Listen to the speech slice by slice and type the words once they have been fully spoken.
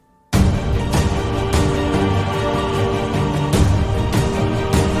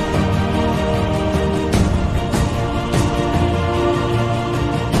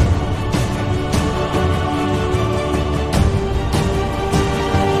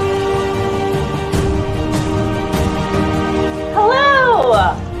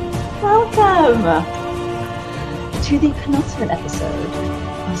to the penultimate episode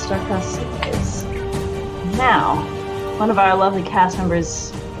of StarCross Series. Now, one of our lovely cast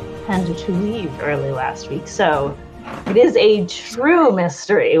members had to leave early last week, so it is a true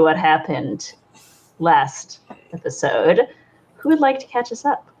mystery what happened last episode. Who would like to catch us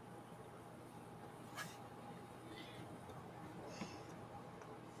up?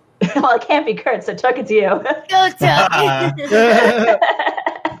 Well, it can't be Kurt, so Tuck, it's you. Go, Tuck.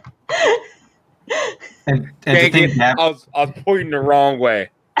 and to think I was pointing the wrong way.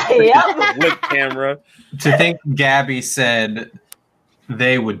 Yep. Lip camera. To think Gabby said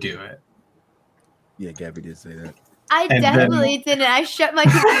they would do it. Yeah, Gabby did say that. I definitely didn't. I shut my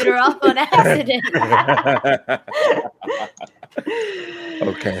computer off on accident.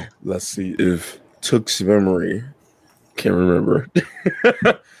 Okay, let's see if Took's memory can remember.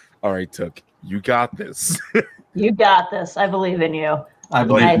 All right, Took, you got this. You got this. I believe in you. I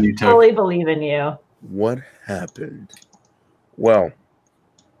believe in you, Took. I fully believe in you. What happened? Well,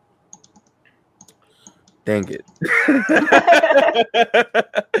 dang it.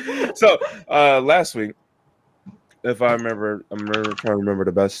 So, last week, if I remember, I'm trying to remember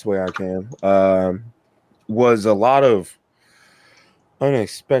the best way I can, was a lot of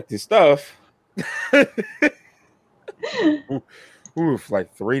unexpected stuff. Oof,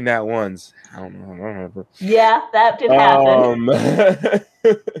 like 3 nat ones. I don't remember. Yeah, that did happen.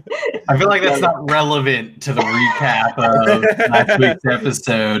 I feel like that's not relevant to the recap of last week's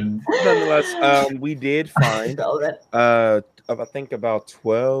episode. Nonetheless, we did find I think about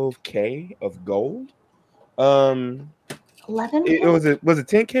 12K of gold. 11? Was it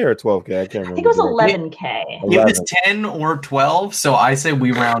 10K or 12K? I can't remember. I think it was 11K. It was 10 or 12, so I say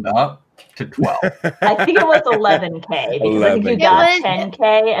we round up to 12. I think it was 11K because I think you got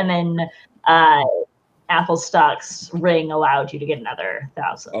 10K and then Applestock's ring allowed you to get another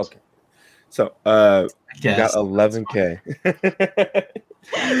 1,000. Okay. So we got 11K.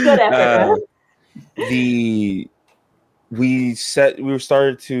 Good effort. We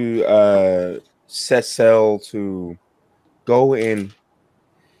started to set sail to go and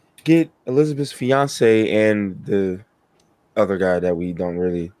get Elizabeth's fiance and the other guy that we don't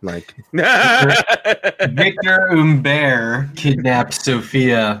really like. Victor Humbert kidnapped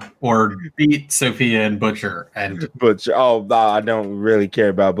Sophia or beat Sophia and Butcher. And Butcher. Oh, no, I don't really care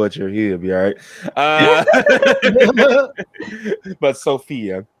about Butcher. He'll be all right. But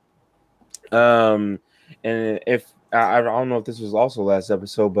Sophia. And if I don't know if this was also last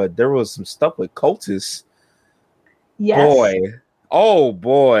episode, but there was some stuff with cultists. Yes. Boy.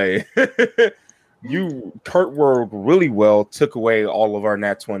 Kurt worked really well, took away all of our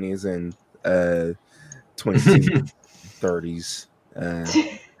nat 20s and 22 30s.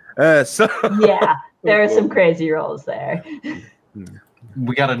 So yeah, there are some crazy rolls there.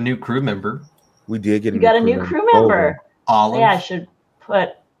 We got a new crew member. We did get a new crew member. Olive. Yeah, I should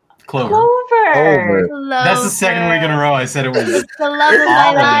put Clover. That's the second week in a row I said it was the love of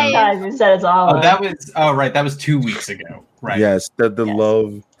my life. You said it's Olive. That was 2 weeks ago. Right. Yes, the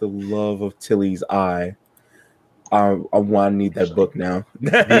love of Tilly's eye. I need that book now.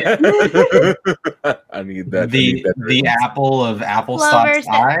 I need that. The apple of Applestock's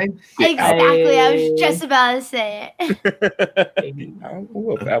eye. Exactly. I was just about to say it.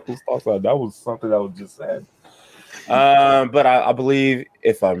 Applestock's eye. That was something that was just said. But I believe,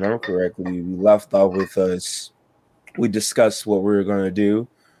 if I remember correctly, we left off with us. We discussed what we were going to do.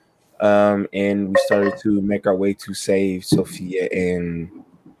 And we started to make our way to save Sophia and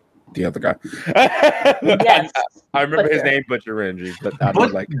the other guy. Yes, I remember Butcher. his name, Butcher Rendry, but I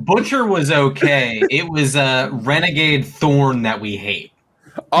don't like it. Butcher was okay. It was Renegade Thorn that we hate.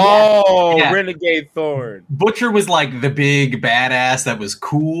 Oh, yeah. Renegade Thorn. Butcher was like the big badass that was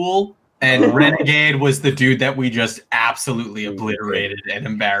cool, and Renegade was the dude that we just absolutely obliterated and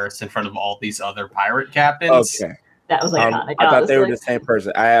embarrassed in front of all these other pirate captains. Okay. That was iconic. I thought they were the same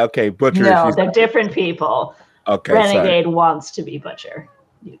person. Butcher. No, they're different people. Okay, Renegade wants to be Butcher.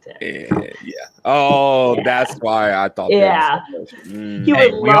 Yeah. Oh, that's why I thought. Yeah, he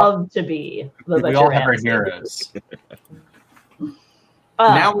would love to be the Butcher. We all have our heroes.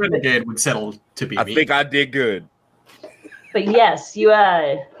 Now Renegade would settle to be. I think I did good. But yes, you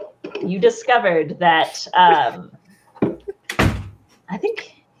discovered that. I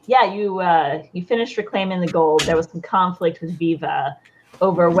think. Yeah, you finished reclaiming the gold. There was some conflict with Viva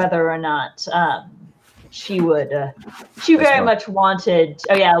over whether or not she very much wanted.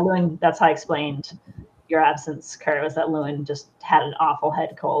 Oh yeah, Lewin. That's how I explained your absence, Kurt. Was that Lewin just had an awful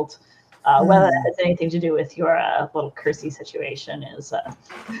head cold? Whether that has anything to do with your little cursey situation is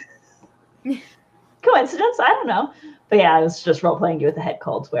coincidence. I don't know, but yeah, I was just role playing you with the head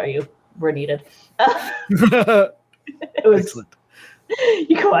colds where you were needed. It was. Excellent.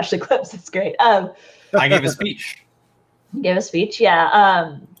 You can watch the clips. It's great. I gave a speech Gave a speech.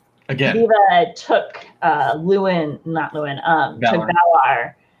 Yeah. again. Viva took not Lewin, took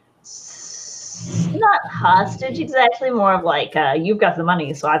Valar. Not hostage exactly, more of like you've got the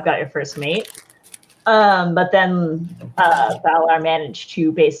money, so I've got your first mate. But then Valar managed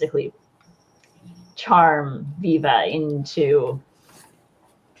to basically charm Viva into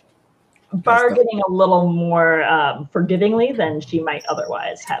bargaining a little more forgivingly than she might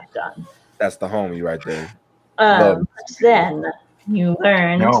otherwise have done. That's the homie right there. But then you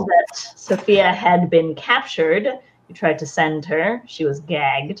learned No. that Sophia had been captured. You tried to send her. She was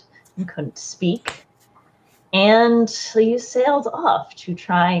gagged and couldn't speak. And so you sailed off to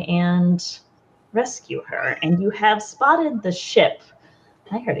try and rescue her. And you have spotted the ship.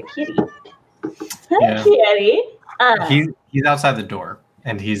 I heard a kitty. Yeah. Kitty. He's outside the door,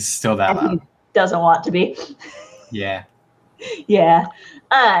 and he's still that And he loud. doesn't want to be. Yeah. Yeah.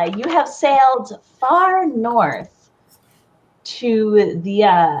 You have sailed far north to the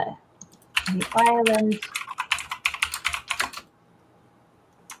island.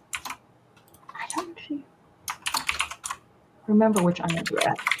 I don't remember which island you're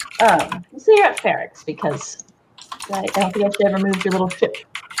at. So you're at Ferrex because I don't think I should ever move your little ship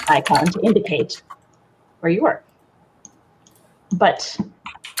icon to indicate where you were. But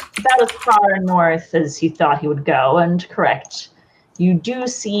about as far north as you thought he would go, and correct, you do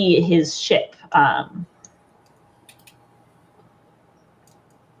see his ship. I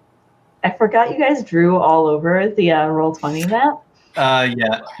forgot you guys drew all over the Roll20 map.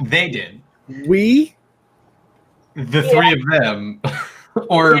 Yeah, they did. We? The three of them,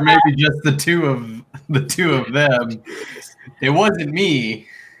 or maybe just the two of them. It wasn't me.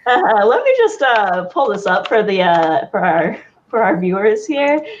 Let me just pull this up for the for our viewers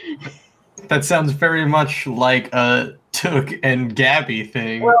here. That sounds very much like a Took and Gabby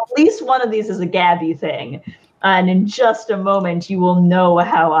thing. Well, at least one of these is a Gabby thing. And in just a moment, you will know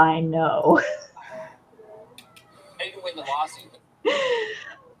how I know. Maybe win the lawsuit.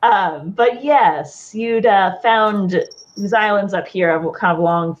 But yes, you'd found these islands up here of kind of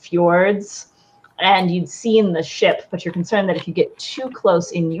long fjords, and you'd seen the ship, but you're concerned that if you get too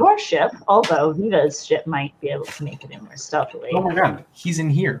close in your ship, although Viva's ship might be able to make it in more stealthily, Oh my god, he's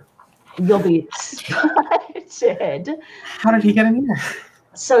in here. you'll be spotted. How did he get in here?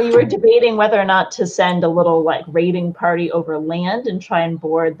 So you were debating whether or not to send a little like raiding party over land and try and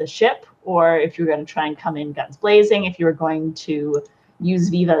board the ship, or if you were going to try and come in guns blazing, if you were going to use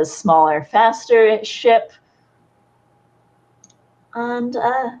Viva's smaller, faster ship. And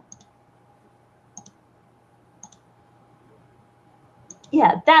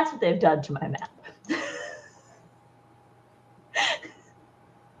yeah, that's what they've done to my map.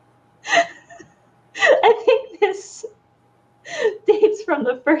 I think this dates from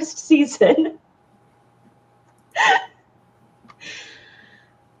the first season.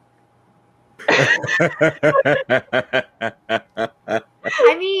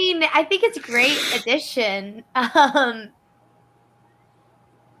 I mean, I think it's a great addition. That's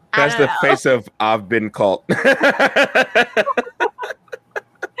the face of I've been caught.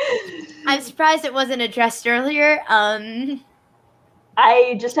 I'm surprised it wasn't addressed earlier.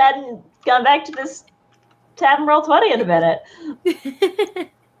 I just hadn't gone back to this tab and Roll20 in a minute.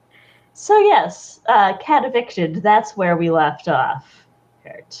 So yes, cat evicted. That's where we left off,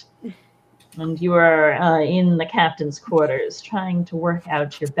 Kurt. And you were in the captain's quarters, trying to work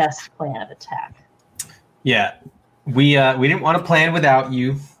out your best plan of attack. Yeah, we didn't want to plan without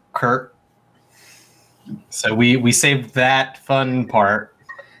you, Kurt. So we saved that fun part.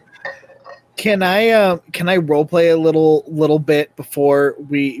 Can I roleplay a little bit before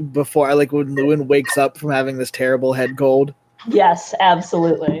I like when Lewin wakes up from having this terrible head cold? Yes,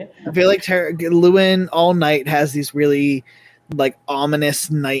 absolutely. I feel like Lewin all night has these really like ominous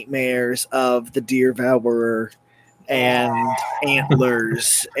nightmares of the deer devourer and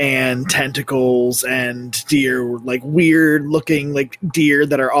antlers and tentacles and deer, like weird looking like deer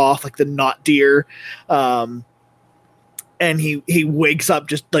that are off, like the not deer. And he wakes up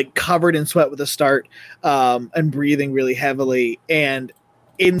just like covered in sweat with a start, and breathing really heavily, and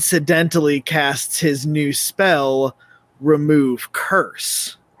incidentally casts his new spell, Remove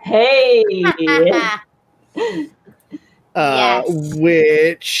Curse. Hey! Yes.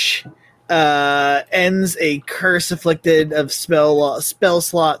 Which ends a curse afflicted of spell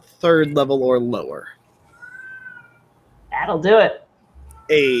slot 3rd level or lower. That'll do it.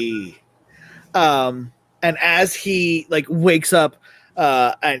 And as he like wakes up,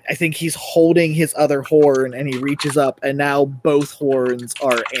 I think he's holding his other horn, and he reaches up, and now both horns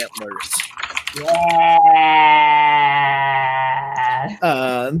are antlers. Yeah!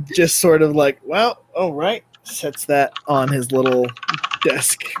 Just sort of like, well, all right. Sets that on his little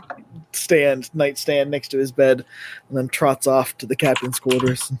desk nightstand next to his bed, and then trots off to the captain's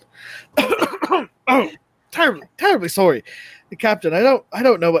quarters. Oh, terribly sorry, the captain. I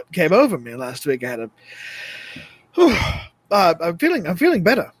don't know what came over me last week. I had I'm feeling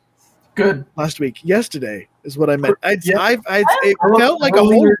better. Good. Last week, yesterday is what I meant. It Yeah. felt like a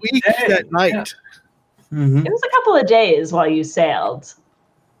whole week that night. Yeah. Mm-hmm. It was a couple of days while you sailed.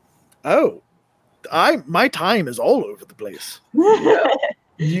 Oh, my time is all over the place.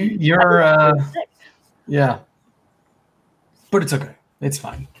 You're yeah, but it's okay. It's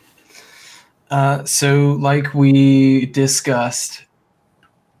fine. So, like we discussed,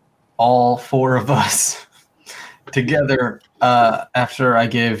 all four of us together after I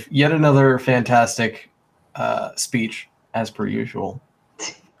give yet another fantastic speech, as per usual.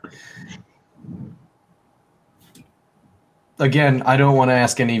 Again, I don't want to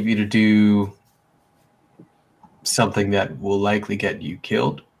ask any of you to do something that will likely get you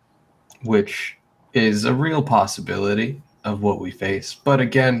killed, which is a real possibility of what we face. But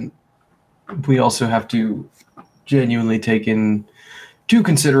again, we also have to genuinely take into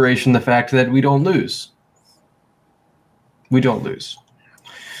consideration the fact that we don't lose. We don't lose.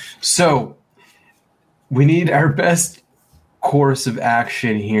 So, we need our best course of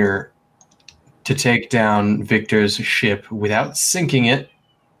action here to take down Victor's ship without sinking it,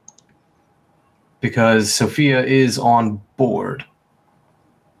 because Sophia is on board.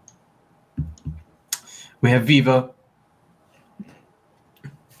 We have Viva,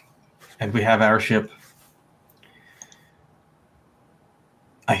 and we have our ship.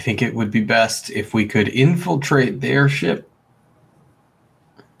 I think it would be best if we could infiltrate their ship.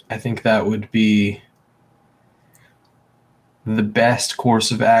 I think that would be the best course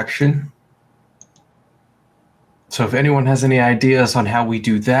of action. So if anyone has any ideas on how we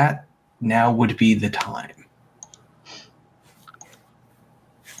do that, now would be the time.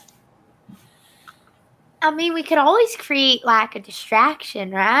 I mean, we could always create like a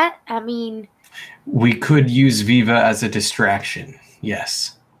distraction, right? I mean, We could use Viva as a distraction,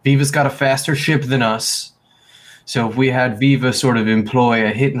 yes. Viva's got a faster ship than us. So if we had Viva sort of employ a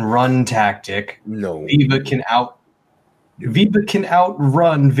hit and run tactic, No. Viva can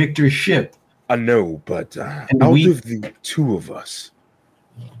outrun Victor's ship. I know, but out of the two of us,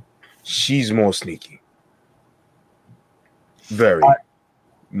 she's more sneaky. Very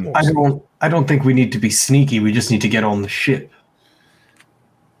more sneaky. I don't think we need to be sneaky. We just need to get on the ship.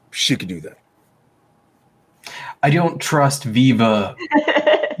 She could do that. I don't trust Viva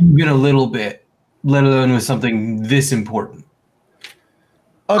even a little bit, let alone with something this important.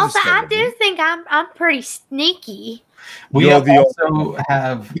 also, I do Understandable. think I'm pretty sneaky. We You're the also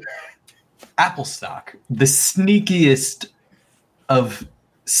have Applestock, the sneakiest of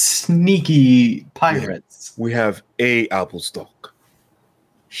sneaky pirates. We have a apple stock.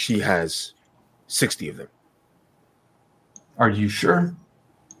 She has 60 of them. Are you sure?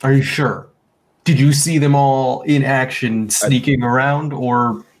 Are you sure? Did you see them all in action sneaking around,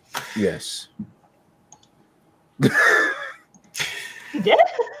 or? Yes. You did?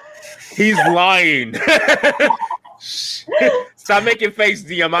 He's lying. Stop making face,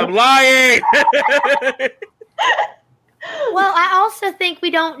 DM. I'm lying. Well, I also think we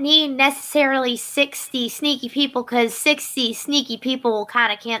don't need necessarily 60 sneaky people because 60 sneaky people will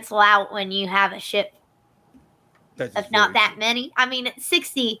kind of cancel out when you have a ship That's of not very that many. I mean, at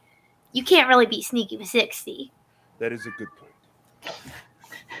 60, you can't really be sneaky with 60. That is a good point.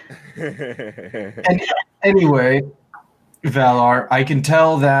 Anyway, Valar, I can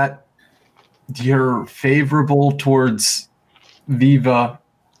tell that you're favorable towards Viva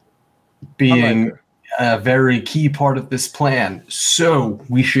being a very key part of this plan. So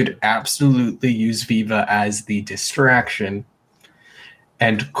we should absolutely use Viva as the distraction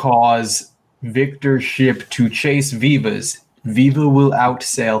and cause Victor's ship to chase Viva's. Viva will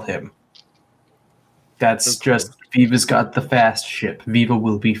outsail him. That's just, Viva's got the fast ship. Viva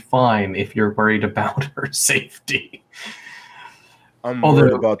will be fine if you're worried about her safety. I'm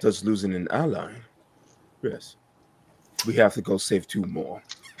worried about us losing an ally. Yes. We have to go save two more.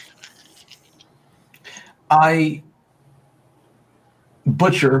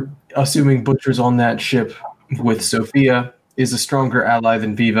 Butcher, assuming Butcher's on that ship with Sophia, is a stronger ally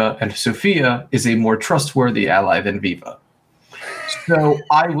than Viva, and Sophia is a more trustworthy ally than Viva. So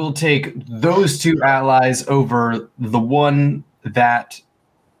I will take those two allies over the one that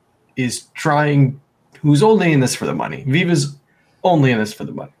is who's only in this for the money. Viva's only in this for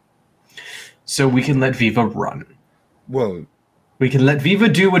the money. So we can let Viva run. Well, We can let Viva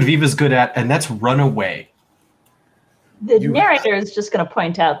do what Viva's good at, and that's run away. The narrator is just going to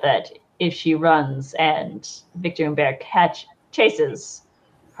point out that if she runs and Victor Humbert chases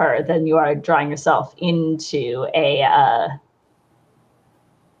her, then you are drawing yourself into a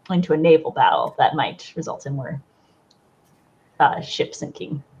naval battle that might result in more ship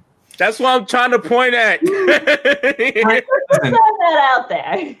sinking. That's what I'm trying to point at. Put that out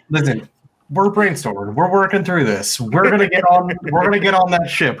there. Listen, we're brainstorming. We're working through this. We're gonna get on. We're gonna get on that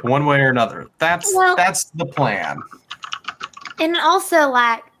ship one way or another. That's the plan. And also,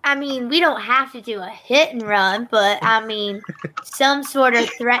 like, I mean, we don't have to do a hit and run, but I mean, some sort of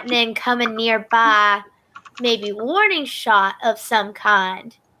threatening, coming nearby, maybe warning shot of some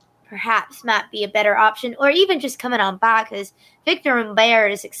kind, perhaps might be a better option, or even just coming on by, because Victor and Bear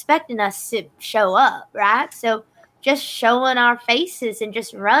is expecting us to show up, right? So just showing our faces and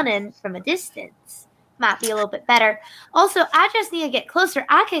just running from a distance might be a little bit better. Also, I just need to get closer.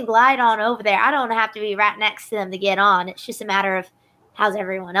 I can glide on over there. I don't have to be right next to them to get on. It's just a matter of how's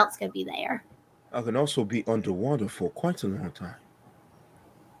everyone else going to be there. I can also be underwater for quite a long time.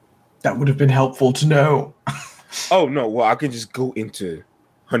 That would have been helpful to know. Oh, no. Well, I can just go into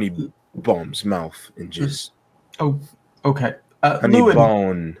Honey Bomb's mouth and just... Oh, okay. Honey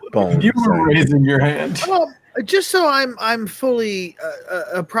Lewin, Bone. You were raising your hand. Well, just so I'm fully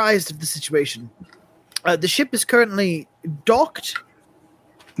apprised of the situation, the ship is currently docked.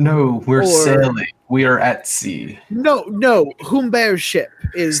 No, we're sailing. We are at sea. No. Humbert's ship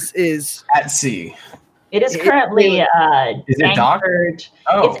is at sea. It is currently is it anchored. docked?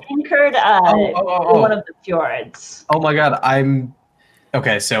 Oh. It's anchored in one of the fjords. Oh my god,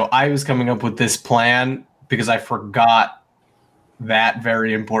 okay. So I was coming up with this plan because I forgot that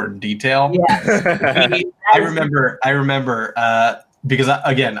very important detail. Yeah. I remember because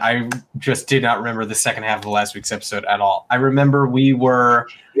I just did not remember the second half of last week's episode at all. I remember we were.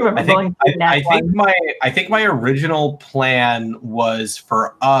 I think my original plan was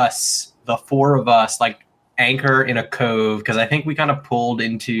for us, the four of us, like anchor in a cove, because I think we kind of pulled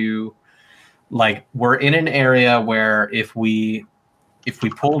into, like, we're in an area where if we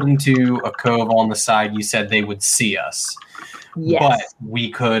pulled into a cove on the side, you said they would see us. Yes. But we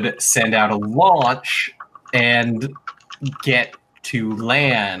could send out a launch and get to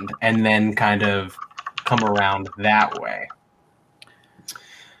land and then kind of come around that way.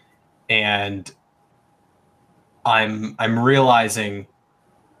 And I'm realizing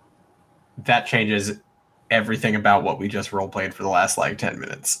that changes everything about what we just role played for the last 10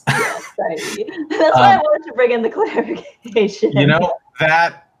 minutes. Yes, that's why I wanted to bring in the clarification. You know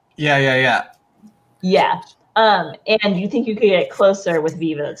that? Yeah. Yeah. And you think you could get closer with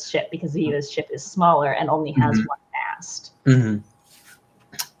Viva's ship because Viva's ship is smaller and only has one mast. Mm-hmm.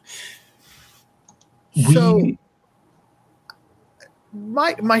 So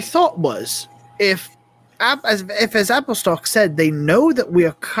my thought was, if as Applestock said, they know that we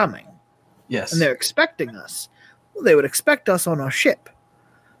are coming, yes, and they're expecting us, well, they would expect us on our ship.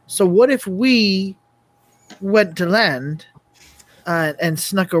 So what if we went to land and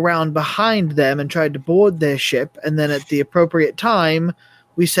snuck around behind them and tried to board their ship, and then at the appropriate time,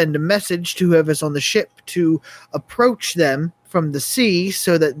 we send a message to whoever's on the ship to approach them from the sea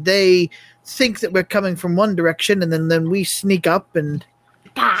so that they think that we're coming from one direction, and then we sneak up and...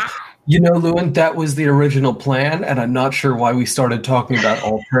 You know, Lewin, that was the original plan, and I'm not sure why we started talking about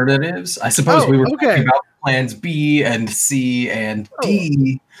alternatives. I suppose we were talking about plans B and C and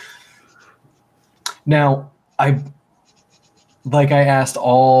D. Now, I asked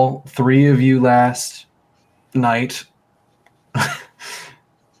all three of you last night,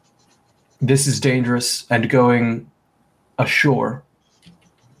 this is dangerous, and going ashore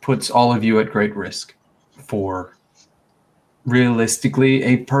puts all of you at great risk for, realistically,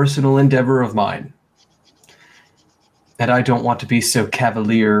 a personal endeavor of mine. And I don't want to be so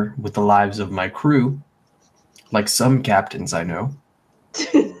cavalier with the lives of my crew, like some captains I know.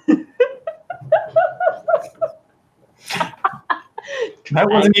 That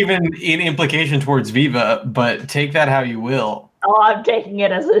wasn't even an implication towards Viva, but take that how you will. Oh, I'm taking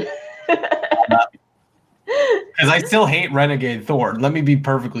it as a... Because I still hate Renegade Thor. Let me be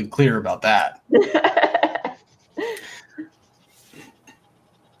perfectly clear about that.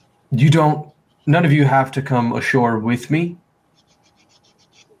 None of you have to come ashore with me.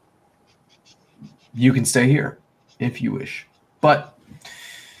 You can stay here if you wish. But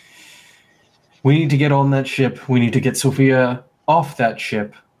we need to get on that ship. We need to get Sophia off that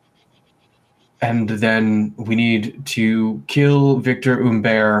ship. And then we need to kill Victor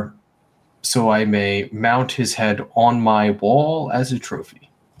Humbert so I may mount his head on my wall as a trophy.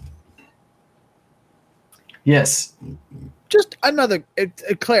 Yes. Just another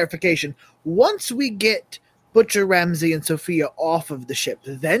clarification. Once we get Butcher, Ramsey, and Sophia off of the ship,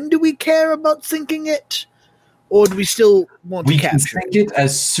 then do we care about sinking it? Or do we still want to We can capture sink it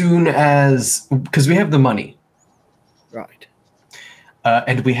as soon as... Because we have the money. Right.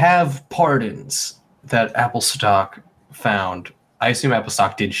 And we have pardons that Applestock found. I assume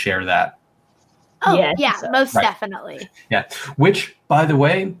Applestock did share that. Oh, Yeah, yeah, so- most Right. definitely. Yeah. Which, by the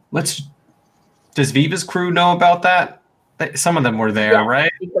way, does Viva's crew know about that? Some of them were there, Yeah,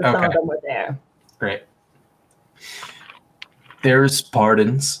 right? because some of Okay. them were there. Great. There's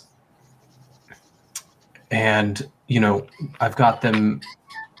pardons. And, I've got them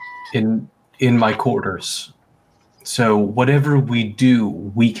in my quarters. So whatever we do,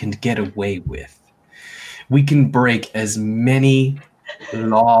 we can get away with. We can break as many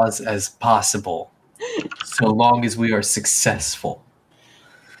laws as possible, so long as we are successful.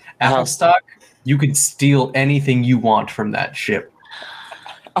 Applestock, you can steal anything you want from that ship.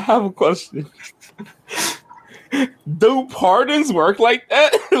 I have a question. Do pardons work like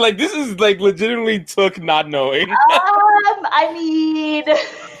that? Like, this is like legitimately took not knowing. I mean,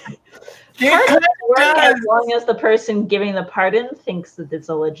 pardons work as long as the person giving the pardon thinks that it's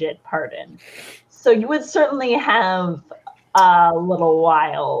a legit pardon. So you would certainly have a little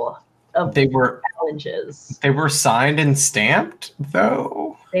while of challenges. They were signed and stamped,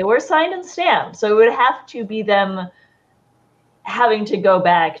 though. They were signed and stamped, so it would have to be them having to go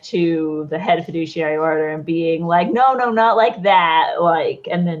back to the head fiduciary order and being like, no, not like that,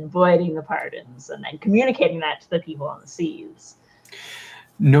 and then voiding the pardons and then communicating that to the people on the seas.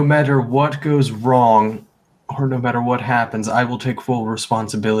 No matter what goes wrong, or no matter what happens, I will take full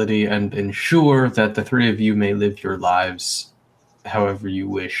responsibility and ensure that the three of you may live your lives however you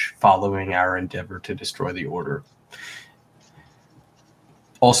wish, following our endeavor to destroy the order.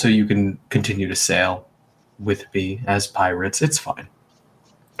 Also, you can continue to sail with me as pirates. It's fine.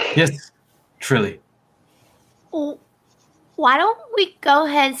 Yes, truly. Well, why don't we go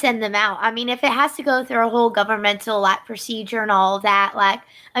ahead and send them out? I mean, if it has to go through a whole governmental procedure and all of that,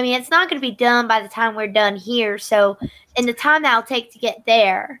 it's not going to be done by the time we're done here. So, in the time that'll take to get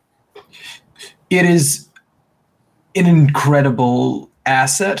there, it is an incredible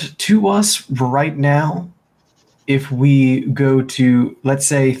asset to us right now. If we go to, let's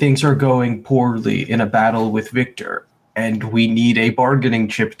say things are going poorly in a battle with Victor, and we need a bargaining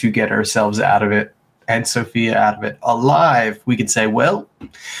chip to get ourselves out of it, and Sophia out of it alive, we could say, well,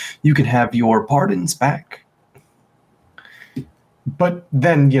 you can have your pardons back. But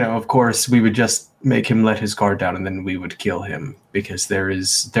then, of course, we would just make him let his guard down, and then we would kill him, because there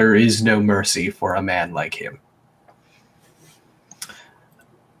is no mercy for a man like him.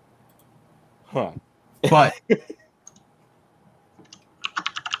 Huh. But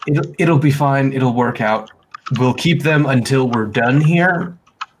it'll be fine. It'll work out. We'll keep them until we're done here,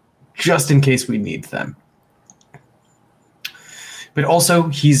 just in case we need them. But also,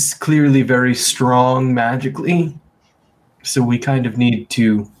 he's clearly very strong magically, so we kind of need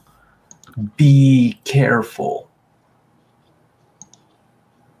to be careful.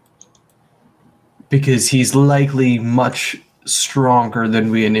 Because he's likely much stronger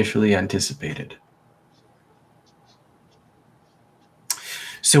than we initially anticipated.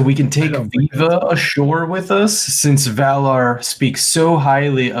 So we can take Viva ashore with us, since Valar speaks so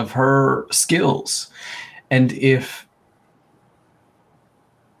highly of her skills. And if...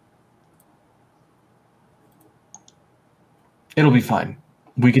 It'll be fine.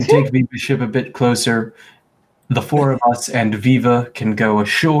 We can take Viva's ship a bit closer. The four of us and Viva can go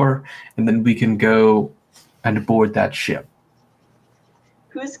ashore, and then we can go and board that ship.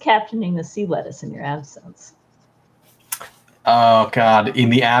 Who's captaining the sea lettuce in your absence? Oh, God.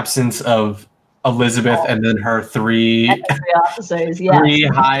 In the absence of Elizabeth and then her three officers, yes. three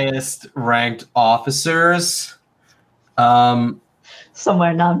highest ranked officers.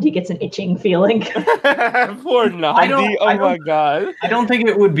 Somewhere Namdi gets an itching feeling. Poor Namdi. Oh my God. I don't think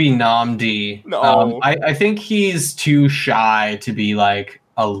it would be Namdi. No. I think he's too shy to be like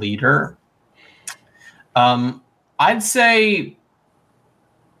a leader. I'd say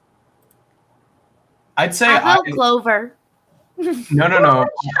I vote Clover. No.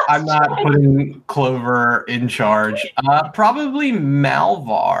 I'm not putting Clover in charge. Probably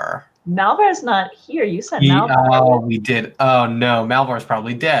Malvar. Malvar's not here. You said Malvar. Oh, we did. Oh no, Malvar's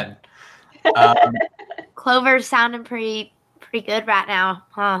probably dead. Clover's sounding pretty good right now,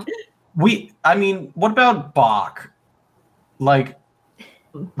 huh? What about Bach? Bach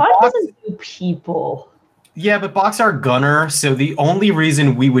doesn't do people. Yeah, but Bach's our gunner, so the only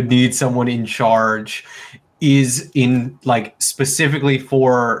reason we would need someone in charge is in specifically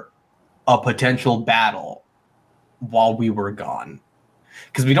for a potential battle while we were gone.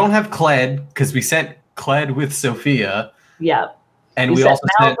 Because we don't have Cled, because we sent Cled with Sophia. Yep. And We we sent also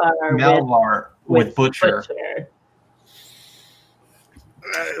sent Malvar Malvar with Butcher.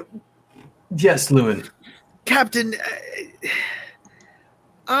 Yes, Lewin. Captain,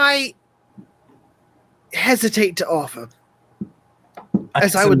 I hesitate to offer,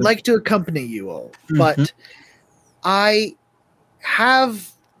 as I would like to accompany you all, but I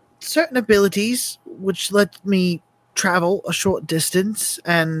have certain abilities which let me travel a short distance,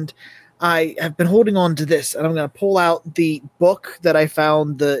 and I have been holding on to this, and I'm going to pull out the book that I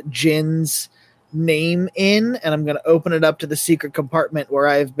found the Jin's name in, and I'm going to open it up to the secret compartment where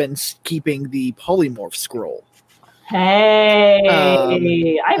I've been keeping the polymorph scroll. Hey,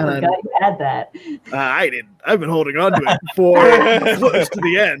 I forgot you had that. I didn't. I've been holding on to it for close to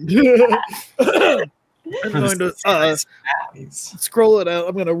the end. I'm going to scroll it out.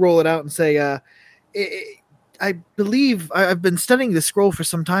 I'm going to roll it out and say, I believe I've been studying the scroll for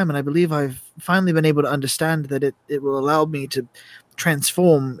some time, and I believe I've finally been able to understand that it will allow me to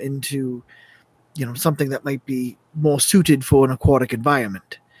transform into, something that might be more suited for an aquatic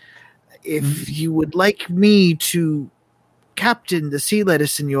environment. If you would like me to captain the sea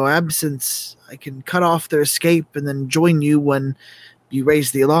lettuce in your absence, I can cut off their escape and then join you when you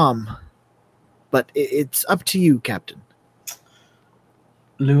raise the alarm. But it's up to you, Captain.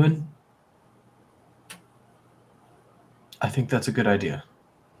 Lewin, I think that's a good idea.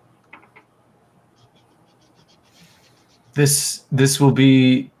 This will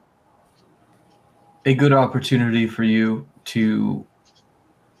be a good opportunity for you to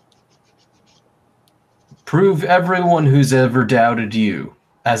prove everyone who's ever doubted you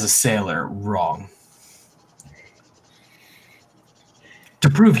as a sailor wrong.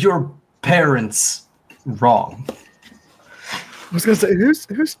 To prove your parents wrong. I was going to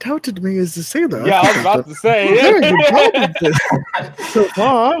say, who's touted me as a sailor? Yeah, I was about to say. So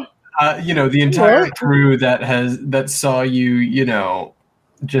far. The entire crew that saw you,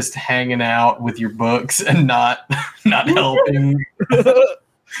 just hanging out with your books and not helping.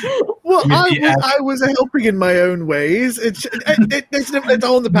 Well, I was helping in my own ways. It's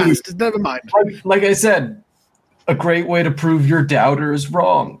all in the past. It's never mind. Like I said, a great way to prove your doubters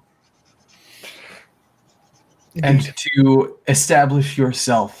wrong. Indeed. And to establish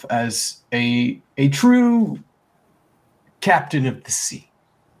yourself as a true captain of the sea.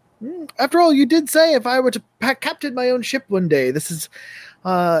 After all, you did say if I were to captain my own ship one day, this is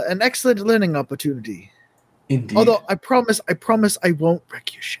an excellent learning opportunity. Indeed. Although I promise I won't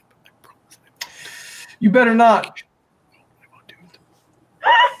wreck your ship. I promise. You better not. I won't do it.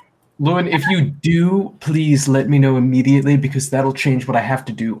 Lewin, if you do, please let me know immediately, because that'll change what I have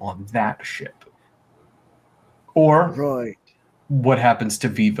to do on that ship. Or what happens to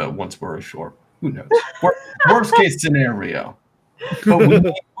Viva once we're ashore. Who knows? Worst case scenario. But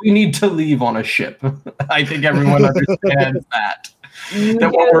we need to leave on a ship. I think everyone understands that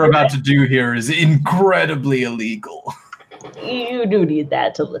what we're about to do here is incredibly illegal. You do need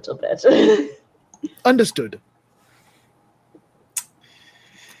that a little bit. Understood.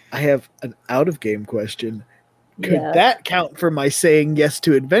 I have an out-of-game question. Could that count for my saying yes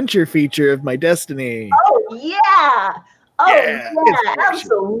to adventure feature of my destiny? Oh, yeah! Oh, yeah,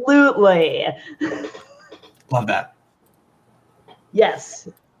 absolutely. Love that. Yes,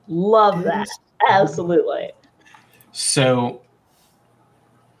 love that. Absolutely. So,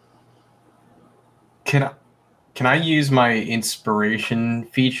 can I use my inspiration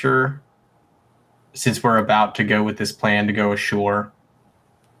feature, since we're about to go with this plan to go ashore?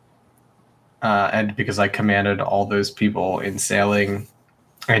 And because I commanded all those people in sailing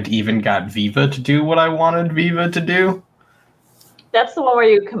and even got Viva to do what I wanted Viva to do. That's the one where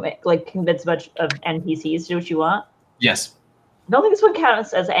you convince a bunch of NPCs to do what you want? Yes. I don't think this one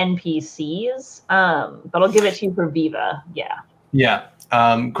counts as NPCs, but I'll give it to you for Viva. Yeah. Yeah.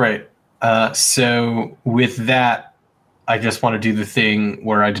 Great. So with that, I just want to do the thing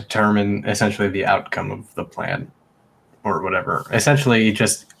where I determine essentially the outcome of the plan. Or whatever. Essentially,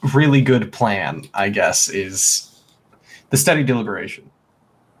 just really good plan, I guess, is the steady deliberation.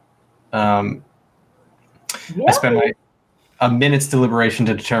 I spend a minute's deliberation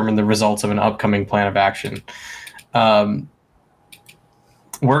to determine the results of an upcoming plan of action. We're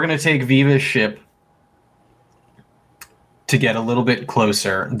going to take Viva's ship to get a little bit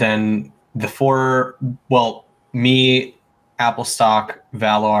closer. Then me, Applestock,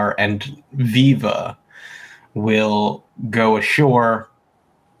 Valar, and Viva will go ashore,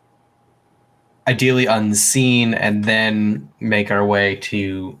 ideally unseen, and then make our way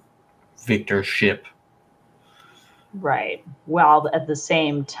to Victor's ship. Right. While at the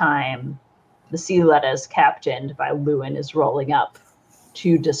same time, the sea lettuce captained by Lewin is rolling up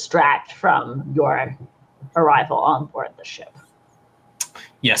to distract from your arrival on board the ship.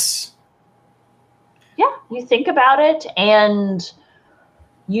 Yes. Yeah, you think about it, and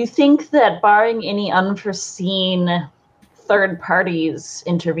you think that barring any unforeseen third parties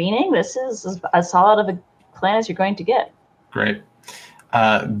intervening, this is as solid of a plan as you're going to get. Great.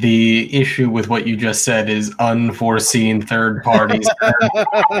 The issue with what you just said is unforeseen third parties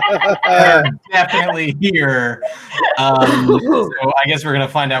are definitely here. So I guess we're going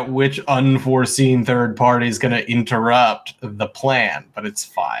to find out which unforeseen third party is going to interrupt the plan, but it's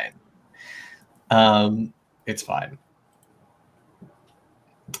fine. It's fine.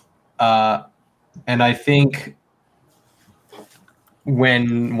 And I think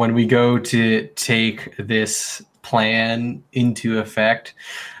when we go to take this plan into effect,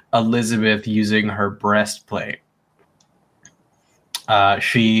 Elizabeth using her breastplate,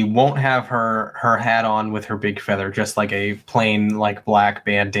 she won't have her hat on with her big feather, just like a plain like black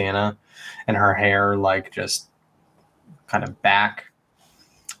bandana, and her hair like just kind of back,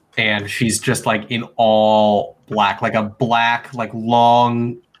 and she's just like in all black, like a black like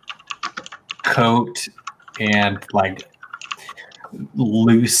long coat and like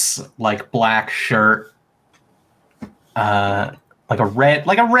loose like black shirt, like a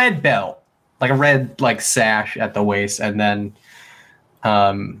red belt, like a red like sash at the waist, and then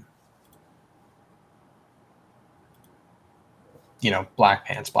black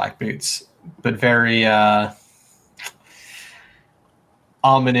pants, black boots, but very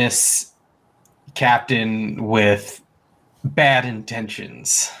ominous captain with bad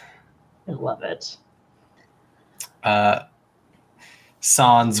intentions. I love it.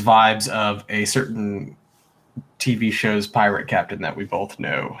 Sans vibes of a certain TV show's pirate captain that we both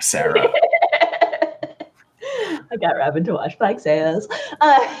know, Sarah. I got Robin to watch Bike Sayers.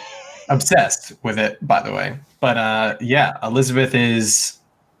 Obsessed with it, by the way. But yeah, Elizabeth is.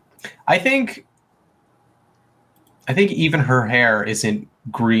 I think even her hair isn't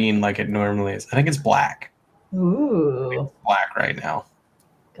green like it normally is. I think it's black. Ooh. It's black right now.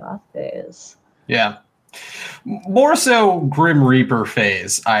 Goth phase. Yeah. More so Grim Reaper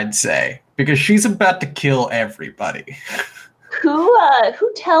phase, I'd say, because she's about to kill everybody.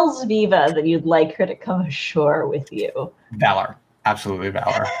 Who tells Viva that you'd like her to come ashore with you? Valor. Absolutely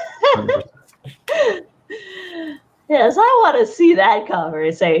Valor. Yes, I want to see that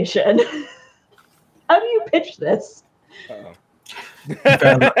conversation. How do you pitch this?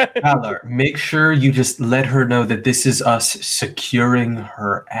 Valor, make sure you just let her know that this is us securing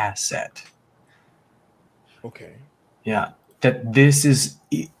her asset. Okay. Yeah, that this is,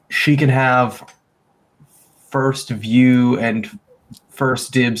 she can have first view and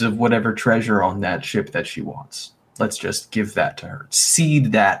first dibs of whatever treasure on that ship that she wants. Let's just give that to her.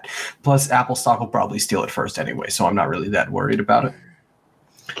 Seed that. Plus, Applestock will probably steal it first anyway, so I'm not really that worried about it.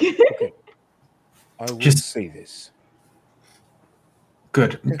 Okay. I will just say this.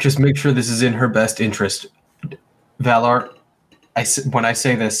 Good. Just make sure this is in her best interest. Valar, when I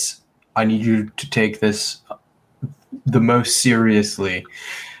say this, I need you to take this the most seriously.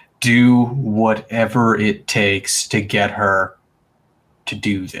 Do whatever it takes to get her to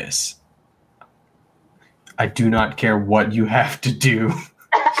do this. I do not care what you have to do.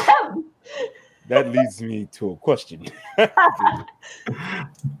 That leads me to a question.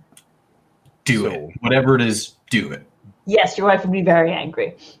 Do it. Whatever it is, do it. Yes, your wife would be very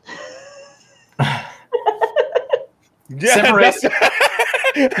angry. Separate.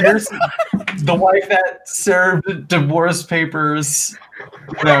 Here's the wife that served divorce papers.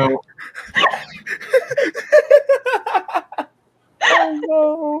 No.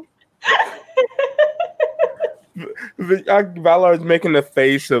 Oh, no. Valar is making a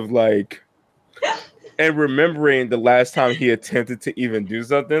face of like, and remembering the last time he attempted to even do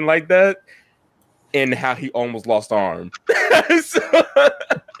something like that, and how he almost lost an arm. So,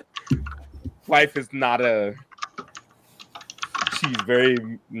 wife is not a. She's very.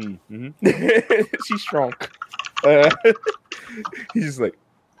 She's strong. He's like,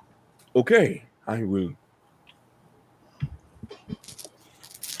 okay, I will.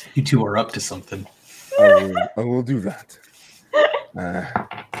 You two are up to something. I will do that.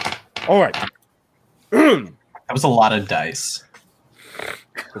 All right. That was a lot of dice.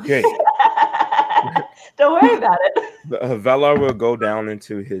 Okay. Don't worry about it. Valar will go down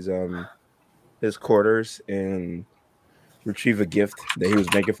into his quarters and retrieve a gift that he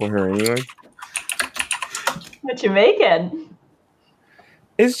was making for her anyway. What you making?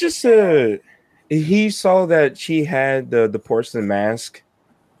 It's just he saw that she had the porcelain mask,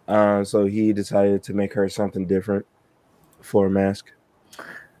 so he decided to make her something different for a mask.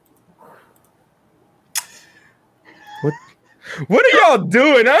 What? What are y'all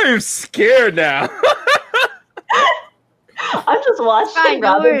doing? I'm scared now. I'm just watching Fine,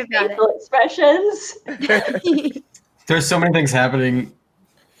 don't worry Robin's about facial expressions. There's so many things happening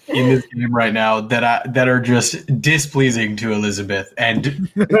in this game right now that are just displeasing to Elizabeth and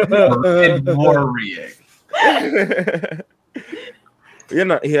worrying.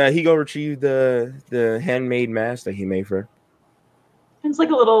 He go retrieve the handmade mask that he made for her. It's like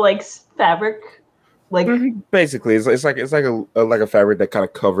a little like fabric, like Basically, it's like a fabric that kind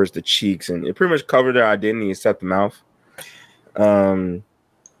of covers the cheeks, and it pretty much covered their identity except the mouth.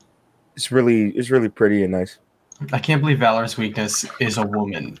 It's really pretty and nice. I can't believe Valor's weakness is a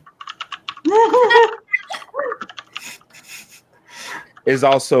woman. Is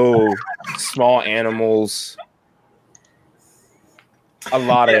also small animals. A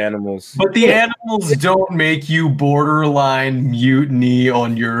lot of animals. But the animals don't make you borderline mutiny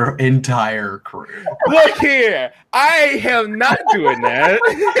on your entire crew. Look here, I am not doing that.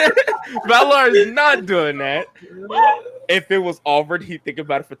 Valar is not doing that. If it was offered, he'd think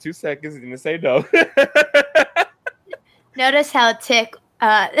about it for 2 seconds and then say no. Notice how Took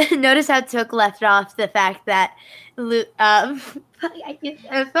left off the fact that I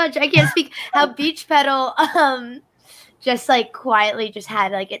can't speak. How Beach Petal just like quietly just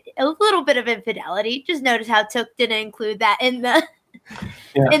had like a little bit of infidelity. Just notice how Took didn't include that in the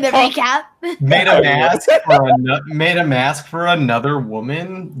recap. Made a mask for another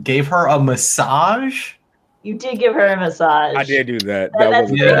woman. Gave her a massage. you did give her a massage. I did do that.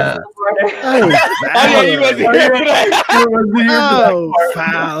 That's yeah. Oh, you wasn't here for that. Oh,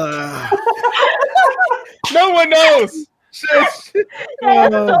 Fowler. No one knows. Shush. I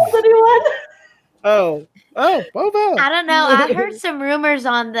haven't told anyone. Oh, Fowler. I don't know. I heard some rumors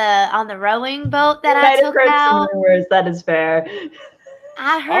on the rowing boat that You I might have took heard out. some rumors. That is fair.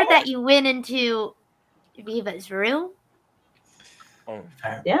 I heard that you went into Viva's room. Oh.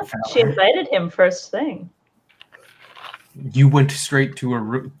 Yeah, she invited him first thing. You went straight to a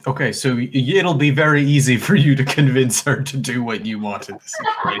room. Okay, so it'll be very easy for you to convince her to do what you wanted. This is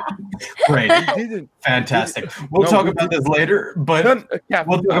great. Fantastic. We'll talk about this later, but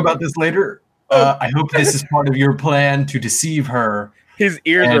we'll talk about this later. I hope this is part of your plan to deceive her. His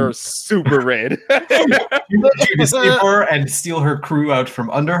ears are super red. To deceive her and steal her crew out from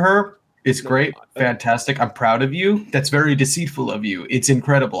under her. It's great. Fantastic. I'm proud of you. That's very deceitful of you. It's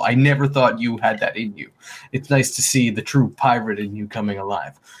incredible. I never thought you had that in you. It's nice to see the true pirate in you coming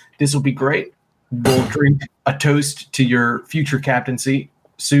alive. This will be great. We'll drink a toast to your future captaincy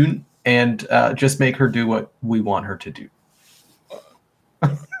soon and just make her do what we want her to do.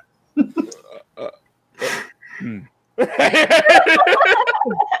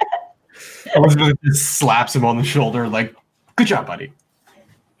 Elizabeth just slaps him on the shoulder like, good job, buddy.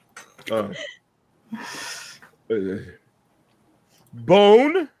 Bone.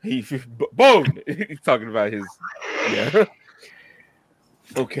 Bone. He's talking about his. Yeah.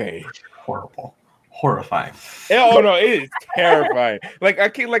 Okay. Horrifying. Oh no, it is terrifying. I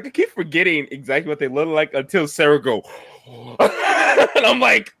keep forgetting exactly what they look like until Sarah go, and I'm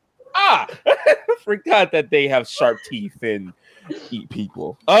like, I forgot that they have sharp teeth and eat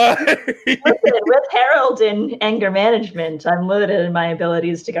people. Listen, with Harold in anger management, I'm limited in my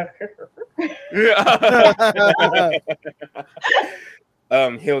abilities to go.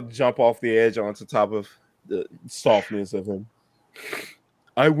 He'll jump off the edge onto top of the softness of him.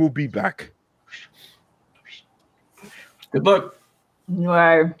 I will be back. Good luck. You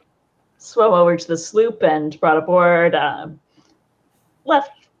are swum over to the sloop and brought aboard.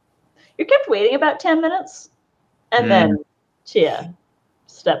 Left. You're kept waiting about 10 minutes, and then Chia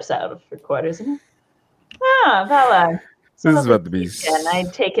steps out of her quarters. Vala. This is about to be. And I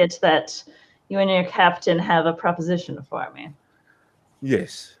take it that you and your captain have a proposition for me.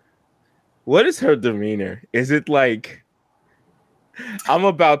 Yes. What is her demeanor? Is it like I'm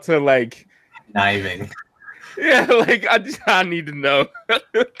about to Kniving? Yeah, I need to know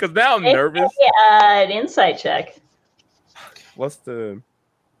because now I'm nervous. An insight check. What's the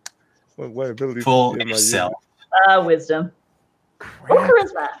what ability? Full self. Wisdom. Or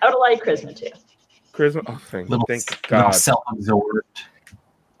charisma. I would like charisma too. Charisma. Oh, thank God. Little self-absorbed.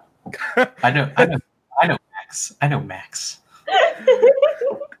 I know Max. I know Max.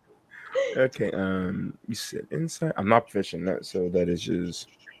 Okay. You said insight. I'm not proficient in that, so that is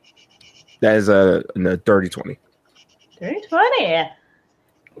a 30-20. 30-20.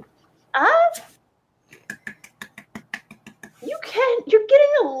 You're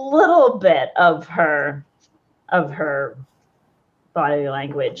getting a little bit of her body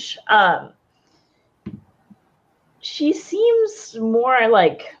language. She seems more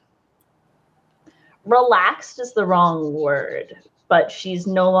like relaxed is the wrong word, but she's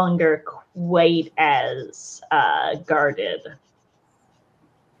no longer quite as guarded.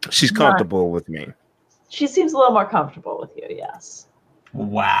 She's comfortable with me. She seems a little more comfortable with you, yes.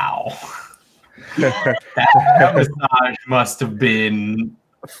 Wow. that massage must have been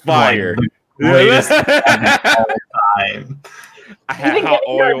Fire. Like, the greatest all time. Even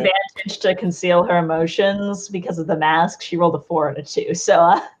getting her advantage to conceal her emotions because of the mask, she rolled a 4 and a 2,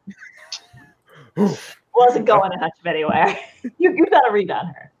 so wasn't going much of anywhere. You got to read on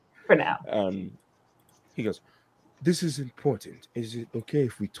her for now. He goes, "This is important. Is it okay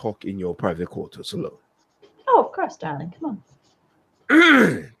if we talk in your private quarters alone?" Oh, of course, darling. Come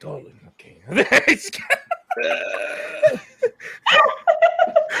on. Darling, okay.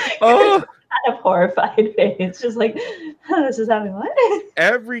 Oh, Kind of horrified face. Just like, oh, this is happening. What?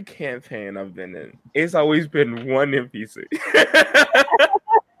 Every campaign I've been in, it's always been one NPC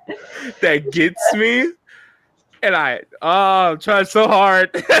that gets me, and I'm trying so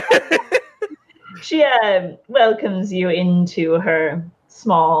hard. She welcomes you into her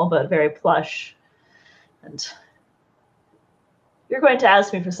small but very plush. And you're going to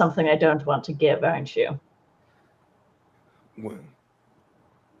ask me for something I don't want to give, aren't you? Well,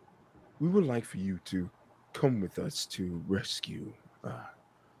 we would like for you to come with us to rescue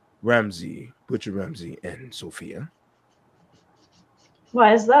Butcher Ramsey, and Sophia.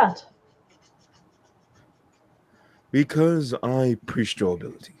 Why is that? Because I appreciate your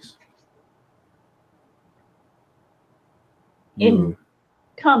abilities. In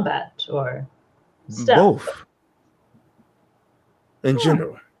combat or stealth? Both. In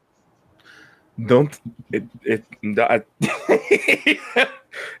general. Don't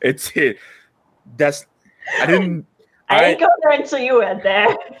it's it. That's I didn't I didn't go there until you went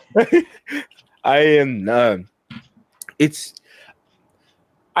there. I am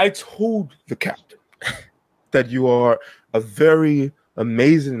I told the captain that you are a very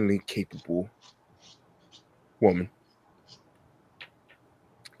amazingly capable woman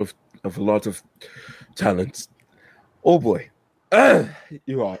of a lot of talents. Oh boy.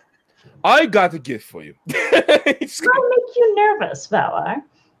 You are. I got a gift for you. It's going to make you nervous, Valar.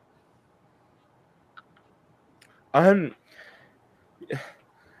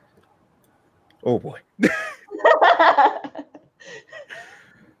 Oh boy.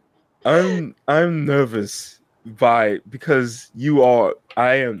 I'm nervous because you are.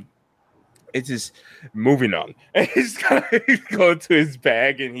 I am. It's just moving on. He's going to his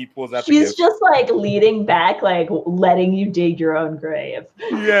bag and he pulls out. She's just like leaning back, like letting you dig your own grave.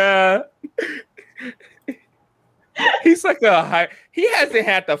 Yeah. He's like he hasn't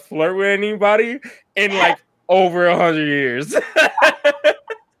had to flirt with anybody in like over 100 years.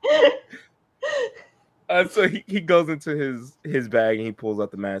 So he goes into his bag and he pulls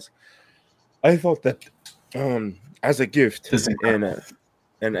out the mask. I thought that as a gift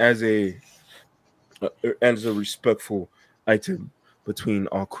and as a respectful item between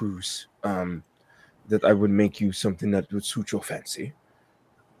our crews, that I would make you something that would suit your fancy.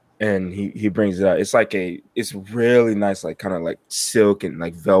 And he brings it out. It's really nice, like kind of like silk and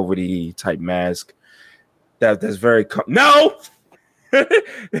like velvety type mask. That's very no.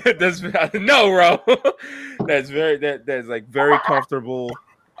 That's no, bro. That's like very comfortable.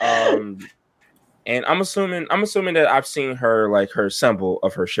 And I'm assuming that I've seen her symbol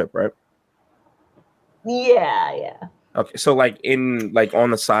of her ship, right? Yeah. Okay, so like on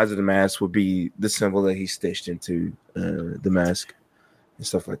the sides of the mask would be the symbol that he stitched into the mask. And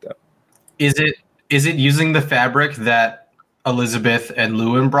stuff like that. Is it using the fabric that Elizabeth and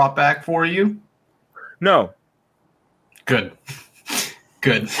Lewin brought back for you? No. Good.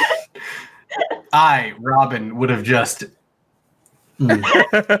 I, Robin, would have just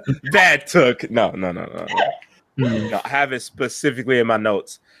that took no. I have it specifically in my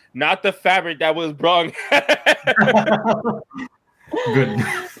notes. Not the fabric that was brought. Good.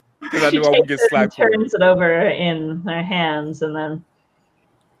 Because I knew I would get slapped. Turns it over in her hands, and then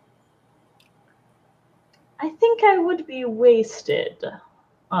I think I would be wasted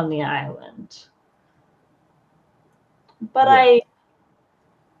on the island. But I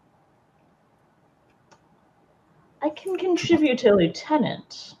can contribute to a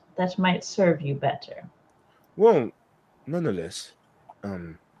lieutenant that might serve you better. Well, nonetheless,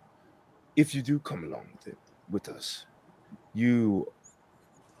 if you do come along with us, you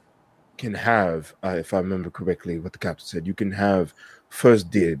can have, if I remember correctly what the captain said, you can have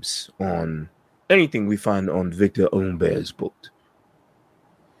first dibs on anything we find on Victor Umbert's boat.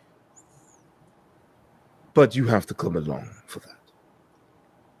 But you have to come along for that.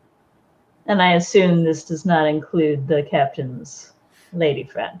 And I assume this does not include the captain's lady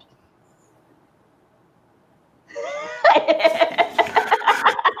friend.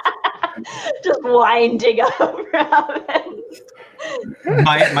 Just winding up Robin.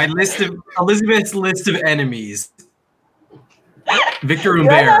 My list of Elizabeth's list of enemies. Victor You're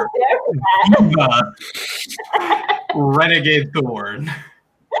Humbert, not there for that. Eva, Renegade Thorn.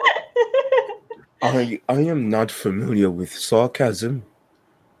 I am not familiar with sarcasm,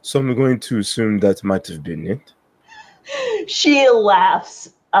 so I'm going to assume that might have been it. She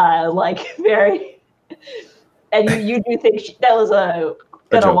laughs, like very, and you do think that was gonna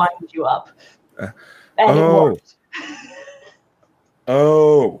joke. wind you up, and it Oh. worked.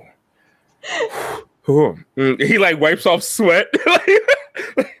 Oh. He like wipes off sweat.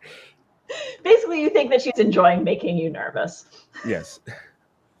 Basically, you think that she's enjoying making you nervous. Yes.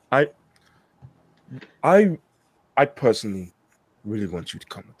 I personally really want you to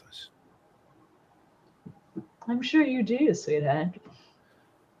come with us. I'm sure you do, sweetheart.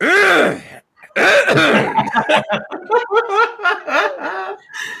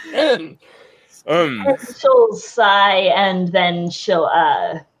 She'll sigh, and then she'll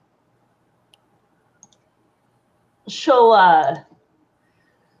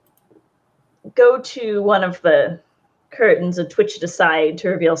go to one of the curtains and twitch it aside to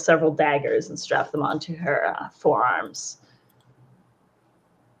reveal several daggers and strap them onto her forearms.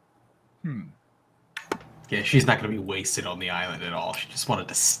 Yeah, she's not going to be wasted on the island at all. She just wanted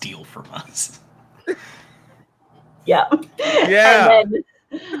to steal from us. Yeah. Yeah. And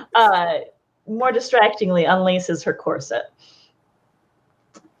then, more distractingly, unlaces her corset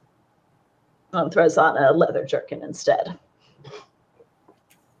and throws on a leather jerkin instead.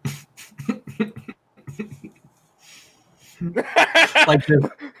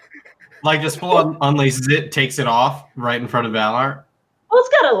 Just full on unlaces it, takes it off right in front of Valar. Well, it's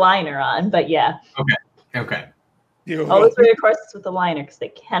got a liner on, but yeah. Okay. Always wear your corsets with a liner because they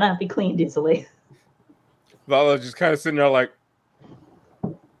cannot be cleaned easily. Vala just kind of sitting there like,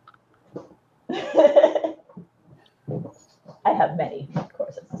 I have many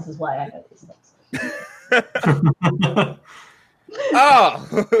corsets. This is why I know these things.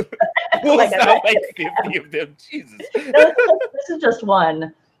 oh, Like, not like 50 of them. Jesus. No, this is just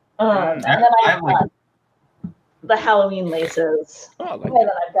one. And then I've got the Halloween laces. Oh, I like and then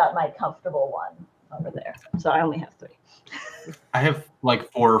I've got my comfortable one over there. So I only have 3. I have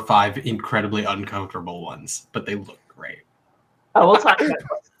like 4 or 5 incredibly uncomfortable ones, but they look great. Oh, we'll talk about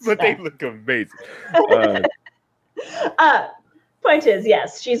corsets. But they look amazing. Point is,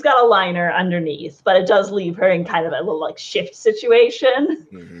 yes, she's got a liner underneath, but it does leave her in kind of a little like shift situation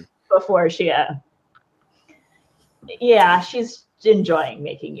before she. Yeah, she's enjoying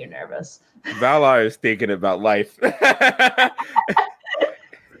making you nervous. Valar is thinking about life,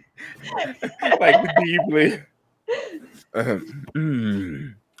 like deeply.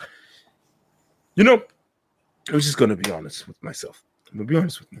 You know, I'm just gonna be honest with myself. I'm gonna be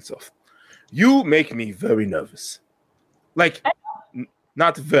honest with myself. You make me very nervous. Like,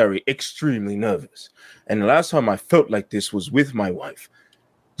 not very, extremely nervous. And the last time I felt like this was with my wife.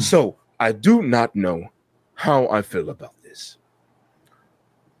 So I do not know how I feel about this.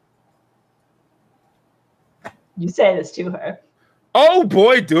 You say this to her. Oh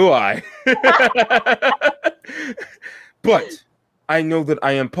boy, do I. But I know that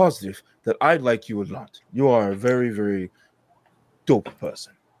I am positive that I like you a lot. You are a very, very dope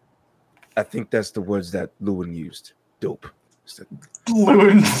person. I think that's the words that Lewin used. Dope.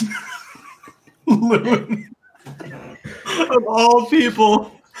 Lewin. Of all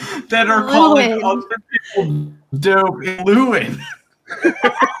people that are calling other people dope, Lewin.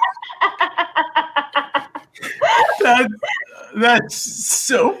 That's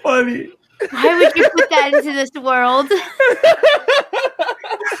so funny. Why would you put that into this world? Because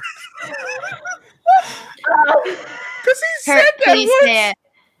he said that Please once. say it.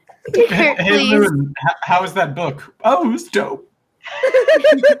 Hey, Please. Lewin, how was that book? Oh, it was dope.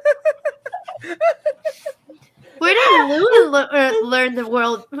 Where did Lewin learn the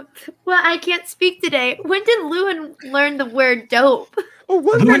world? Well, I can't speak today. When did Lewin learn the word dope? Oh,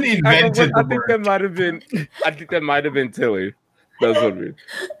 was Lewin that, invented I the think word. that might have been. I think that might have been Tilly. That's what it is.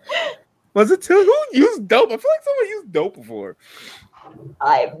 Was it Tilly? Who used dope? I feel like someone used dope before.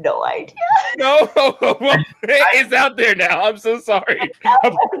 I have no idea. No, it's out there now. I'm so sorry.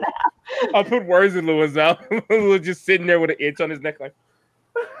 I put words in Lewin's mouth. Lewin just sitting there with an itch on his neck, like.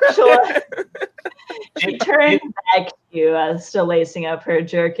 Sure. She turns back to you, still lacing up her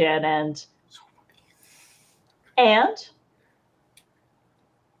jerkin, and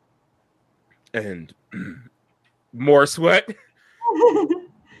more sweat.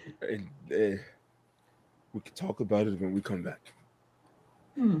 And, we can talk about it when we come back.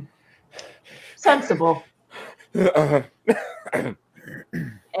 Sensible. And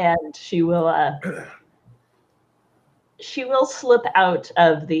she will slip out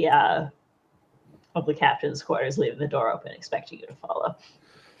of the captain's quarters, leaving the door open, expecting you to follow.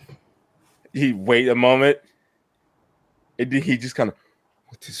 He wait a moment, and then he just kind of,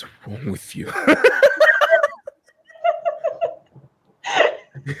 what is wrong with you?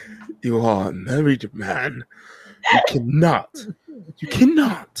 You are a married man. You cannot. You can.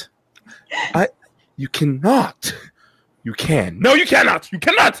 No, you cannot. You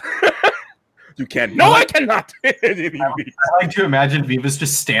cannot. You can. No, I cannot. I like to imagine Viva's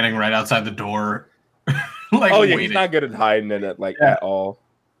just standing right outside the door. Waiting. He's not good at hiding in it at all.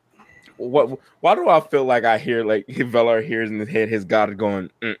 Why do I feel like I hear Velar hears in his head his God going,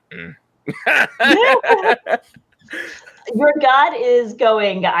 Your god is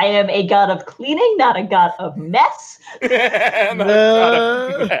going, I am a god of cleaning, not a god of mess.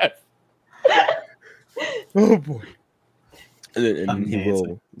 Oh boy. And then he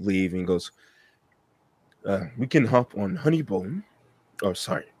will leave and goes, we can hop on Honeybone. Oh,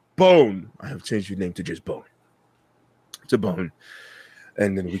 sorry. Bone. I have changed your name to just Bone. To Bone.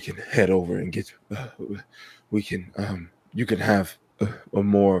 And then we can head over and get, you can have a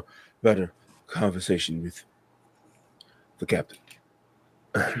more better conversation with the captain.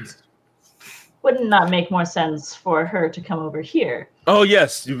 Would not make more sense for her to come over here. Oh,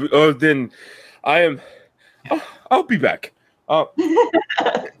 yes. Then I am, I'll be back. Meanwhile,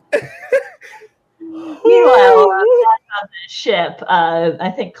 back on the ship,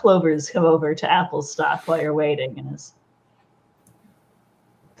 I think Clover's come over to Applestock while you're waiting and is,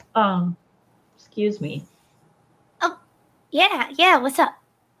 excuse me. Oh, yeah, what's up?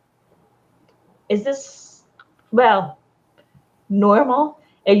 Is this, normal?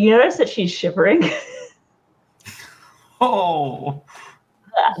 And you notice that she's shivering. Oh.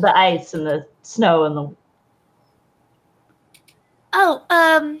 The ice and the snow and the... Well,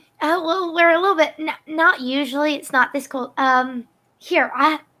 we're a little bit, not usually, it's not this cold. Here,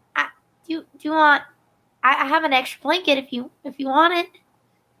 do you want, I have an extra blanket if you want it.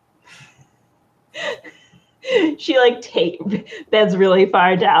 She bends really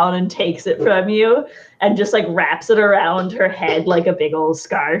far down and takes it from you and just wraps it around her head like a big old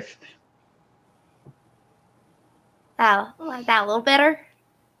scarf. Oh, like that a little better?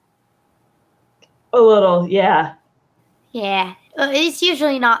 A little, yeah. Yeah. It's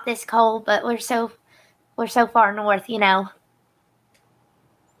usually not this cold, but we're so far north, you know.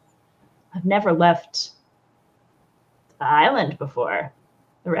 I've never left the island before,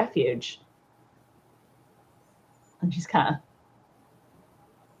 the refuge. And she's kind of...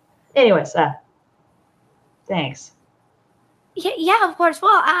 Anyways, thanks. Yeah, of course.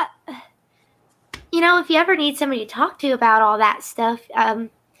 Well, if you ever need somebody to talk to about all that stuff,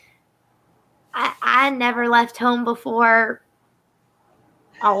 I never left home before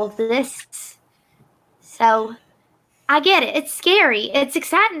all of this. So I get it. It's scary. It's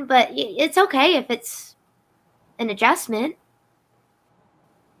exciting, but it's okay if it's an adjustment.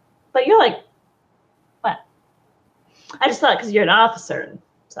 But you're what? I just thought because you're an officer and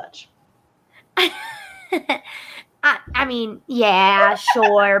such. I mean, yeah,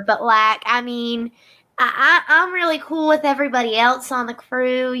 sure. But I'm really cool with everybody else on the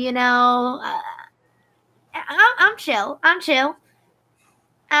crew, you know. I'm chill. I'm,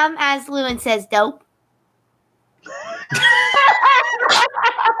 as Lewin says, dope.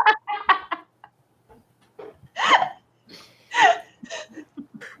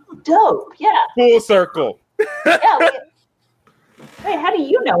 Dope, yeah. Full circle. Yeah. Wait, how do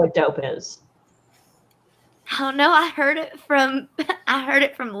you know what dope is? I don't know. I heard it from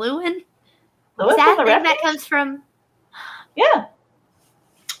Lewin. Lewin Is that from the the thing that refuge? comes from? Yeah.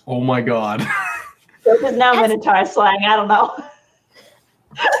 Oh my god. Dope is now Minotaur slang. I don't know.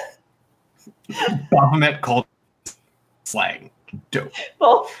 Baphomet cult slang. Dope.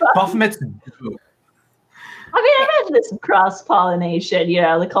 Well, Baphomet's dope. I mean, I imagine there's some cross-pollination. You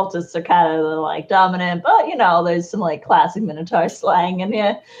know, the cultists are kind of dominant, but there's some classic Minotaur slang in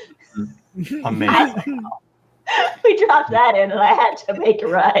here. Amazing. We dropped that in, and I had to make it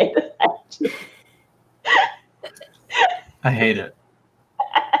right. I hate it.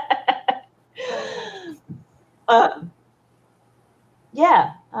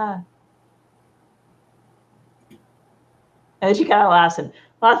 Yeah. And she kind of laughs and,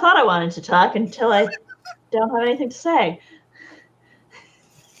 well, I thought I wanted to talk until I don't have anything to say.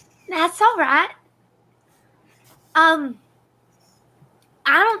 That's all right. I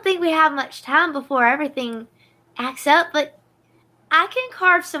don't think we have much time before everything acts up, but I can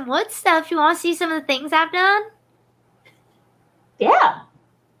carve some wood stuff. You want to see some of the things I've done? Yeah.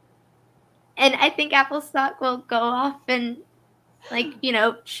 And I think Applestock will go off and,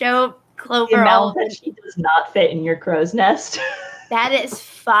 show The Clover all. amount that she does not fit in your crow's nest. That is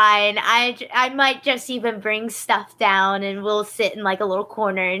fine. I might just even bring stuff down, and we'll sit in like a little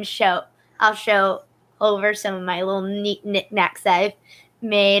corner and I'll show Clover some of my little neat knickknacks I've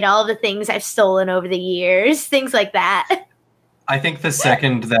made, all the things I've stolen over the years, things like that. I think the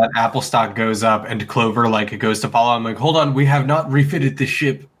second that Applestock goes up and Clover goes to follow, I'm like, hold on, we have not refitted the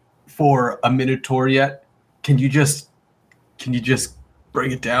ship for a Minotaur yet. Can you just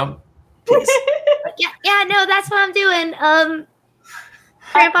bring it down, please? yeah, no, that's what I'm doing.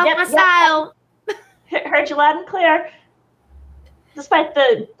 Cramp up my style. Heard you loud and clear. Despite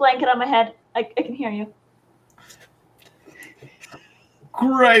the blanket on my head, I can hear you.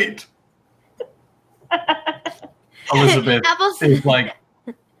 Great. Elizabeth is like,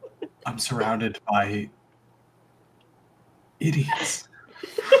 I'm surrounded by idiots.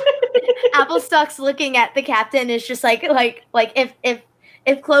 Applestock's looking at the captain is just like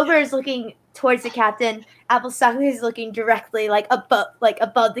if Clover is looking towards the captain, Applestock is looking directly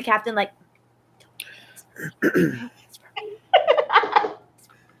above the captain, like.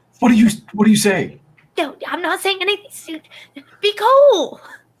 What do you say? No, I'm not saying anything. Be cool.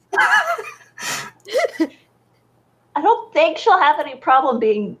 I don't think she'll have any problem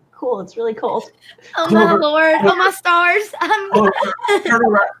being cool. It's really cold. Oh my lord! Oh my stars! Turn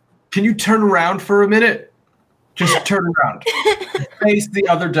around. Can you turn around for a minute? Just turn around. Face the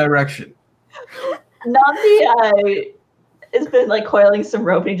other direction. Namdi has been coiling some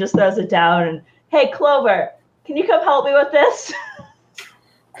rope and he just throws it down and, hey, Clover, can you come help me with this?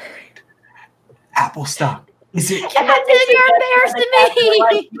 Applestock. Is it? Captain, you're embarrassing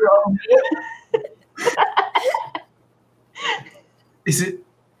me. Is it?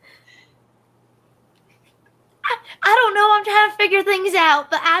 I don't know. I'm trying to figure things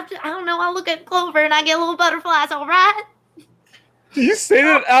out, but I don't know. I look at Clover and I get little butterflies. All right. You say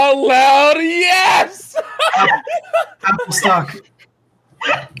that out loud? Yes. Applestock.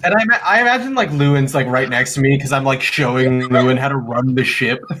 And I imagine Lewin's right next to me because I'm showing Lewin how to run the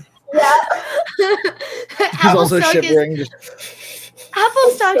ship. Yeah. He's also shivering.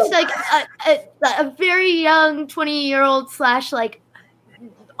 Applestock's a very young 20-year-old /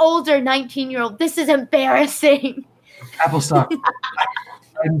 older 19-year-old. This is embarrassing. Applestock,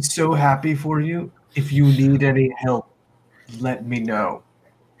 I'm so happy for you. If you need any help, let me know.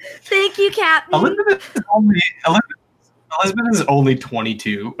 Thank you, Captain. Elizabeth is only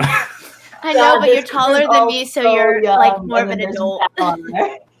 22. I know, but you're taller than me, so you're more of an adult.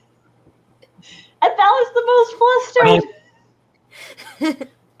 And Valor's the most flustered.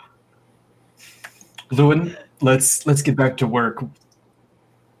 Lewin, let's get back to work.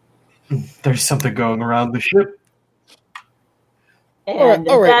 There's something going around the ship. And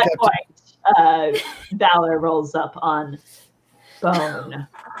all right, at that point, Valor rolls up on Bone.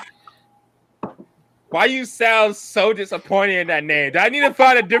 Why you sound so disappointed in that name? Do I need to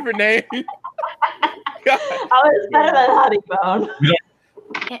find a different name? I was better than Honeybone.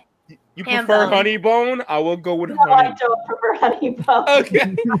 You prefer Honeybone? I will go with No, Honey. I don't prefer Honeybone.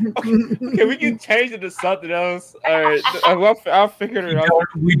 Okay, we can change it to something else. All right, I'll figure it out.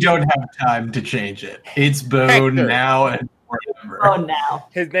 We don't have time to change it. It's Bone Hector. now and forever. Bone now.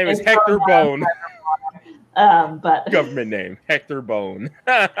 His name is It's Hector Bone. But Government name, Hector Bone.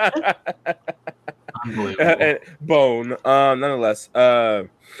 Unbelievable. Bone. Nonetheless,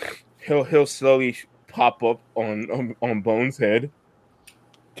 he'll slowly pop up on Bone's head,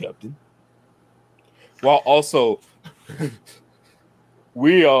 Captain. While also,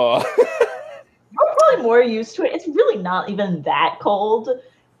 we are. we're probably more used to it. It's really not even that cold.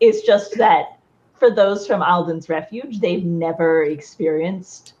 It's just that for those from Alden's Refuge, they've never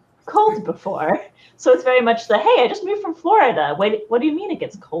experienced cold before. So it's very much hey, I just moved from Florida. Wait, what do you mean it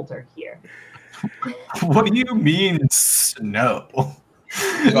gets colder here? What do you mean snow?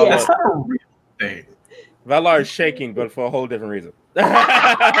 Yeah. That's not a real thing. Valar is shaking, but for a whole different reason.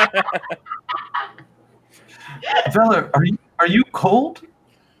 Valar, are you cold?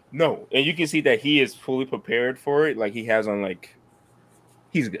 No, and you can see that he is fully prepared for it. He has on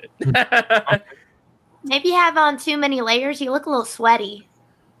he's good. Maybe you have on too many layers. You look a little sweaty.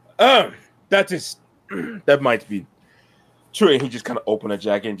 That might be true. And he just kind of open a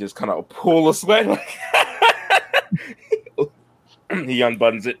jacket and just kind of pull a sweat. He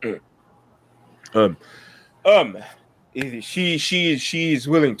unbuttons it. She's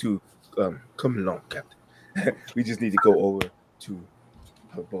willing to come along, Captain. We just need to go over to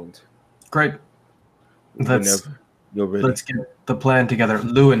her boat. Great. Whenever you're ready. Let's get the plan together.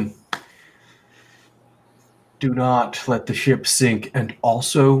 Lewin, do not let the ship sink, and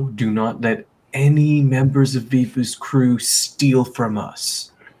also do not let any members of Viva's crew steal from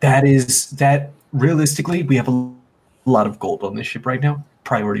us. That realistically, we have a lot of gold on this ship right now.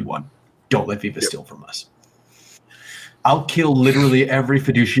 Priority 1. Don't let Viva steal from us. I'll kill literally every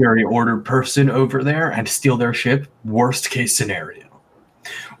fiduciary order person over there and steal their ship. Worst case scenario.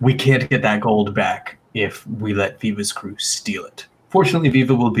 We can't get that gold back if we let Viva's crew steal it. Fortunately,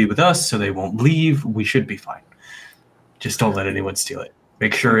 Viva will be with us, so they won't leave. We should be fine. Just don't let anyone steal it.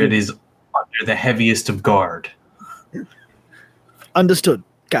 Make sure it is under the heaviest of guard. Understood,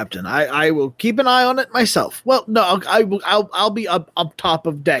 Captain. I will keep an eye on it myself. Well, no, I'll be up top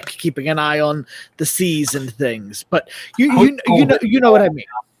of deck, keeping an eye on the seas and things. But you know what I mean.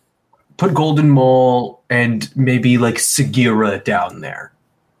 Put Golden Mole and maybe like Sagira down there.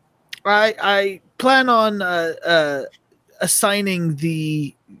 I plan on assigning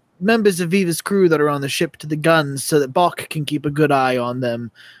the members of Viva's crew that are on the ship to the guns so that Bach can keep a good eye on them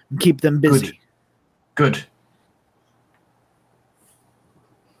and keep them busy. Good.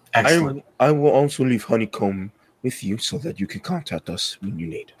 Excellent. I will also leave Honeycomb with you so that you can contact us when you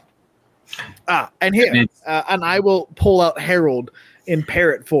need. And here, and I will pull out Harold in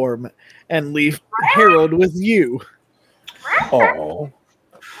parrot form and leave Harold with you. Oh,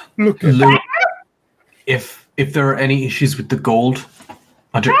 look at Lou, if there are any issues with the gold,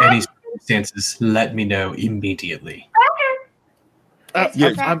 under any circumstances, let me know immediately. Yes,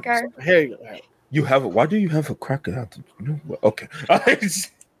 Here you go. you have. Why do you have a cracker? Okay.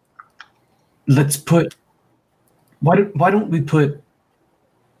 Let's put. Why don't we put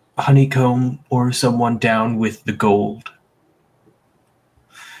Honeycomb or someone down with the gold?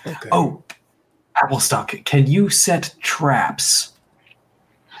 Okay. Oh, Applestock, can you set traps?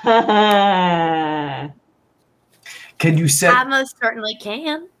 That's Can you set? I most certainly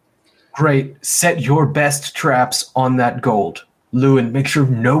can. Great. Set your best traps on that gold. Lewin, make sure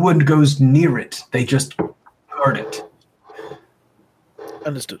no one goes near it. They just guard it.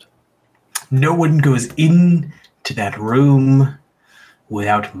 Understood. No one goes in to that room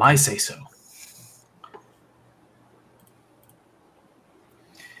without my say-so.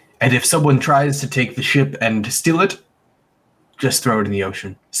 And if someone tries to take the ship and steal it, just throw it in the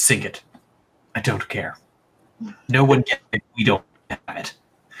ocean. Sink it. I don't care. No one gets it. We don't have it.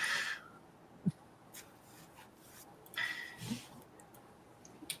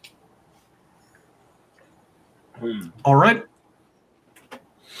 All right.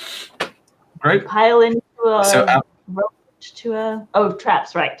 Great. Pile into a So, rope to a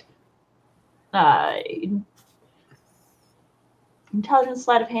traps, right. Intelligence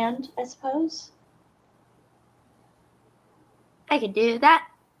sleight of hand, I suppose. I could do that.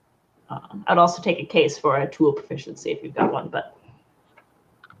 I'd also take a case for a tool proficiency if you've got one, but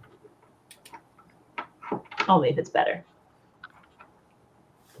only if it's better.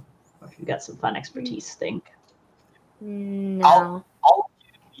 Or if you've got some fun expertise thing. No. I'll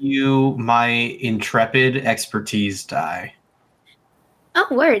give you my intrepid expertise die Oh,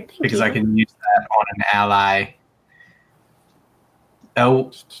 word. Thank because you. I can use that on an ally.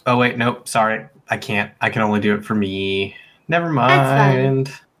 Oh wait, nope. Sorry, I can't. I can only do it for me. Never That's fine.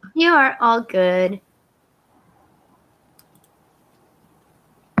 mind. You are all good.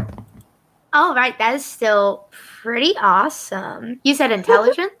 All right, that is still pretty awesome. You said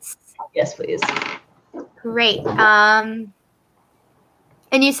intelligence? Yes, please. Great. And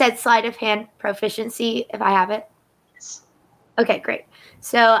you said sleight of hand proficiency, if I have it? Yes. Okay, great.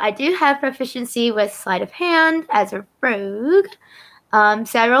 So I do have proficiency with sleight of hand as a rogue.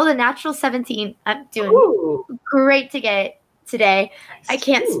 So I rolled a natural 17. I'm doing great today. I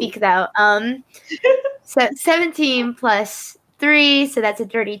can't speak though. So 17 plus 3, so that's a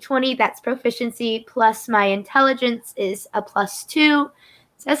dirty 20. That's proficiency plus my intelligence is a plus 2.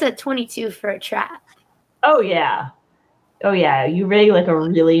 So that's a 22 for a trap. Oh yeah. You really like a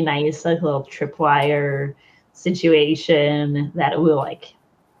really nice like little tripwire situation that will like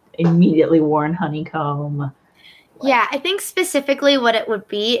immediately warn Honeycomb. Yeah, I think specifically what it would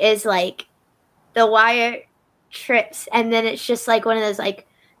be is like the wire trips, and then it's just like one of those what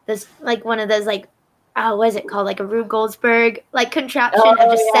is it called? Like a Rube Goldsberg like contraption of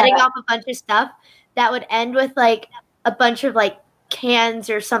just setting off a bunch of stuff that would end with like a bunch of like cans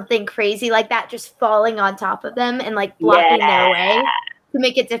or something crazy like that just falling on top of them and like blocking their way to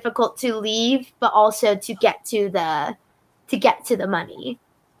make it difficult to leave, but also to get to the money.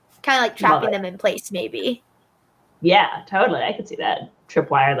 Kind of like trapping them in place, maybe. Yeah, totally. I could see that.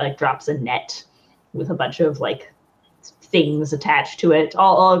 Tripwire like drops a net with a bunch of like things attached to it,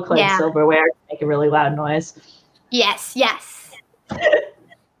 all clad silverware to make a really loud noise. Yes.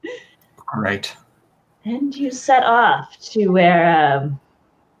 Right. And you set off to where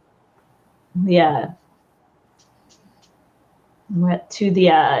Yeah. Went to the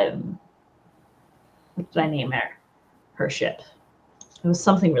what did I name her ship? It was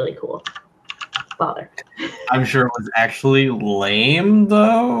something really cool. Bother. I'm sure it was actually lame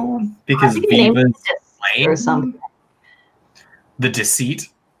though, because Viva's lame. Or something. The Deceit.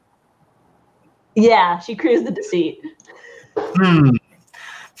 Yeah, she cruised the Deceit.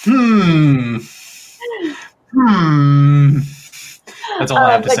 That's all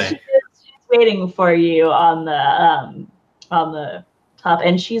I have to say. She's waiting for you on the top,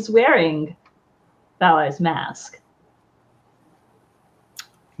 and she's wearing Valor's mask.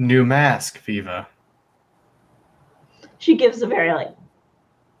 New mask, Viva. She gives a very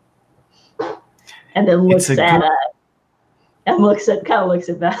and then looks at kind of looks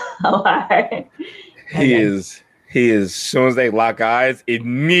at Valor. He is. As soon as they lock eyes,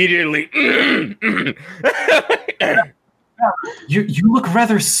 immediately. You look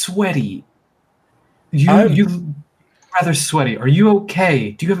rather sweaty. You look rather sweaty. Are you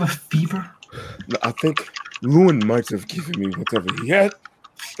okay? Do you have a fever? I think Lewin might have given me whatever he had.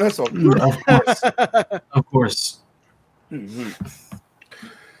 That's all. Of course. Of course.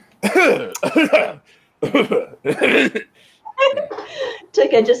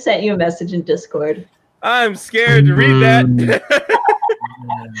 Took, I just sent you a message in Discord. I'm scared to read that.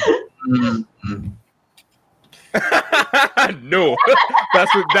 No,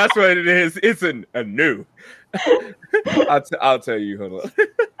 that's what it is. It's a no. I'll tell you. Hold on.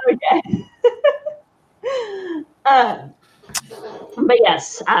 Okay. But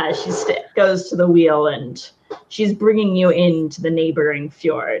yes, she goes to the wheel and she's bringing you into the neighboring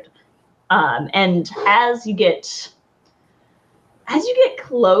fjord. And as you get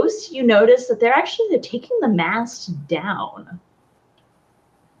close, you notice that they're taking the mast down.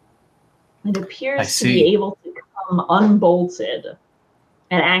 It appears to be able to come unbolted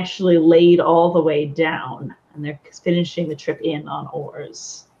and actually laid all the way down. And they're finishing the trip in on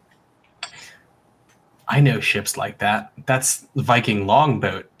oars. I know ships like that. That's Viking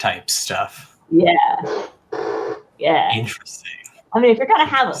longboat type stuff. Yeah. Yeah. Interesting. I mean, if you're gonna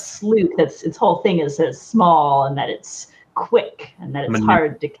have a sloop, its whole thing is that it's small and that it's quick and that it's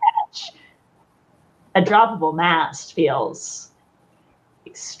hard to catch. A droppable mast feels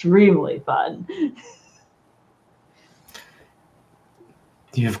extremely fun.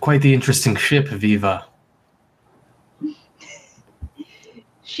 You have quite the interesting ship, Viva.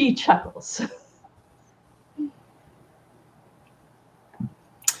 She chuckles.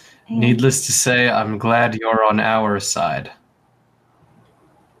 Needless to say, I'm glad you're on our side.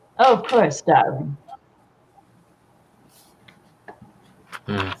 Oh, of course, darling.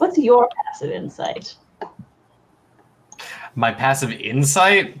 What's your passive insight? My passive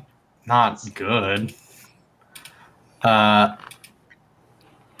insight? Not good. 10.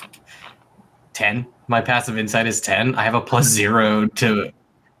 My passive insight is 10. I have a +0 to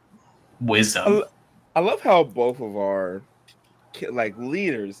wisdom. I love how both of our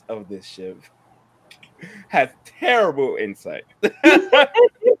leaders of this ship have terrible insight.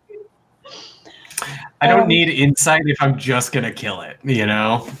 I don't need insight if I'm just gonna kill it, You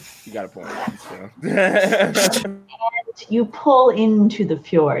got a point. And you pull into the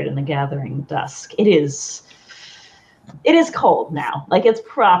fjord in the gathering dusk. It is cold now. It's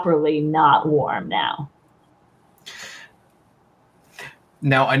properly not warm now.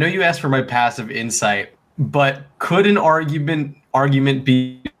 Now, I know you asked for my passive insight, but could an argument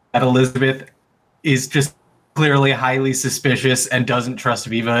be that Elizabeth is just clearly highly suspicious and doesn't trust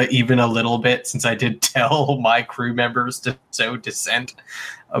Viva even a little bit, since I did tell my crew members to sow dissent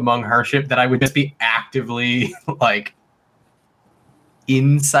among her ship, that I would just be actively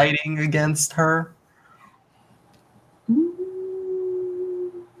inciting against her?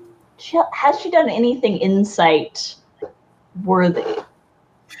 Has she done anything insight worthy?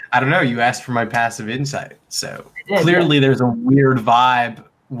 I don't know. You asked for my passive insight, so clearly there's a weird vibe.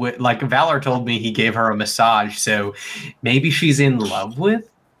 Valor told me he gave her a massage, so maybe she's in love with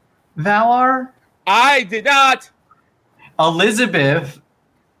Valor? I did not! Elizabeth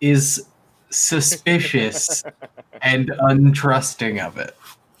is suspicious and untrusting of it.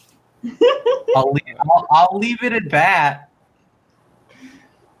 I'll leave it at that.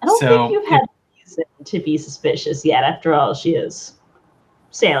 I don't think you've had reason to be suspicious yet. After all, she is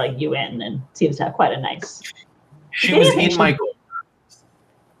sailing you in and seems to have quite a nice... She was in my...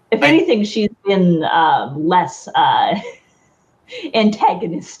 If anything, she's been less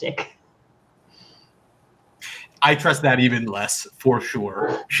antagonistic. I trust that even less, for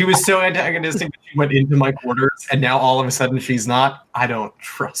sure. She was so antagonistic that she went into my quarters, and now all of a sudden she's not. I don't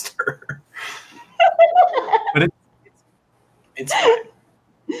trust her. But it's fine.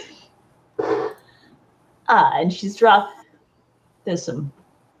 And she's dropped. There's some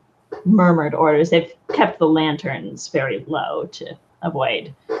murmured orders. They've kept the lanterns very low to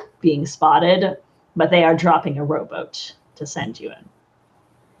avoid being spotted, but they are dropping a rowboat to send you in.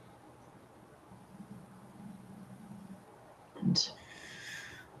 And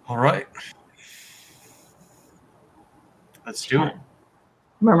All right. Let's do it.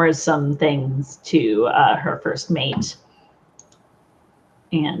 Murmurs some things to her first mate.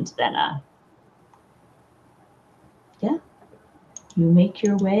 And then, you make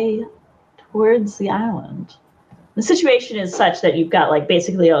your way towards the island. The situation is such that you've got like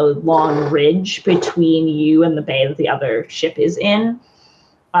basically a long ridge between you and the bay that the other ship is in.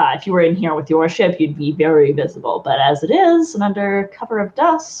 If you were in here with your ship, you'd be very visible. But as it is, and under cover of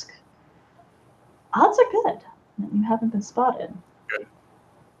dusk, odds are good that you haven't been spotted.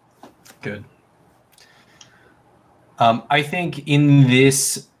 Good. I think in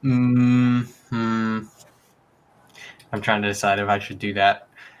this... I'm trying to decide if I should do that.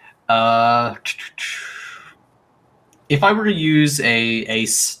 If I were to use a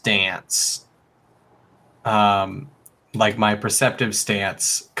stance, like my perceptive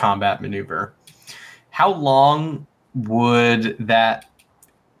stance combat maneuver, how long would that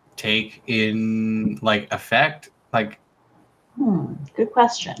take in like effect? Like, good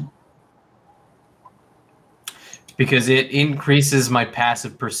question. Because it increases my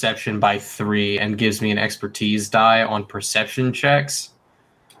passive perception by 3 and gives me an expertise die on perception checks.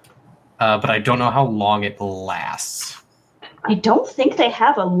 But I don't know how long it lasts. I don't think they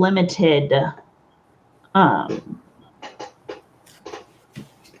have a limited... that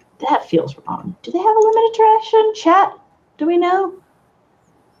feels wrong. Do they have a limited duration? Chat? Do we know?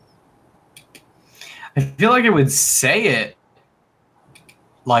 I feel like it would say it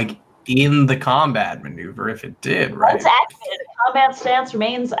like in the combat maneuver if it did, right? Once activated, the combat stance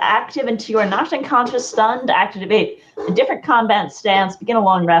remains active until you are knocked unconscious, stunned. Activate a different combat stance, begin a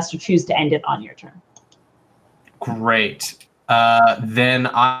long rest, or choose to end it on your turn. Great. Then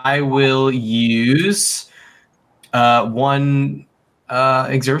I will use 1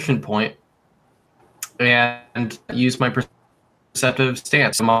 exertion point and use my perceptive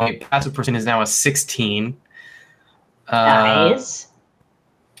stance. So my passive perception is now a 16. Nice.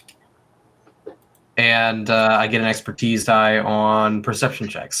 And I get an expertise die on perception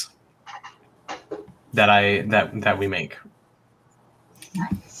checks that we make.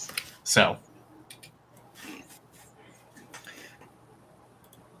 Nice. So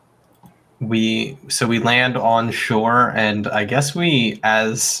we land on shore, and I guess we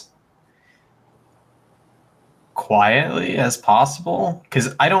as quietly as possible,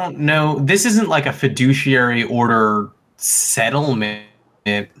 because I don't know, this isn't like a fiduciary order settlement,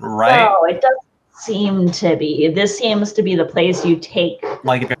 right? No, it doesn't seem to be. This seems to be the place you take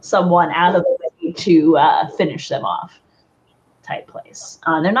Like someone out of the way to finish them off type place.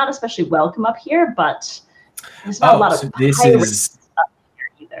 They're not especially welcome up here, but there's not a lot of pirates up here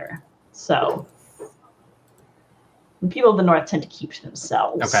either. So the people of the north tend to keep to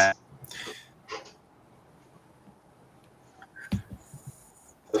themselves. Okay.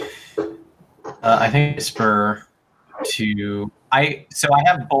 I think whisper to I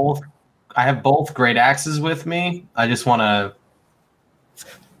have both great axes with me. I just want to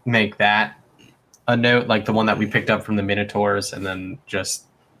make that a note, like the one that we picked up from the Minotaurs, and then just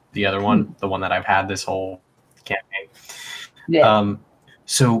the other one, the one that I've had this whole campaign. Yeah.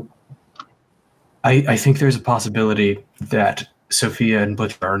 So I think there's a possibility that Sophia and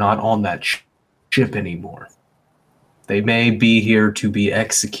Butcher are not on that ship anymore. They may be here to be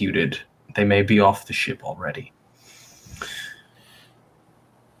executed. They may be off the ship already.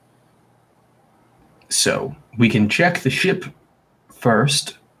 So we can check the ship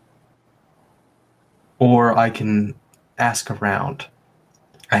first, or I can ask around.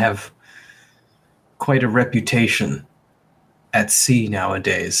 I have quite a reputation at sea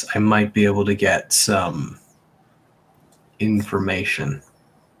nowadays. I might be able to get some information.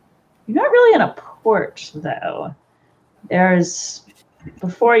 You're not really in a port, though. There's,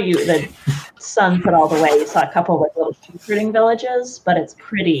 before you, the sun put all the way, you saw a couple of like little sheep-herding villages, but it's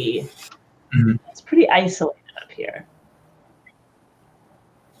pretty, it's pretty isolated up here.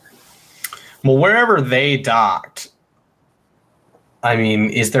 Well, wherever they docked, I mean,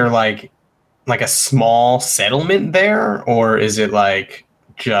 is there like a small settlement there, or is it like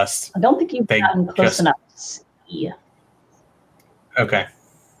just... I don't think you've gotten close enough to see. Okay.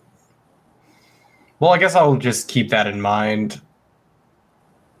 Well, I guess I'll just keep that in mind,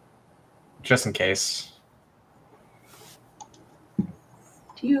 just in case.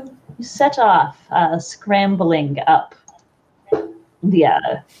 You set off, scrambling up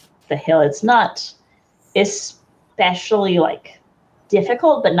the hill. It's not especially like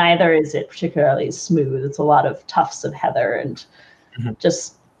difficult, but neither is it particularly smooth. It's a lot of tufts of heather and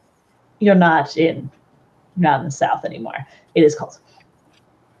just you're not in the south anymore. It is cold.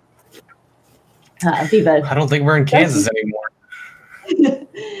 Viva. I don't think we're in Kansas anymore.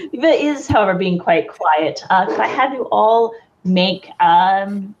 Viva is, however, being quite quiet. Could I have you all make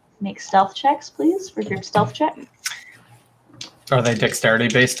stealth checks, please, for your stealth check? Are they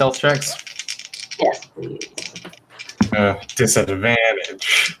dexterity-based stealth checks? Yes, please.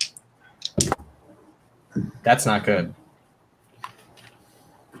 Disadvantage. That's not good.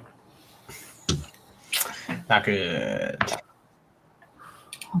 Not good.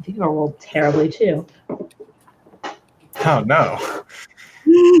 Oh, Viva rolled terribly too. Oh no.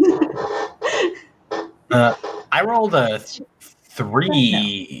 I rolled a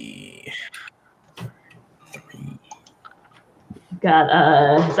 3.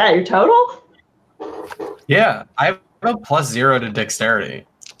 Got is that your total? Yeah, I have a +0 to dexterity.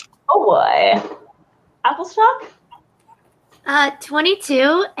 Oh boy. Applestock?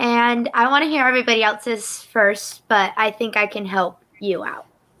 22, and I want to hear everybody else's first, but I think I can help you out.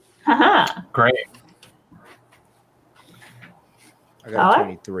 Haha. Great. I got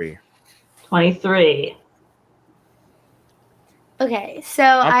 23. 23. Okay, so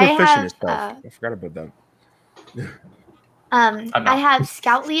I'm proficient have in stuff. I forgot about that. I have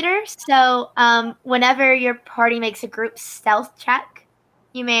Scout Leader, so whenever your party makes a group stealth check,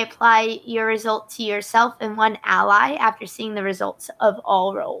 you may apply your result to yourself and one ally after seeing the results of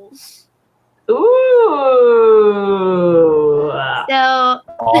all rolls. Ooh. So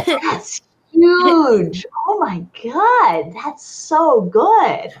That's huge. Oh my god, that's so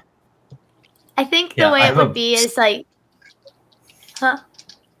good. I think the way it would be is like, Oh,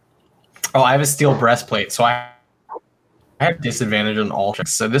 I have a steel breastplate, so I have disadvantage on all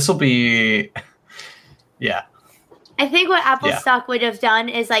checks. So this will be, yeah. I think what Applestock would have done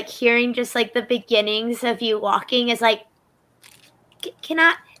is like hearing just like the beginnings of you walking is like, can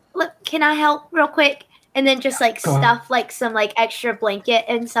I help real quick? And then just like stuff like some like extra blanket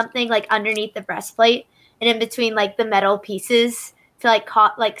and something like underneath the breastplate and in between like the metal pieces to like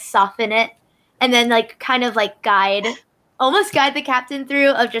soften it, and then like kind of like almost guide the captain through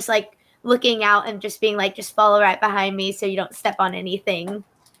of just like looking out and just being like, just follow right behind me so you don't step on anything.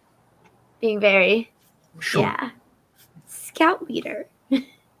 Being very, Scout Leader.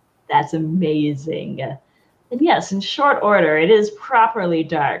 That's amazing. And yes, in short order, it is properly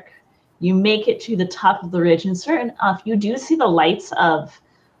dark. You make it to the top of the ridge, and certain enough, you do see the lights of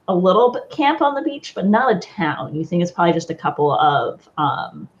a little camp on the beach, but not a town. You think it's probably just a couple of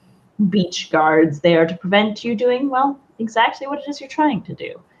beach guards there to prevent you doing, well, exactly what it is you're trying to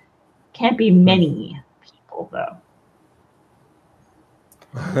do. Can't be many people, though.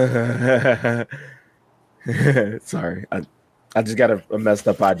 Sorry, I just got a messed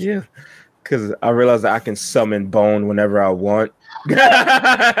up idea because I realized that I can summon bone whenever I want.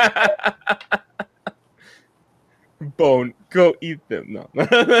 Bone, go eat them. No.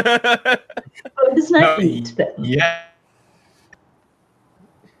 It does not eat them. Yeah.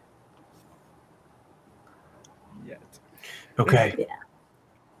 Okay. Yeah.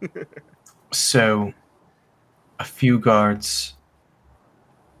 So, a few guards.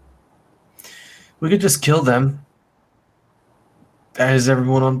 We could just kill them. Is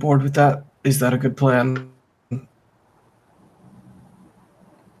everyone on board with that? Is that a good plan?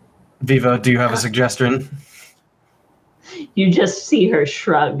 Viva, do you have a suggestion? You just see her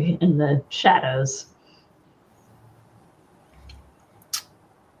shrug in the shadows.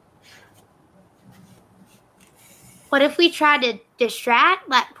 What if we try to distract,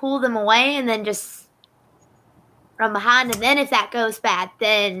 like pull them away, and then just from behind, and then if that goes bad,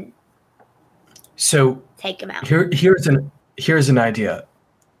 then take them out. Here's an idea.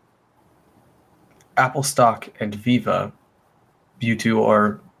 Applestock and Viva, you two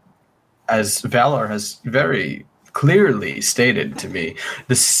are, as Valor has very clearly stated to me,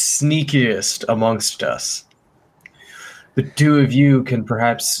 the sneakiest amongst us. The two of you can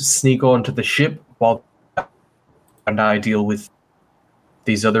perhaps sneak onto the ship while and I deal with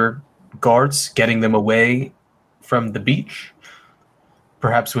these other guards, getting them away from the beach,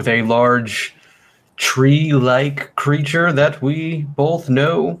 perhaps with a large tree-like creature that we both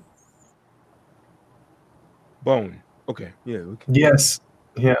know. Bone. Okay. Yeah. Yes.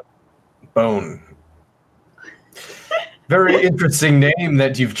 Yeah. Bone. Very interesting name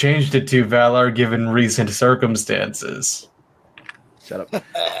that you've changed it to, Valar, given recent circumstances. Shut up. Okay.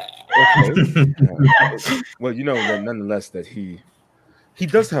 Well, you know that nonetheless that he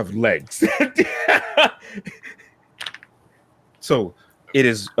does have legs. So it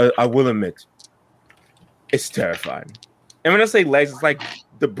is. I will admit, It's terrifying. And when I say legs, it's like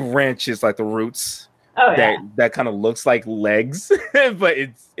the branches, like the roots. Oh yeah. That kind of looks like legs, but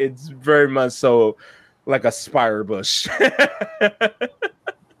it's very much so like a spire bush.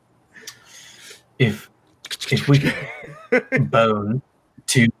 If we could bone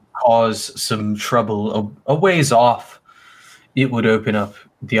to cause some trouble a ways off, it would open up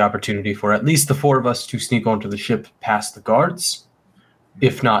the opportunity for at least the 4 of us to sneak onto the ship past the guards,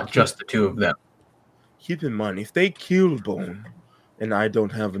 if not just the 2 of them. Keep in mind, if they kill Bone, and I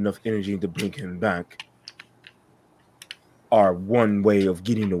don't have enough energy to bring him back, our one way of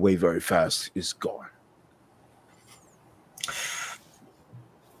getting away very fast is gone.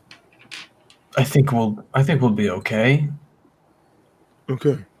 I think we'll be okay.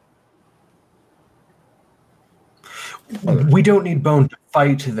 Okay. We don't need Bone to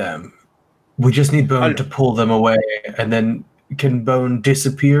fight them. We just need Bone to pull them away, and then can Bone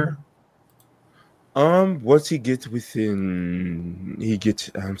disappear? Once he gets within, he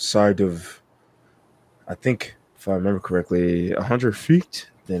gets outside of, I think, if I remember correctly, 100 feet,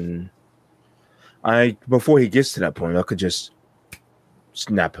 then before he gets to that point, I could just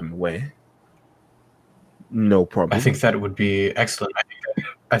snap him away. No problem. I think that would be excellent.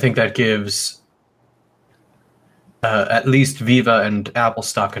 I think that gives at least Viva and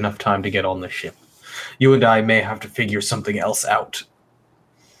Applestock enough time to get on the ship. You and I may have to figure something else out.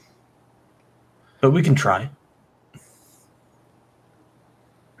 But we can try.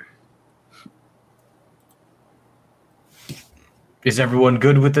 Is everyone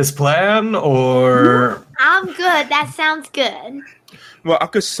good with this plan, or... I'm good. That sounds good. Well, I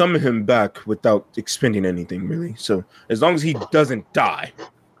could summon him back without expending anything, really. So as long as he doesn't die,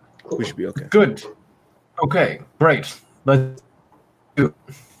 we should be okay. Good. Okay, great. Let's do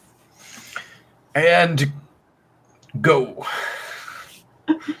it. And go.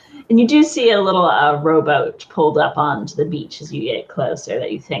 And you do see a little rowboat pulled up onto the beach as you get closer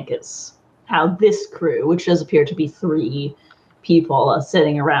that you think is how this crew, which does appear to be 3 people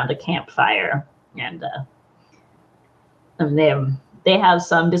sitting around a campfire. And they have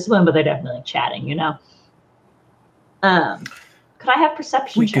some discipline, but they're definitely chatting, you know? Could I have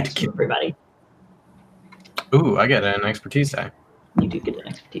perception checks from everybody? Ooh, I get an expertise die. You do get an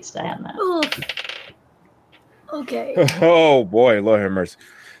expertise die on that. Ooh. Okay. Oh boy, Lord have mercy.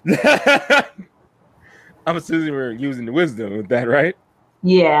 I'm assuming we're using the wisdom with that, right?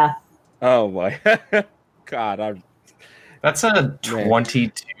 Yeah. Oh boy. God, That's a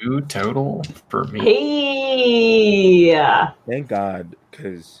 22 total for me. Hey! Thank God,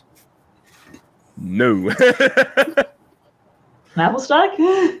 because no. Applestock?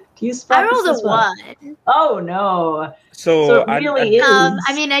 Do you I rolled a 1. Oh no. So it really is.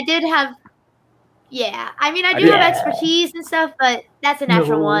 I mean, I did have. Yeah, I mean, I do have expertise and stuff, but that's a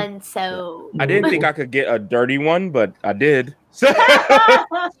natural 1, so. I didn't think I could get a dirty one, but I did. So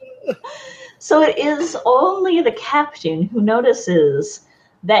it is only the captain who notices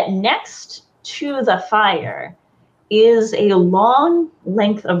that next to the fire is a long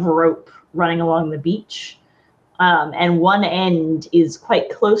length of rope running along the beach. And one end is quite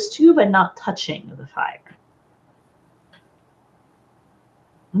close to, but not touching the fire.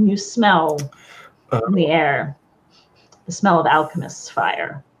 And you smell in the air the smell of alchemist's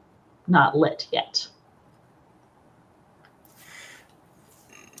fire, not lit yet.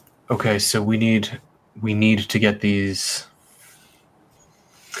 Okay, so we need to get these.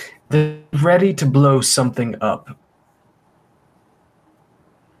 They're ready to blow something up.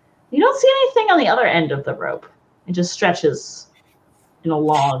 You don't see anything on the other end of the rope. It just stretches in a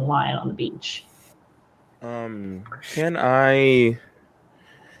long line on the beach. Can I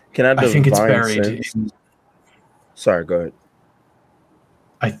I think it's buried. Sorry, go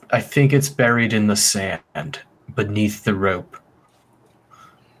ahead. I think it's buried in the sand beneath the rope.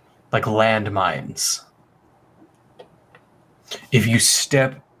 Like landmines. If you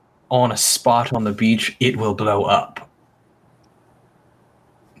step on a spot on the beach, it will blow up.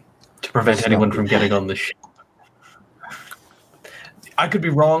 To prevent anyone from getting on the ship. I could be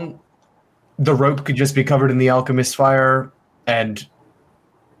wrong. The rope could just be covered in the alchemist fire and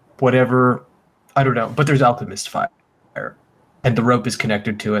whatever. I don't know. But there's alchemist fire. And the rope is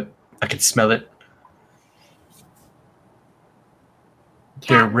connected to it. I can smell it.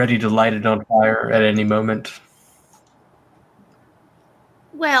 They're ready to light it on fire at any moment.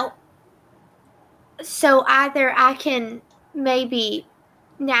 Well, so either I can maybe,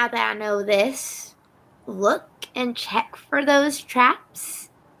 now that I know this, look and check for those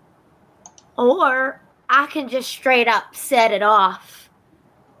traps, or I can just straight up set it off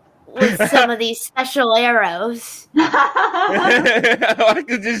with some of these special arrows. I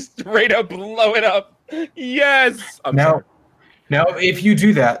could just straight up blow it up. Yes. Now, if you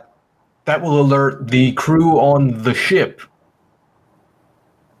do that, that will alert the crew on the ship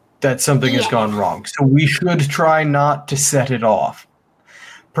that something has gone wrong. So we should try not to set it off.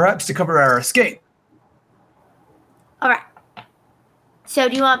 Perhaps to cover our escape. All right. So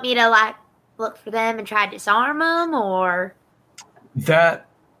do you want me to like look for them and try to disarm them, or that?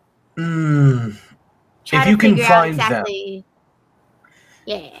 try if to you can figure out find exactly?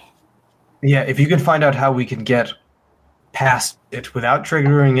 them. Yeah, if you can find out how we can get past it without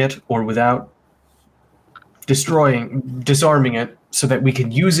triggering it or without disarming it, so that we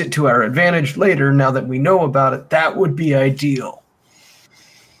can use it to our advantage later. Now that we know about it, that would be ideal.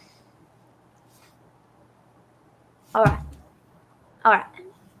 All right.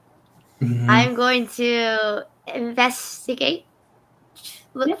 I'm going to investigate,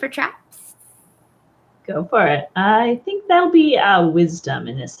 look for traps. Go for it. I think that'll be wisdom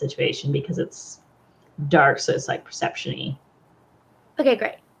in this situation because it's dark, so it's like perception-y. Okay,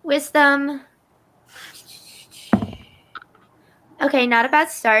 great. Wisdom. Okay, not a bad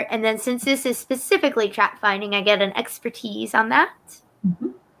start. And then since this is specifically trap finding, I get an expertise on that. Mm-hmm.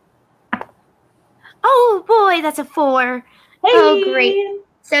 Oh boy, that's a 4. Hey! Oh, great.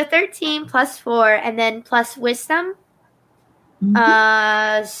 So 13 plus 4 and then plus wisdom.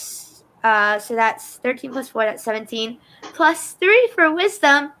 Mm-hmm. So that's 13 plus 4, that's 17. Plus 3 for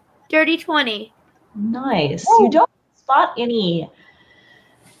wisdom, dirty 20. Nice. Whoa. You don't spot any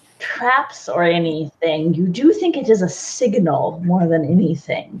traps or anything. You do think it is a signal more than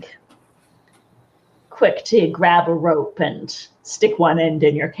anything. Quick to grab a rope and stick one end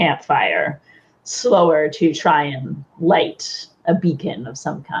in your campfire. Slower to try and light a beacon of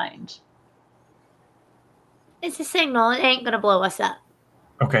some kind. It's a signal. It ain't going to blow us up.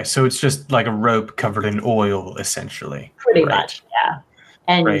 Okay, so it's just like a rope covered in oil, essentially. Pretty much, yeah.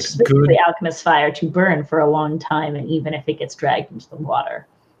 And specifically alchemist fire to burn for a long time, and even if it gets dragged into the water.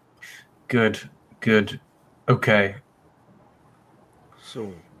 Good. Okay.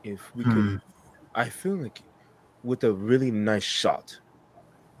 So if we could, I feel like with a really nice shot,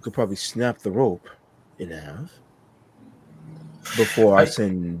 we could probably snap the rope in half before I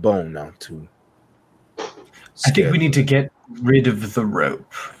send Bone out to. I think we need to get rid of the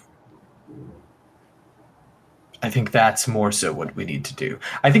rope. I think that's more so what we need to do.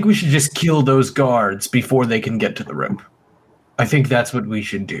 I think we should just kill those guards before they can get to the rope. I think that's what we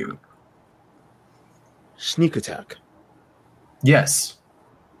should do. Sneak attack. Yes.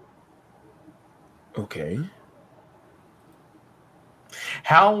 Okay.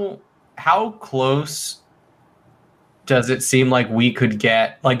 How close does it seem like we could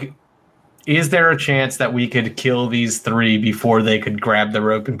get? Like, is there a chance that we could kill these 3 before they could grab the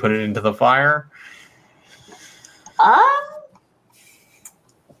rope and put it into the fire?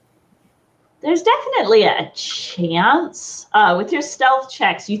 There's definitely a chance. With your stealth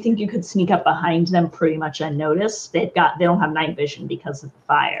checks, you think you could sneak up behind them pretty much unnoticed. They don't have night vision because of the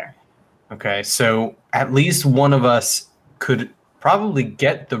fire. Okay, so at least one of us could probably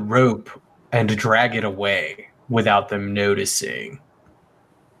get the rope and drag it away without them noticing.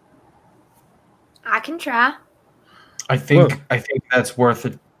 I can try. I think that's worth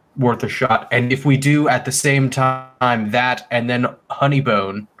a shot. And if we do at the same time that and then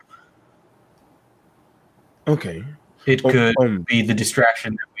Honeybone, okay, it could be the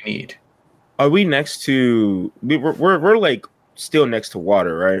distraction that we need. Are we next to? We're like still next to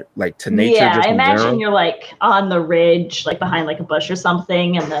water, right? Like to nature. Yeah, just I imagine general? you're like on the ridge, like behind like a bush or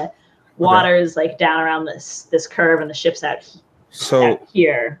something, and the water is like down around this curve, and the ship's out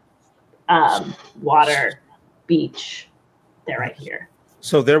here. Water, beach, they're right here.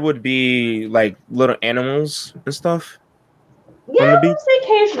 So there would be like little animals and stuff. Yeah, there's the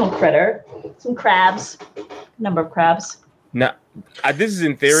occasional critter, some crabs, number of crabs. Now, this is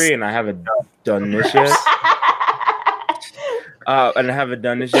in theory, and I haven't done this yet.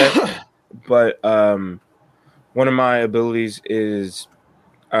 But one of my abilities is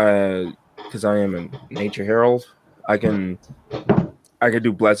because I am a nature herald, I can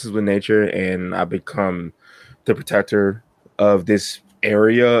do blessings with nature, and I become the protector of this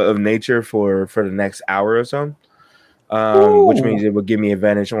area of nature for the next hour or so. Which means it would give me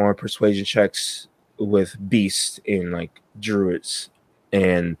advantage on persuasion checks with beasts and like druids,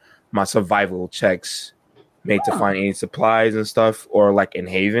 and my survival checks made to find any supplies and stuff, or like in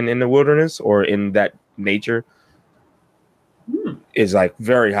haven in the wilderness or in that nature is like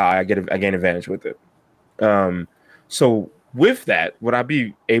very high. I gain advantage with it. So with that, would I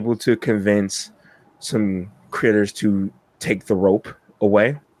be able to convince some critters to take the rope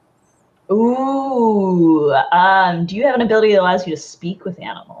away? Ooh. Do you have an ability that allows you to speak with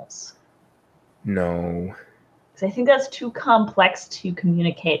animals? No. Because I think that's too complex to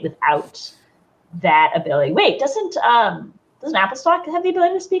communicate without that ability. Wait, doesn't Applestock have the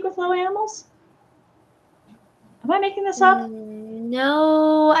ability to speak with low animals? Am I making this up?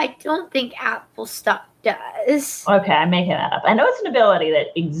 No, I don't think Applestock does. Okay, I'm making that up. I know it's an ability that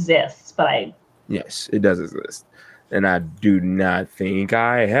exists, but Yes, it does exist. And I do not think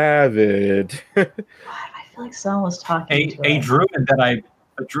I have it. I feel like someone was talking to A it.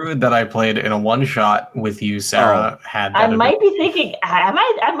 druid that I played in a one shot with you, Sarah, had that. I might be thinking. I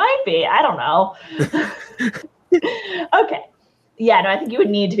might be. I don't know. Okay. Yeah. No, I think you would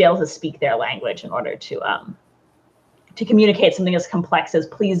need to be able to speak their language in order to communicate something as complex as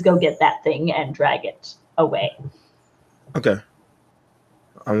 "please go get that thing and drag it away." Okay.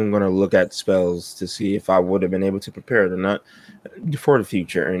 I'm going to look at spells to see if I would have been able to prepare it or not for the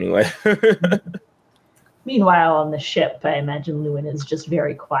future anyway. Meanwhile, on the ship, I imagine Lewin is just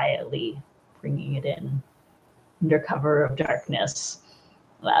very quietly bringing it in under cover of darkness.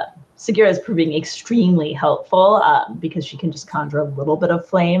 Segura is proving extremely helpful because she can just conjure a little bit of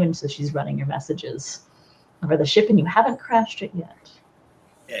flame, and so she's running your messages over the ship, and you haven't crashed it yet.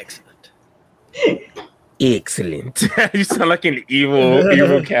 Excellent. Excellent. You sound like an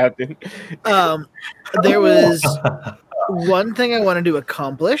evil captain. There was one thing I wanted to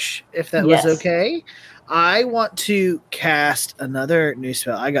accomplish, if that was okay. I want to cast another new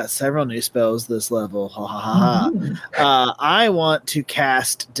spell. I got several new spells this level. Ha ha ha ha. I want to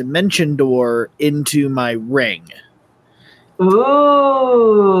cast Dimension Door into my ring.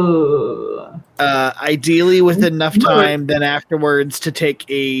 Ooh. Ideally with enough time then afterwards to take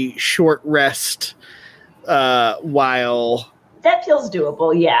a short rest while... That feels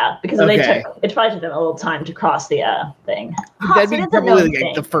doable, yeah, because it probably took them a little time to cross the thing. That'd be probably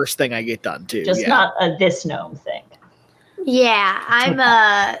like the first thing I get done too. Just not this gnome thing. Yeah, I'm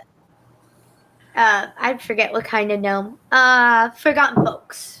I forget what kind of gnome. Forgotten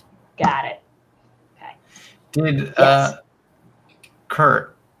Folks. Got it. Okay. Did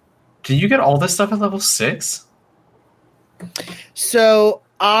Kurt, did you get all this stuff at level 6? So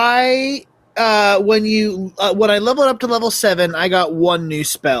when I leveled up to level 7, I got one new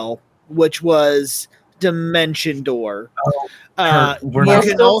spell, which was Dimension Door. We're not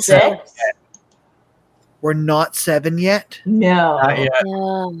still 6? We're not 7 yet? No. Not yet.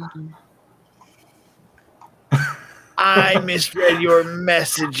 I misread your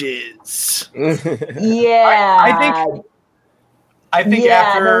messages. Yeah. I think yeah,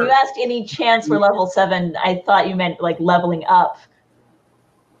 after... when you asked any chance for level 7, I thought you meant like leveling up.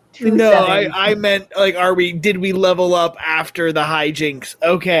 No, I meant like, did we level up after the hijinks?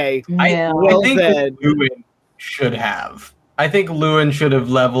 Okay. No. I think Lewin should have. I think Lewin should have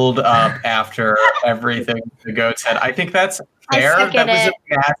leveled up after everything the goats had. I think that's fair. That was a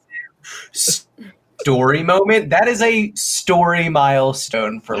massive story moment. That is a story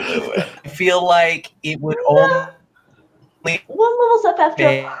milestone for Lewin. I feel like it would only one levels up after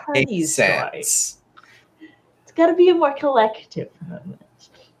a party sense. Story. It's got to be a more collective moment.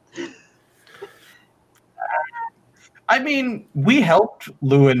 I mean, we helped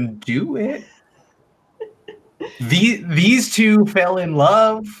Lewin do it. These two fell in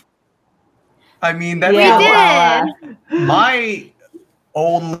love. I mean, that's my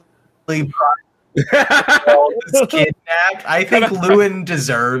only was kidnapped. I think Lewin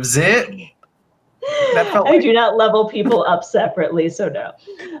deserves it. I do not level people up separately, so no.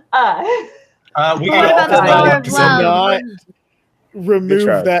 We What about the power of love? Not remove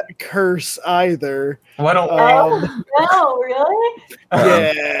that curse either. Why don't? No, really?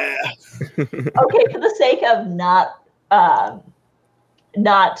 Yeah. Okay, for the sake of not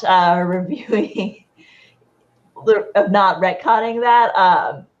reviewing, of not retconning that,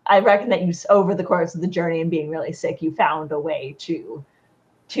 I reckon that you, over the course of the journey and being really sick, you found a way to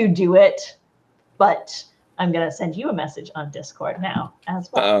do it. But I'm gonna send you a message on Discord now as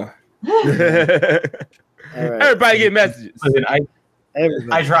well. Right. Everybody get messages.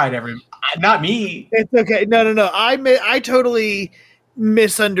 I tried not me. It's okay. No. I totally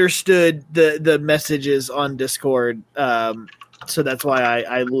misunderstood the messages on Discord. So that's why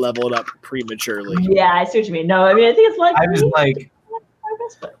I leveled up prematurely. Yeah, I see what you mean. No, I mean I think it's like I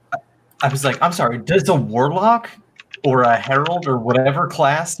was like, I'm sorry, does a warlock or a herald or whatever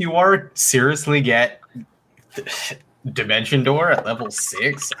class you are seriously get Dimension Door at level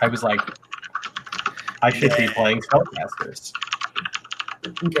 6? I was like, I should be playing spellcasters.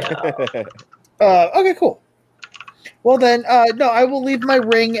 Yeah. Okay, cool. Well then, no, I will leave my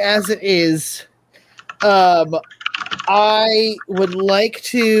ring as it is. I would like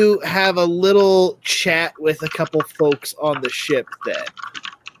to have a little chat with a couple folks on the ship then.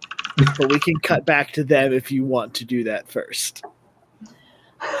 but we can cut back to them if you want to do that first.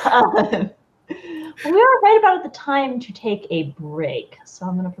 We are right about at the time to take a break, so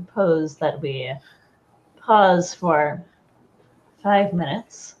I'm going to propose that we pause for 5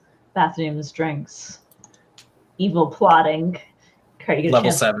 minutes. Bathrooms, drinks, evil plotting. Kurt, you get a Level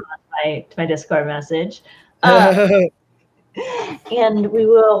chance 7. to respond to my Discord message. And we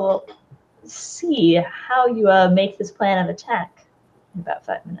will see how you make this plan of attack in about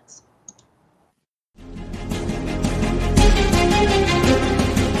 5 minutes.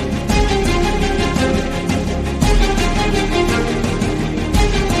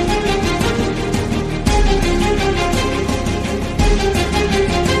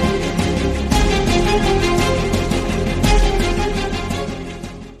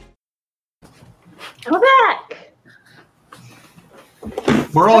 We're back.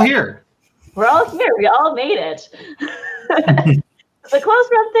 We're all here. We're all here. We all made it. It's a close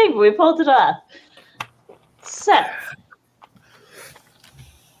run thing, but we pulled it off. So,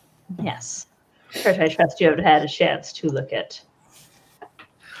 yes. First, I trust you have had a chance to look at.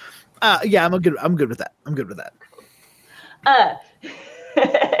 Yeah, I'm good with that. I'm good with that.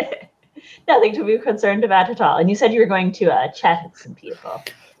 Nothing to be concerned about at all. And you said you were going to chat with some people.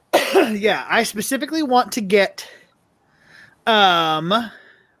 Yeah, I specifically want to get I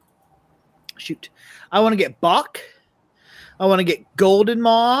want to get Bach. I want to get Golden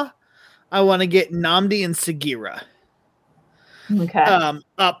Maw. I want to get Namdi and Sagira. Okay.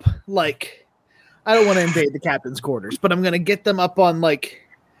 Up, like, I don't want to invade the captain's quarters, but I'm going to get them up on, like,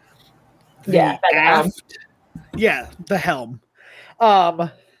 the aft. Yeah, the helm.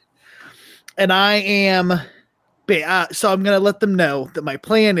 And I am... so I'm going to let them know that my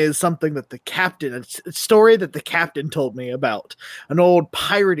plan is something that the captain, it's a story that the captain told me about, an old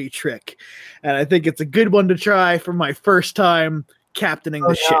piratey trick. And I think it's a good one to try for my first time captaining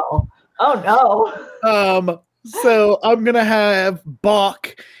the ship. Oh no. So I'm going to have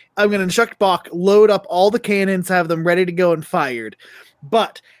Bach, I'm going to instruct Bach, load up all the cannons, have them ready to go and fired,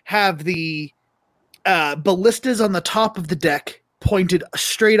 but have the ballistas on the top of the deck pointed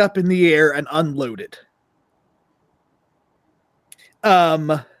straight up in the air and unloaded.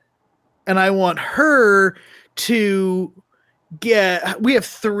 And I want her to get. We have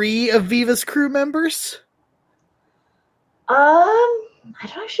 3 of Viva's crew members. I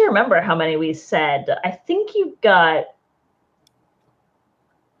don't actually remember how many we said. I think you got.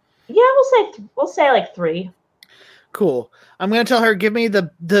 Yeah, we'll say like 3. Cool. I'm gonna tell her, give me the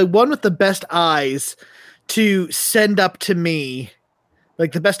one with the best eyes to send up to me,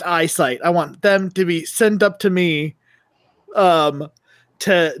 like the best eyesight. I want them to be sent up to me.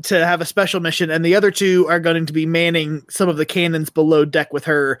 To have a special mission, and the other 2 are going to be manning some of the cannons below deck with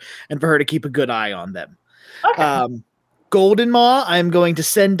her, and for her to keep a good eye on them. Okay. Golden Maw, I'm going to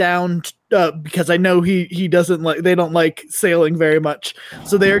send down because I know he doesn't like, they don't like sailing very much,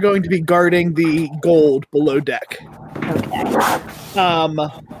 so they are going to be guarding the gold below deck. Okay.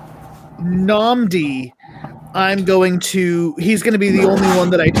 Namdi, he's going to be the only one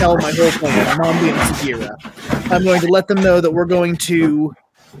that I tell my whole plan, Namdi and Sagira. I'm going to let them know that we're going to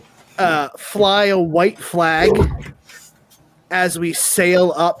fly a white flag as we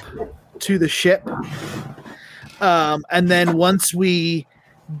sail up to the ship. And then once we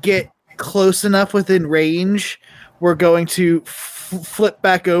get close enough within range, we're going to flip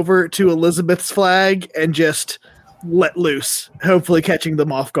back over to Elizabeth's flag and just let loose, hopefully catching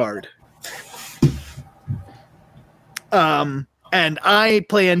them off guard. And I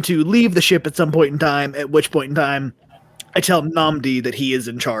plan to leave the ship at some point in time, at which point in time I tell Namdi that he is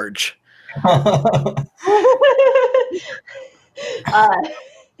in charge.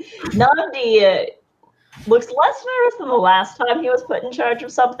 Namdi looks less nervous than the last time he was put in charge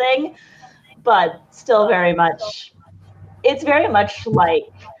of something, but still very much, it's very much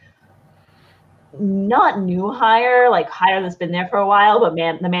like not new hire, like hire that's been there for a while, but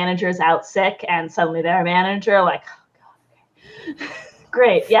the manager's out sick and suddenly they're a manager, like,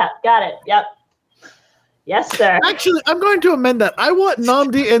 great. Yeah, got it. Yep. Yes, sir. Actually, I'm going to amend that. I want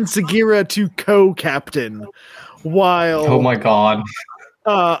Namdi and Sagira to co-captain while... Oh my god.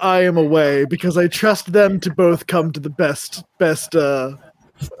 I am away, because I trust them to both come to the best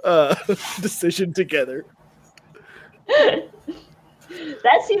decision together.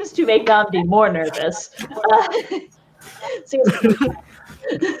 That seems to make Namdi more nervous.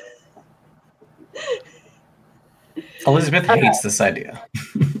 Elizabeth hates this idea.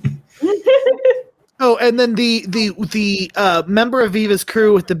 Oh, and then the member of Viva's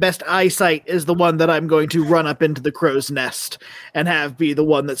crew with the best eyesight is the one that I'm going to run up into the crow's nest and have be the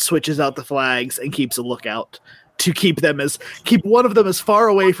one that switches out the flags and keeps a lookout to keep one of them as far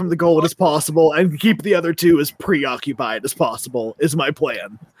away from the gold as possible and keep the other two as preoccupied as possible is my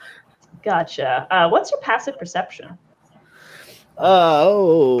plan. Gotcha. What's your passive perception?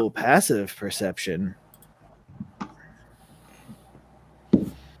 Passive perception.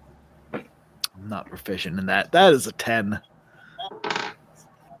 I'm not proficient in that. That is a 10.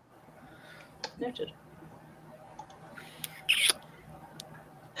 Noted.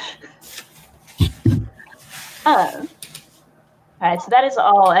 All right, so that is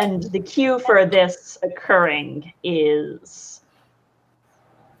all. And the cue for this occurring is,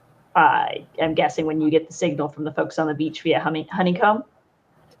 I'm guessing, when you get the signal from the folks on the beach via honeycomb.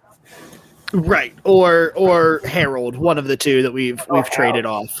 Right, or Harold, one of the two that we've traded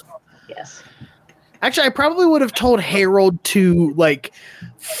off. Yes. Actually, I probably would have told Harold to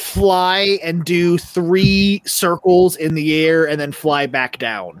fly and do 3 circles in the air and then fly back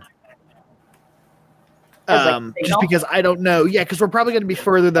down. Just because I don't know. Yeah, because we're probably going to be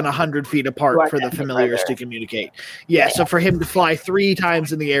further than 100 feet apart for the familiars to communicate. Yeah, so for him to fly 3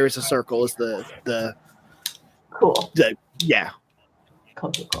 times in the air as a circle is the cool. Yeah.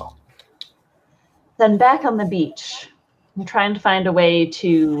 Cool. Then back on the beach, I'm trying to find a way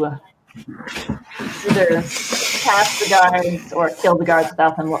to either pass the guards or kill the guards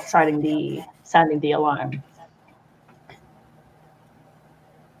without them sounding the alarm.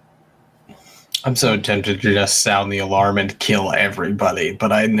 I'm so tempted to just sound the alarm and kill everybody,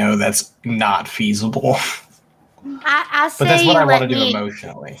 but I know that's not feasible. I say but that's what I want to do me,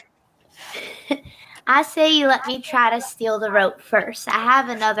 emotionally. I say you let me try to steal the rope first. I have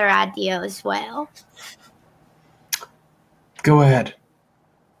another idea as well. Go ahead.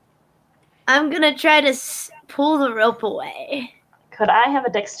 I'm going to try to pull the rope away. Could I have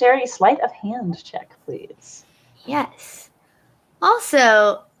a dexterity sleight of hand check, please? Yes.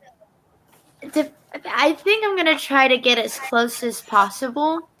 Also, I think I'm going to try to get as close as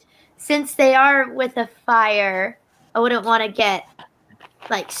possible. Since they are with a fire, I wouldn't want to get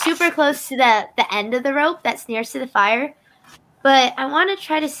super close to the end of the rope that's nearest to the fire. But I want to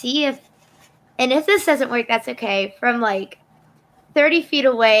try to see if this doesn't work, that's okay. From 30 feet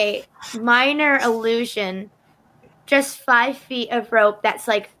away, minor illusion, just 5 feet of rope that's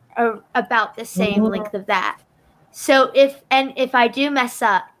about the same length of that. So if I do mess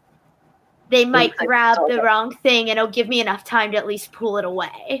up, they might grab the wrong thing and it'll give me enough time to at least pull it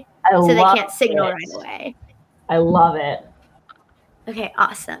away. So they can't signal right away. I love it. Okay,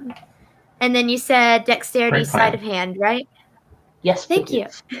 awesome. And then you said dexterity sleight of hand, right? Yes, thank you.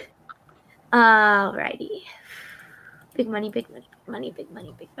 Alrighty. Big money, big money, big money, big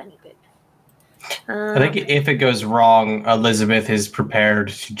money, big money, big. I think if it goes wrong, Elizabeth is prepared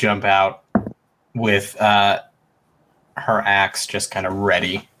to jump out with her axe just kind of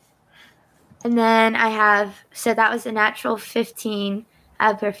ready. And then so that was a natural 15. I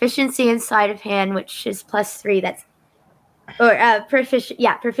have proficiency in sleight of hand, which is +3.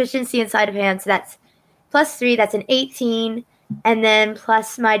 Proficiency in sleight of hand. So that's +3. That's an 18. And then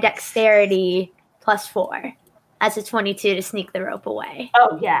plus my dexterity +4. That's a 22 to sneak the rope away.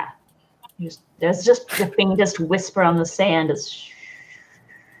 Oh, yeah. There's just the thing, just whisper on the sand as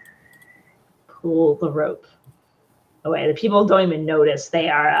pull the rope away. The people don't even notice. They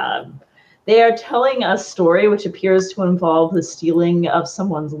are telling a story which appears to involve the stealing of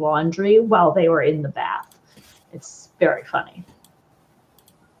someone's laundry while they were in the bath. It's very funny.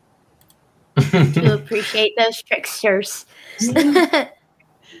 To appreciate those tricksters.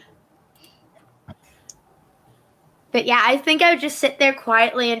 But yeah, I think I would just sit there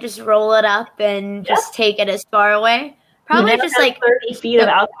quietly and just roll it up and just take it as far away. Probably just 30 feet of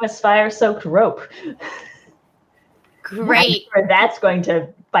alchemist fire-soaked rope. Great. I'm sure that's going to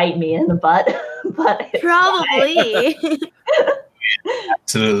bite me in the butt. But probably.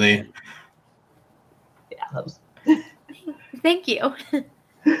 Absolutely. Yeah. Thank you.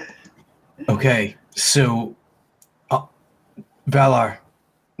 Okay, so Valar,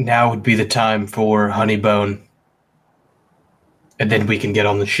 now would be the time for Honeybone. And then we can get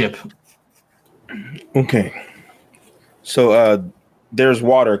on the ship. Okay. So there's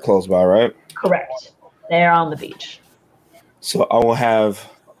water close by, right? Correct. They're on the beach. So I will have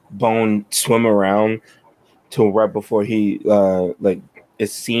Bone swim around till right before he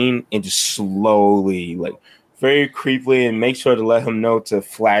is seen and just slowly, very creepily, and make sure to let him know to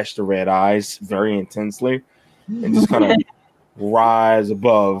flash the red eyes very intensely and just kind of rise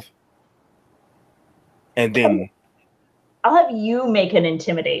above. And then I'll have you make an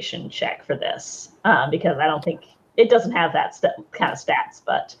intimidation check for this because I don't think it doesn't have that kind of stats,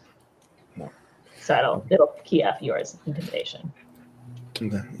 but no. So it'll key up yours intimidation.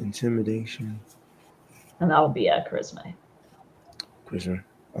 Okay, intimidation. And that'll be a charisma. Charisma.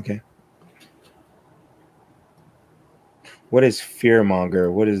 Okay. What is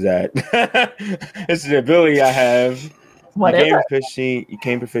Fearmonger? What is that? It's an ability I have. What is it? You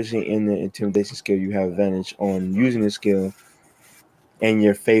gain proficiency in the intimidation skill. You have advantage on using the skill, and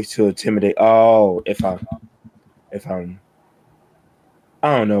your faith to intimidate. Oh, if I'm,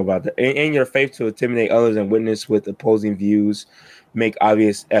 I don't know about that. And your faith to intimidate others and witness with opposing views, make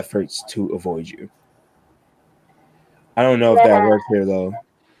obvious efforts to avoid you. I don't know if that works here though.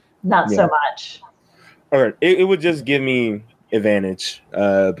 Not so much. All right, it would just give me advantage,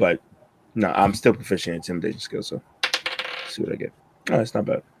 but no, I'm still proficient in intimidation skills. So let's see what I get. Oh, that's not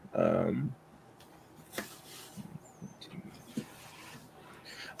bad.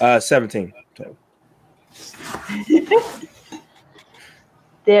 17.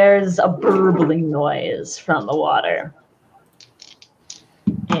 There's a burbling noise from the water,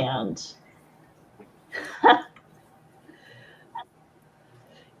 and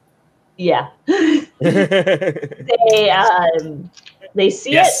yeah, they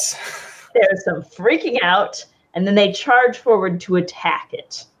see it. There's some freaking out, and then they charge forward to attack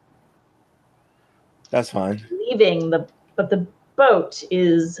it. That's fine. But the boat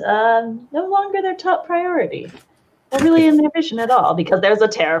is no longer their top priority. Or really in their vision at all, because there's a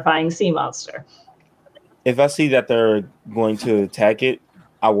terrifying sea monster. If I see that they're going to attack it,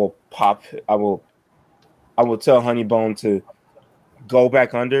 I will tell Honeybone to go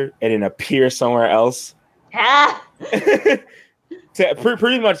back under and then appear somewhere else. To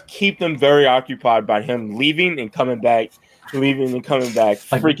pretty much keep them very occupied by him leaving and coming back,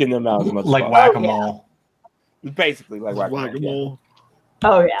 freaking them out as much like as whack-a-mole. Basically, like whack-a-mole. Yeah.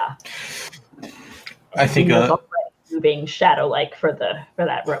 Oh yeah. I think moving shadow-like for that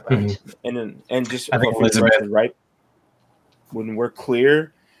rowboat. Mm-hmm. And just I think Elizabeth, right? When we're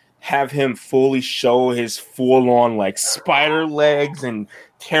clear, have him fully show his full-on like spider legs and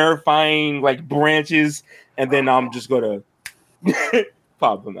terrifying like branches, and then I'm just gonna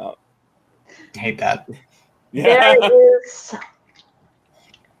pop him out. I hate that. Yeah.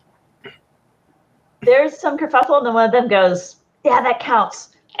 There's some kerfuffle, and then one of them goes, "Yeah, that counts,"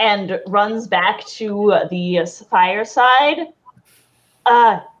 and runs back to the fireside.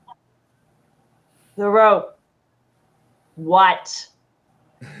 The rope. What?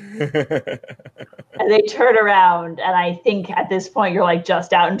 And they turn around, and I think at this point you're like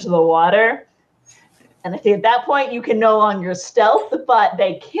just out into the water. And I think at that point you can no longer stealth, but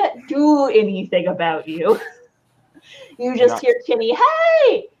they can't do anything about you. You just hear Kenny,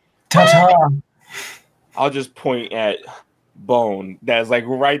 "Hey! Ta-ta!" I'll just point at Bone that's like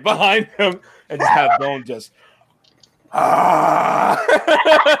right behind him and just have Bone just Oh,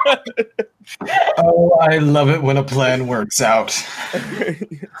 I love it when a plan works out.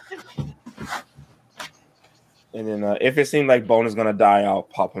 And then if it seems like Bone is gonna die, I'll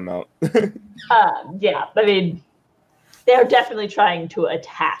pop him out. Yeah, I mean, they're definitely trying to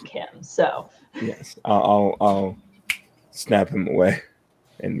attack him, so yes, I'll snap him away,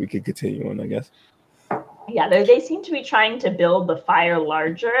 and we can continue on, I guess. Yeah, they seem to be trying to build the fire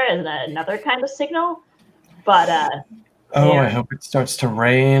larger as another kind of signal, but I hope it starts to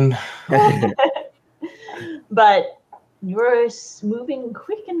rain. But you're moving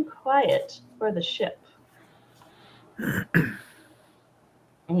quick and quiet for the ship.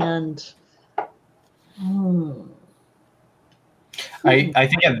 And I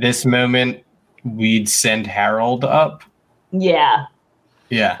think at this moment we'd send Harold up. Yeah,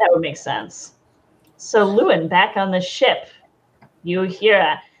 that would make sense. So Lewin, back on the ship, you hear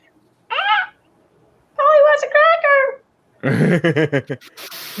a Polly wants a cracker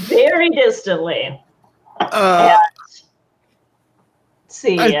very distantly.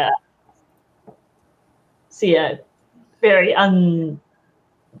 See a very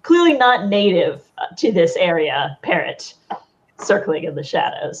clearly not native to this area parrot circling in the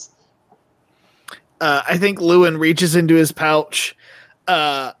shadows. I think Lewin reaches into his pouch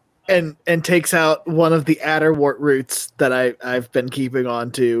and takes out one of the adderwort roots that I've been keeping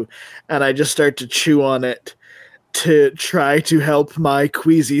on to, and I just start to chew on it to try to help my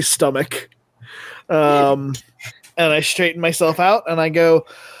queasy stomach. And I straighten myself out and I go,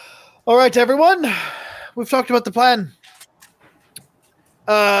 "All right, everyone, we've talked about the plan.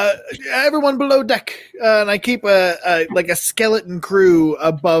 Everyone below deck." And I keep a skeleton crew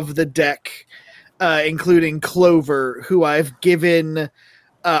above the deck, including Clover, who I've given.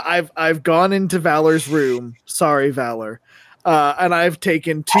 I've gone into Valor's room. Sorry, Valor. And I've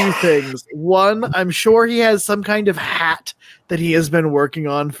taken two things. One, I'm sure he has some kind of hat that he has been working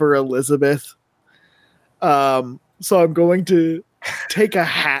on for Elizabeth. So I'm going to take a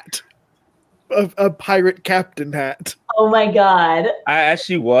hat a pirate captain hat. Oh my god. I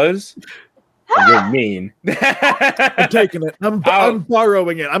actually was. You're mean. I'm taking it. I'm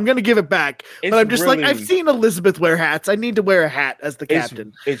borrowing it. I'm gonna give it back. But I'm just like, I've seen Elizabeth wear hats. I need to wear a hat as the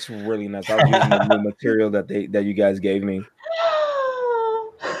captain. It's really nice. I was using the new material that you guys gave me.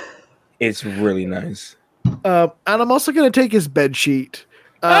 It's really nice. And I'm also gonna take his bed sheet.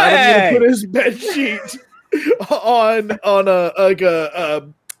 I'm gonna put his bed sheet on a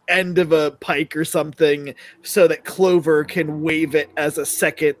end of a pike or something, so that Clover can wave it as a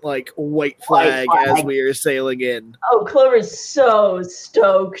second white flag as we are sailing in. Oh, Clover's so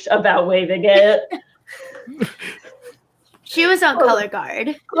stoked about waving it. She was on color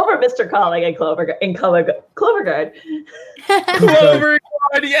guard. Clover missed her calling in Clover Guard. Clover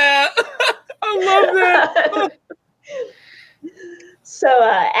Guard, yeah. I love that. So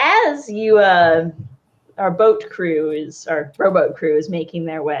as you our rowboat crew is making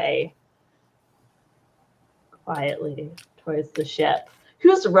their way quietly towards the ship.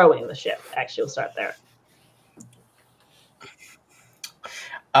 Who's rowing the ship? Actually, we'll start there.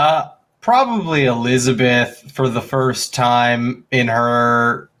 Probably Elizabeth for the first time in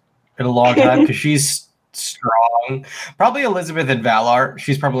a long time, because she's strong. Probably Elizabeth and Valar.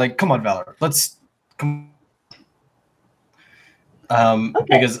 She's probably like, come on, Valar, let's come.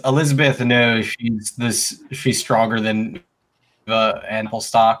 Because Elizabeth knows she's stronger than Eva and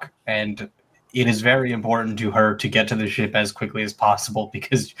Stock, and it is very important to her to get to the ship as quickly as possible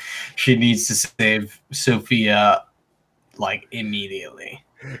because she needs to save Sophia immediately.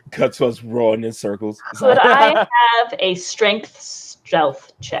 Cuts us rolling in circles. Could I have a strength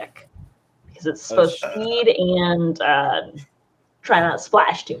stealth check? Because it's supposed to speed and try not to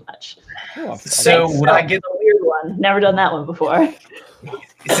splash too much. So would I get a weird one? Never done that one before.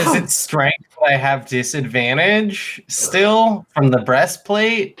 Since it's strength, would I have disadvantage still from the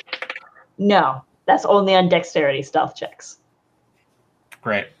breastplate? No, that's only on dexterity stealth checks.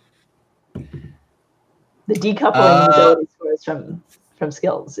 Great. The decoupling ability scores from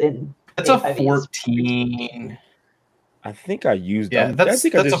skills in. That's a 14. I think I used. Yeah, I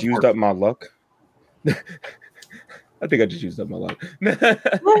think I just used up my luck. I think I just used up my luck.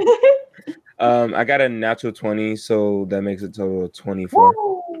 I got a natural 20, so that makes it total of 24.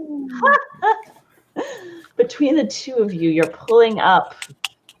 Between the two of you, you're pulling up,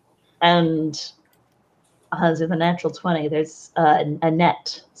 and as with a natural 20, there's a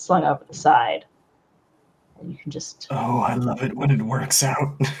net slung over the side. And you can just... Oh, I love it when it works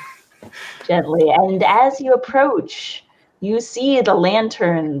out. Gently. And as you approach, you see the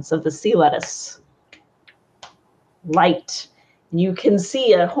lanterns of the sea lettuce light. You can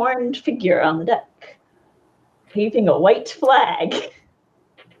see a horned figure on the deck, waving a white flag.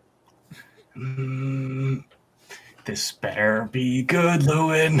 This better be good,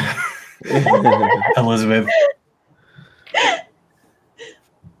 Lewin. Elizabeth.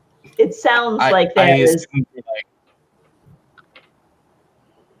 It sounds like there is...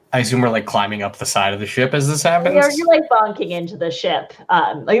 I assume we're climbing up the side of the ship as this happens. You're bonking into the ship.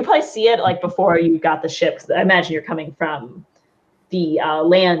 You probably see it before you got the ship. 'Cause I imagine you're coming from the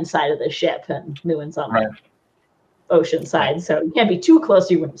land side of the ship, and Lewin's on the ocean side, so you can't be too close.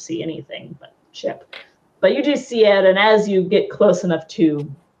 You wouldn't see anything but ship. But you do see it, and as you get close enough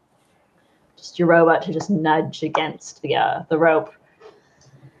to just your robot to just nudge against the rope,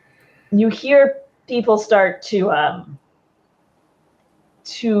 you hear people start to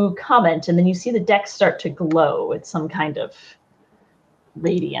comment, and then you see the deck start to glow with some kind of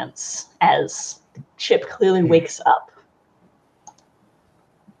radiance as the ship clearly wakes up.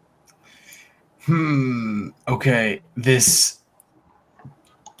 Okay, this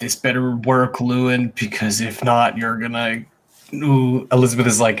better work, Lewin, because if not, you're gonna... Ooh, Elizabeth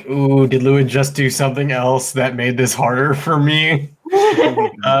is like, ooh, did Lewin just do something else that made this harder for me?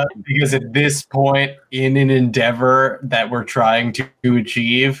 Because at this point, in an endeavor that we're trying to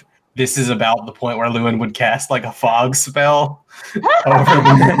achieve, this is about the point where Lewin would cast a fog spell over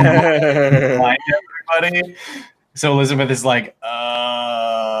blind everybody. So Elizabeth is like,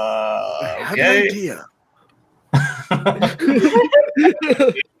 I have okay. an idea.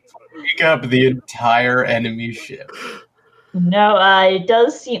 Pick up the entire enemy ship. No, it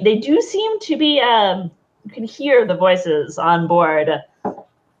does seem... They do seem to be... you can hear the voices on board.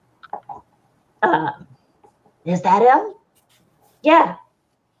 Is that him? Yeah.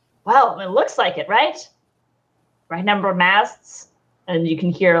 Well, it looks like it, right? Right number of masts. And you can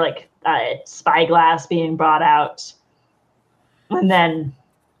hear spyglass being brought out. And then,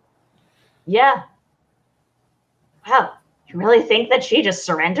 yeah. Wow, you really think that she just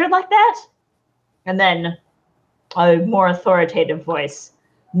surrendered like that? And then a more authoritative voice.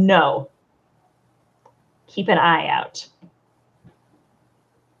 No. keep an eye out.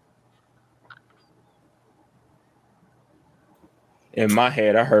 In my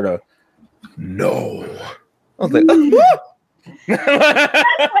head, I heard a no. I was like, Not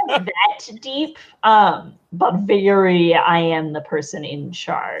that deep, but very, I am the person in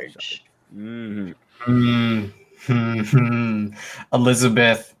charge.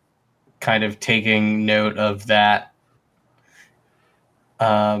 Elizabeth kind of taking note of that.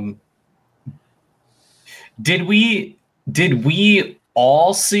 Did we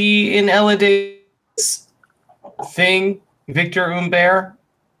all see in Eloday's thing Victor Humbert?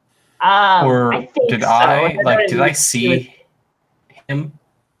 Or I think did so. did I see him?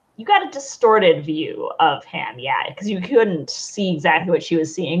 You got a distorted view of him, yeah, because you couldn't see exactly what she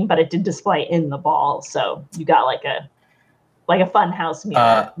was seeing, but it did display in the ball, so you got like a funhouse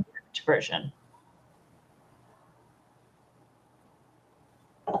mirror version.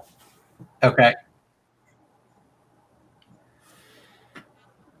 Okay.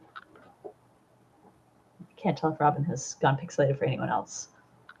 Can't tell if Robin has gone pixelated for anyone else.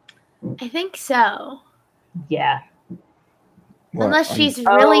 I think so. Yeah. what? Unless she's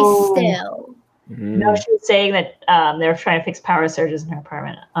really still. No, she was saying that they're trying to fix power surges in her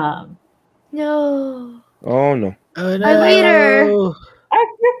apartment. No. Oh no. Oh, no. Our leader. Our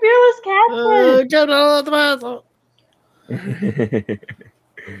fearless captain.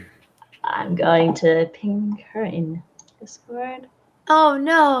 I'm going to ping her in Discord. Oh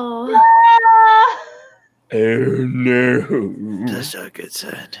no. Ah! Oh no. That's not a good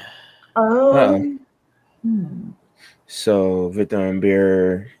sign. So Victor and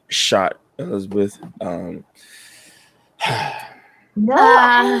Bear shot Elizabeth. No.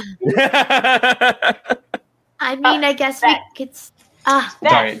 I mean, I guess we could.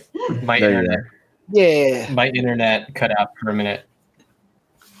 Sorry, my There you internet. are. Yeah. My internet cut out for a minute.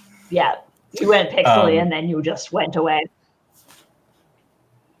 Yeah. You went pixely and then you just went away.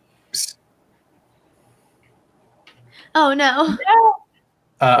 Oh no.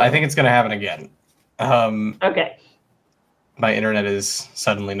 I think it's going to happen again. Okay. My internet is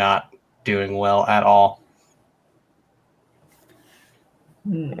suddenly not doing well at all.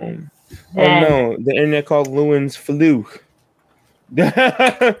 Oh no, the internet called Lewin's fluke. I'm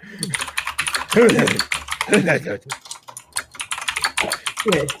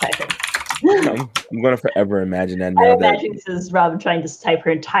gonna forever imagine that I now. imagine this is Robin trying to type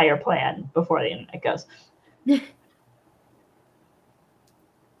her entire plan before the internet goes.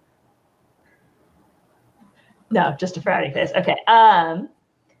 No, just a frowny face. Okay.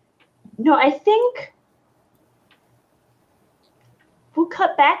 No, I think we'll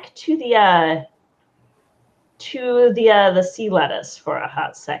cut back to the sea lettuce for a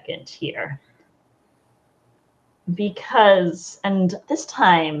hot second here. Because, and this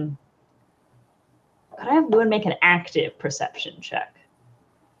time, could I have Lewin make an active perception check?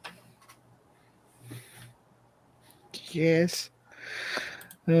 Yes.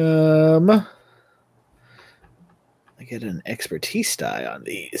 I get an expertise die on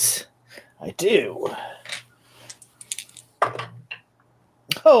these. I do.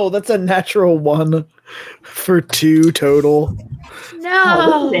 Oh, that's a natural 1 for 2 total. Oh, No.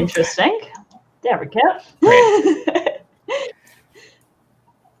 this is interesting. There we go.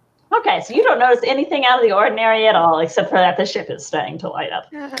 Okay, so you don't notice anything out of the ordinary at all, except for that the ship is starting to light up.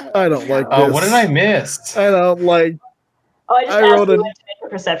 I don't like this. What did I miss? I don't like. Oh, I just I asked rolled Lewin to make a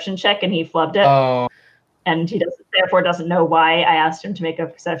perception check, and he flubbed it. Oh, And he therefore doesn't know why I asked him to make a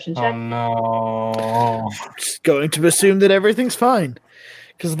perception check. no. Just going to assume that everything's fine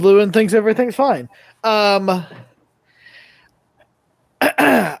because Lewin thinks everything's fine. So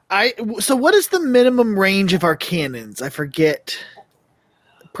what is the minimum range of our cannons? I forget.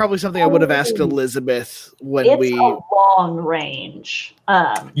 Probably something I would have asked Elizabeth when It's we. a long range.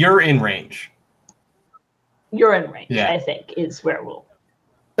 You're in range. You're in range, Yeah. I think, is where we'll.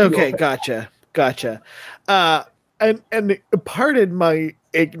 Okay, gotcha. And pardon my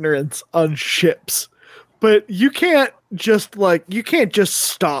ignorance on ships, but you can't just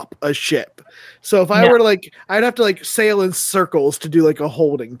stop a ship. So if I were to I'd have to sail in circles to do a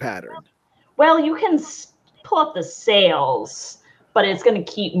holding pattern. Well, you can pull up the sails, but it's going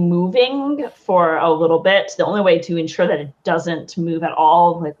to keep moving for a little bit. The only way to ensure that it doesn't move at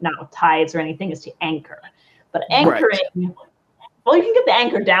all, not with tides or anything, is to anchor. But anchoring, well, you can get the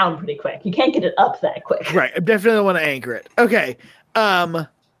anchor down pretty quick. You can't get it up that quick. Right. I definitely want to anchor it. Okay.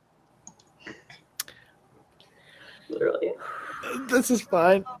 Literally. This is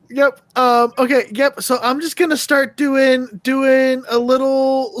fine. Yep. Okay. Yep. So I'm just gonna start doing a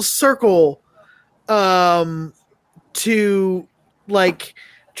little circle, to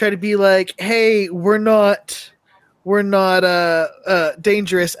try to be like, hey, we're not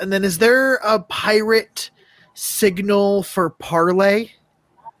dangerous. And then is there a pirate signal for parley?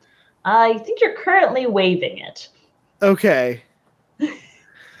 I think you're currently waving it. Okay.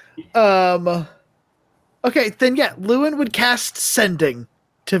 Okay, then yeah, Lewin would cast Sending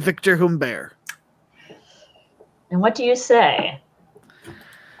to Victor Humbert. And what do you say?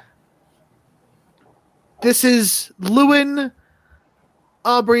 This is Lewin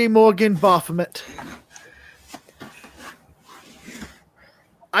Aubrey Morgan Baphomet.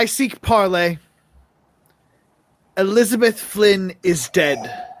 I seek parley. Elizabeth Flynn is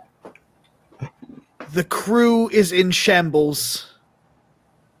dead. The crew is in shambles.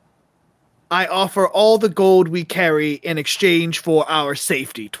 I offer all the gold we carry in exchange for our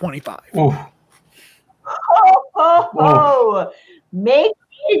safety. 25. Ooh. Ho, ho, ho! Make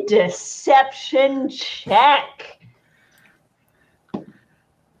a deception check.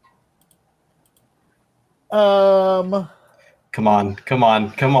 Come on.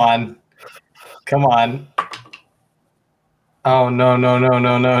 Oh no.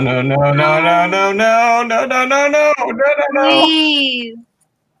 Please.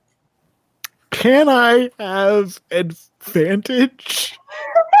 Can I have advantage?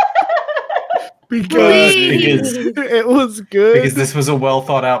 Because it was good. Because this was a well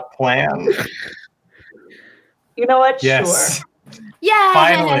thought out plan. You know what? Yes. Sure. Yeah.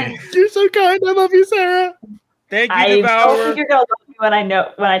 Finally. You're so kind. I love you, Sarah. Thank you, I don't Devourer. think you're gonna love me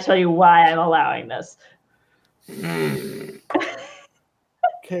when I tell you why I'm allowing this.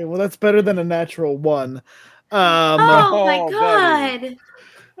 Okay, well that's better than a natural 1. Oh my Oh, god.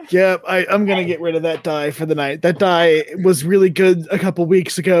 Yep, I'm gonna get rid of that die for the night. That die was really good a couple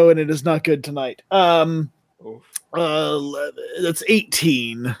weeks ago, and it is not good tonight. 11, that's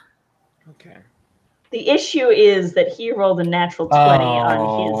 18. Okay. The issue is that he rolled a natural 20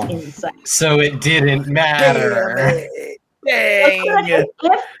 on his insight. So it didn't matter. Dang.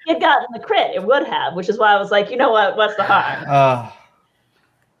 If he had gotten the crit, it would have, which is why I was like, you know what? What's the harm?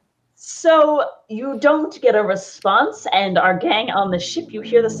 So you don't get a response, and our gang on the ship, you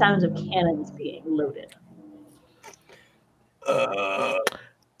hear the sounds of cannons being loaded.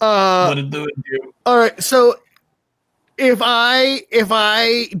 What did Lewin do? All right, so if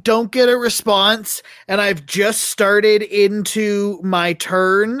I don't get a response and I've just started into my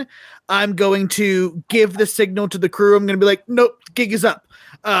turn, I'm going to give the signal to the crew. I'm going to be like, nope, gig is up.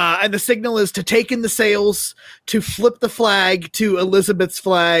 And the signal is to take in the sails, to flip the flag to Elizabeth's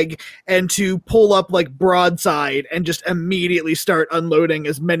flag, and to pull up like broadside and just immediately start unloading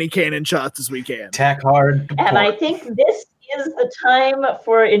as many cannon shots as we can. Tack hard. And I think this is the time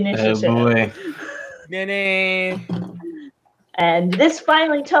for initiative. Oh boy. Nanny. And this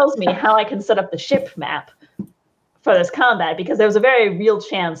finally tells me how I can set up the ship map for this combat, because there was a very real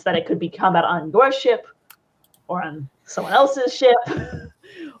chance that it could be combat on your ship or on someone else's ship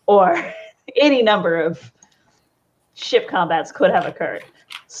or any number of ship combats could have occurred.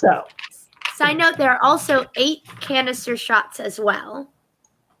 So, Side note, there are also 8 canister shots as well.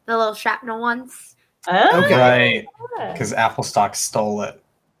 The little shrapnel ones. Okay. Right. Because Applestock stole it.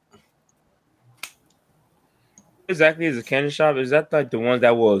 Exactly, is a cannon shot? Is that like the ones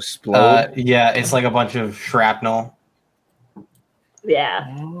that will explode? Yeah, it's like a bunch of shrapnel. yeah.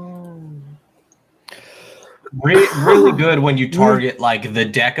 Really good when you target like the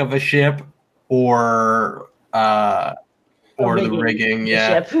deck of a ship or the rigging,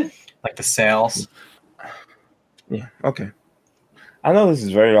 yeah, Ship. like the sails. Yeah, okay. I know this is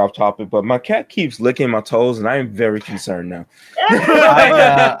very off topic, but my cat keeps licking my toes, and I am very concerned now.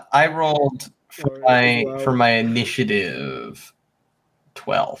 I rolled for my initiative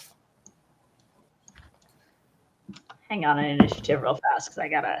 12. Hang on an initiative real fast because I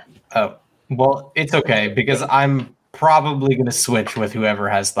gotta. Oh, well, it's okay because I'm probably going to switch with whoever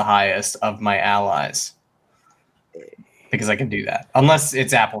has the highest of my allies because I can do that. Unless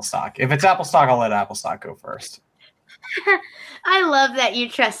it's Applestock. If it's Applestock, I'll let Applestock go first. I love that you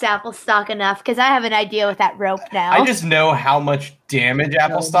trust Applestock enough because I have an idea with that rope now. I just know how much damage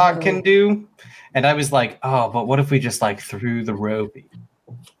Applestock can do. And I was like, oh, but what if we just like threw the rope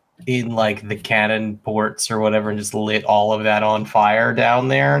in like the cannon ports or whatever and just lit all of that on fire down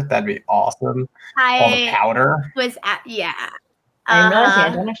there? That'd be awesome. All the powder. Yeah. I'm realizing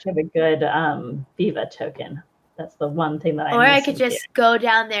I don't actually have a good Viva token. That's the one thing that Or I could just go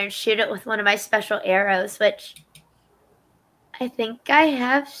down there and shoot it with one of my special arrows, which I think I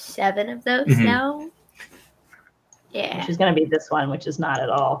have 7 of those now. Yeah. She's going to be this one, which is not at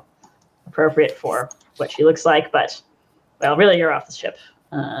all appropriate for what she looks like, but, well, really, you're off the ship.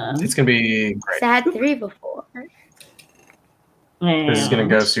 It's going to be great. I had 3 before. This is going And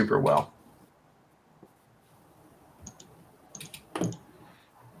to go super well.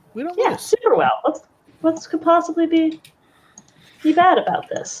 We don't yeah, lose. super well. What could possibly be bad about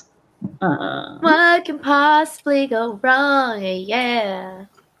this? What can possibly go wrong? Yeah.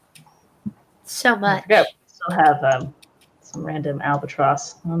 So I much. forgot we still have some random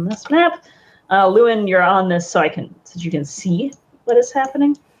albatross on this map. Lewin, you're on this so you can see what is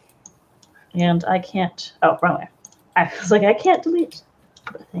happening. And I can't. Oh, wrong way. I was like, I can't delete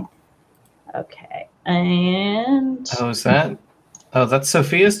the thing. Okay, and Oh, is that? Oh, that's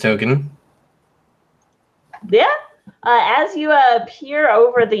Sophia's token. yeah. As you peer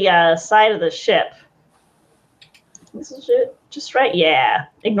over the side of the ship, this is just right. Yeah,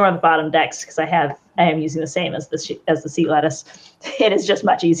 ignore the bottom decks because I am using the same as the sea lettuce. It is just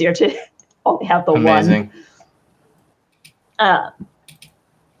much easier to only have the Amazing. one.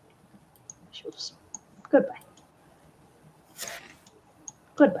 Goodbye.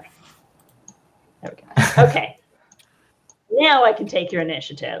 Goodbye. There we go. Okay. Now I can take your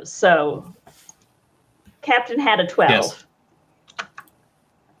initiative. So, Captain had a 12. Yes.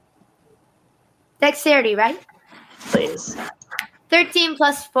 Dexterity, right? Please. 13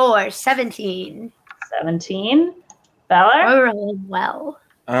 plus 4, 17. 17. Valor? We're rolling well.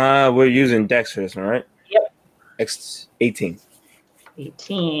 We're using Dex for this one, right? Yep. 18.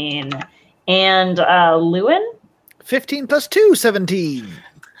 18. And Lewin? 15 plus 2, 17.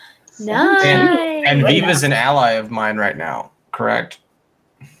 Nice. And Viva's an ally of mine right now, correct?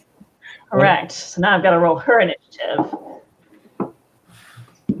 Correct. So now I've got to roll her initiative.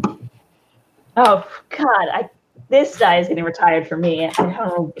 Oh, God. This die is getting retired for me. I don't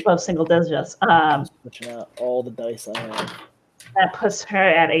roll above single digits. Switching out all the dice I have. That puts her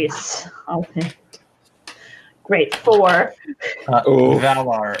at a great 4.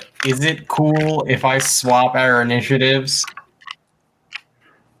 Valar, is it cool if I swap our initiatives?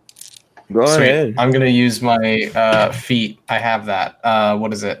 Go Sweet. ahead. I'm going to use my feat. I have that.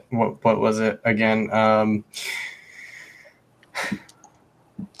 What is it? What was it again?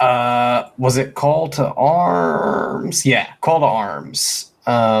 Was it Call to Arms? Yeah, Call to Arms.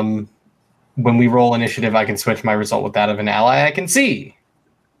 When we roll initiative, I can switch my result with that of an ally I can see.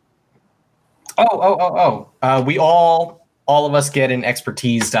 We all of us get an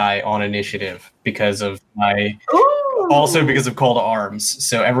expertise die on initiative because of my... Ooh. Also because of Call to Arms.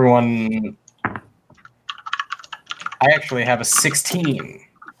 So everyone... I actually have a 16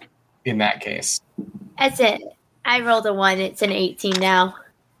 in that case. That's it. I rolled a 1. It's an 18 now.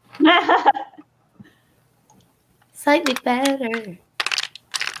 Slightly better.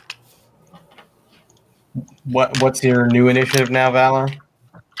 What's your new initiative now, Valor?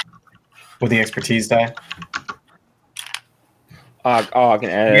 With the expertise die? I can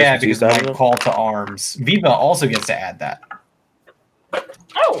add Yeah, expertise because die. my Call to Arms. Viva also gets to add that.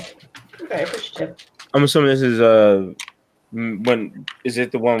 Oh, very appreciative. I'm assuming this is when is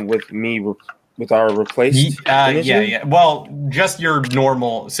it the one with me with our replaced? initiative? Yeah. Well, just your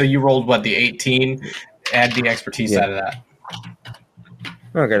normal. So you rolled what, the 18? Add the expertise out of that.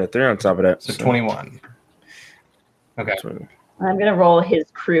 Oh, I got a 3 on top of that. So 21. Okay. I'm going to roll his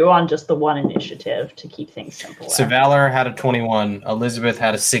crew on just the one initiative to keep things simple. So Valor had a 21. Elizabeth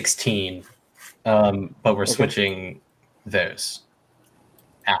had a 16. But we're switching those.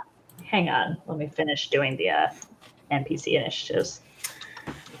 Hang on. Let me finish doing the NPC initiatives.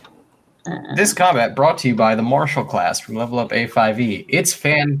 This combat brought to you by the Martial class from Level Up A5E. It's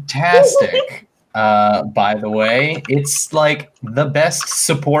fantastic. By the way, it's like the best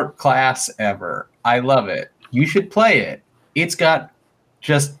support class ever. I love it. You should play it. It's got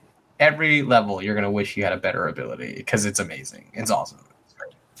just every level you're going to wish you had a better ability because it's amazing. It's awesome.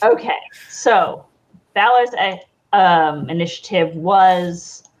 Okay, so Valor's initiative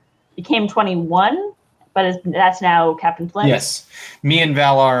became 21, but that's now Captain Flint. Yes. Me and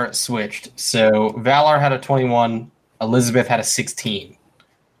Valar switched. So Valar had a 21. Elizabeth had a 16.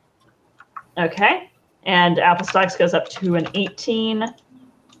 Okay, and Apple Stocks goes up to an 18,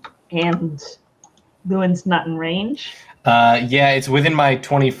 and Lewin's not in range. Yeah, it's within my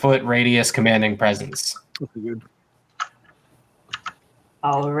 20-foot radius commanding presence. Good.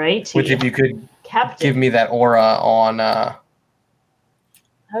 All right. Which, if you could Captain, give me that aura on I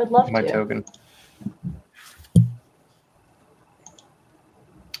would love my to. token.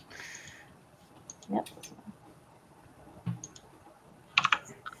 Yep.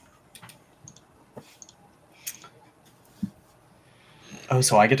 Oh,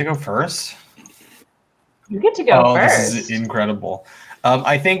 so I get to go first? You get to go first. This is incredible.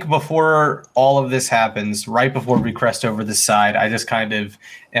 I think before all of this happens, right before we crest over the side, I just kind of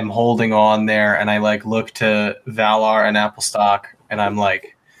am holding on there, and I like look to Valar and Applestock, and I'm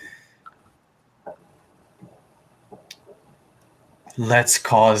like, let's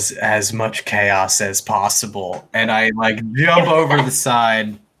cause as much chaos as possible. And I like jump over the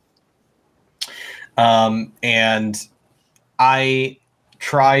side, and I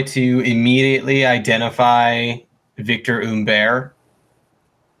try to immediately identify Victor Humbert.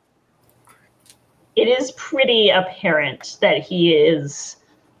 It is pretty apparent that he is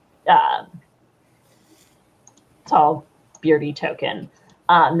tall, beardy token.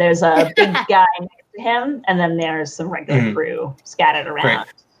 There's a big guy next to him, and then there's some regular crew scattered around.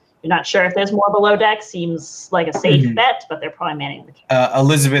 Great. You're not sure if there's more below deck. Seems like a safe bet, but they're probably manning the camp.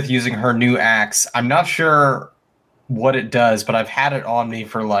 Elizabeth using her new axe. I'm not sure what it does, but I've had it on me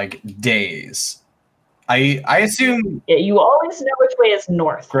for like days. I assume. Yeah, you always know which way is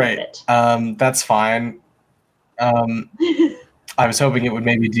north. Great. With it. That's fine. I was hoping it would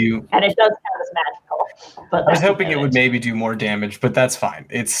maybe do. And it does count as magical. But I was hoping it would maybe do more damage, but that's fine.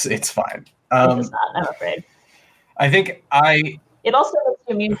 It's fine. It does not. I'm afraid. I think It also makes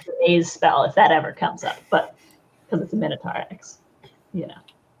you immune to the maze spell if that ever comes up, but because it's a Minotaur X, you know.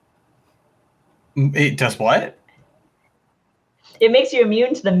 It does what? It makes you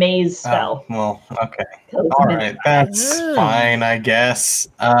immune to the maze spell. Well, okay. All right, that's fine, I guess.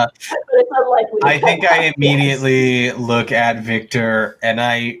 But it's unlikely. I think I immediately look at Victor and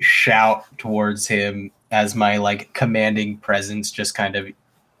I shout towards him as my like commanding presence just kind of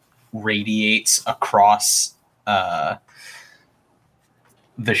radiates across the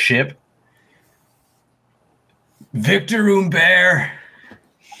ship. Victor Humbert,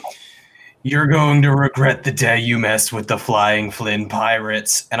 you're going to regret the day you messed with the Flying Flynn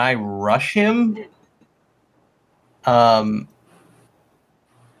pirates. And I rush him. Like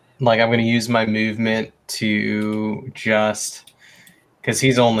I'm going to use my movement to just, because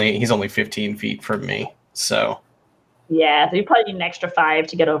he's only 15 feet from me. So yeah, so you probably need an extra 5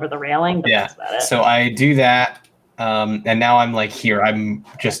 to get over the railing. But yeah, that's about it. so I do that. And now I'm like here. I'm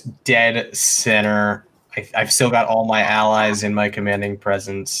just dead center. I've still got all my allies in my commanding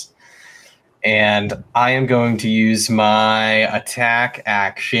presence. And I am going to use my attack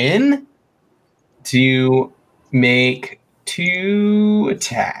action to make 2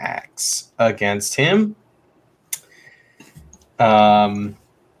 attacks against him. And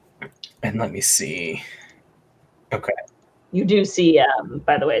let me see. Okay. You do see,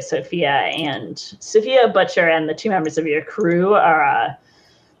 by the way, Sophia Butcher and the 2 members of your crew are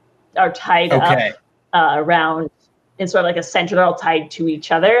tied up around in sort of like a center. They're all tied to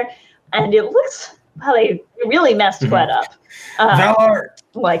each other, and it looks how they really messed Quet up. Valar,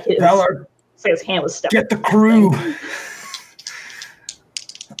 like his hand was stuck. Get the crew.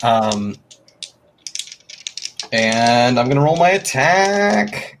 And I'm gonna roll my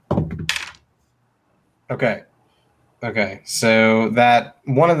attack. Okay, so that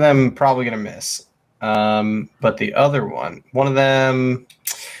one of them probably gonna miss. But the other one of them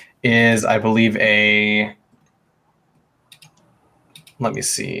is, I believe, let me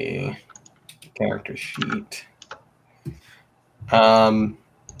see, character sheet. My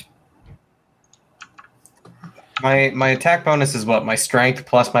attack bonus is what? My strength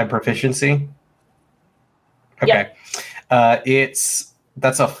plus my proficiency? Okay. Yep.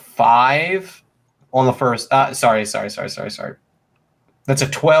 That's a 5 on the first. Sorry. That's a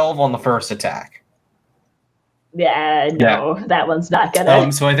 12 on the first attack. No, that one's not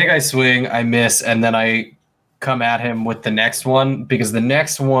gonna. So I think I swing, I miss, and then I come at him with the next one, because the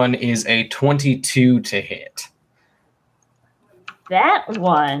next one is a 22 to hit. That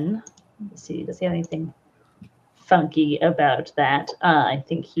one. Let's see. Does he have anything funky about that? I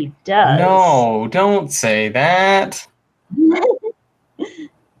think he does. No, don't say that.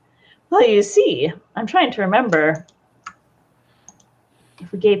 Well, you see, I'm trying to remember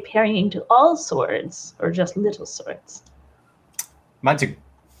if we gave parrying to all swords or just little swords. Mine's a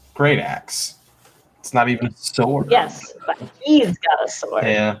great axe. It's not even a sword. Yes, but he's got a sword.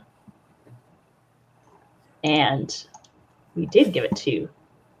 Yeah. And we did give it to you.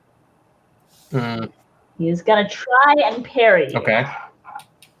 Mm. He's going to try and parry you. Okay.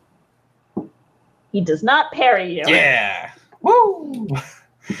 He does not parry you. Yeah. Woo!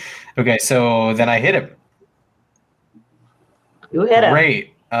 Okay, so then I hit him. You hit him.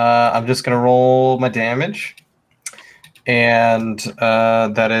 Great. I'm just going to roll my damage. And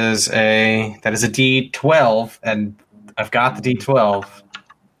that is a D12, and I've got the D12.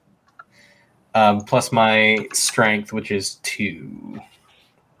 Plus my strength, which is 2.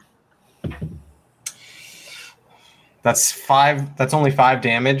 That's 5. That's only 5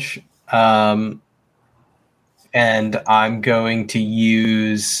 damage. And I'm going to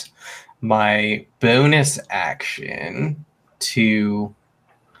use my bonus action to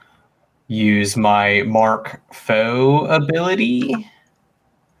use my Mark Foe ability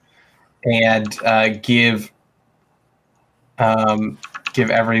and give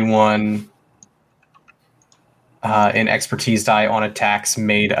everyone an expertise die on attacks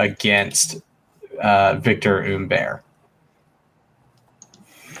made against Victor Umber.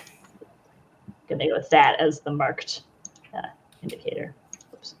 Gonna go with that as the marked indicator.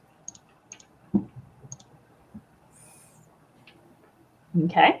 Oops.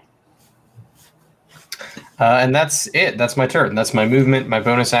 Okay. And that's it. That's my turn. That's my movement, my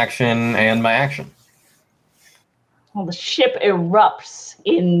bonus action, and my action. Well, the ship erupts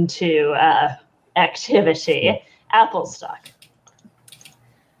into activity. Applestock.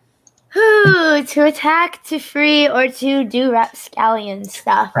 Ooh, to attack, to free, or to do rapscallion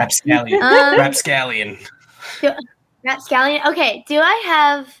stuff. Rapscallion. Rapscallion. Rapscallion. Okay, do I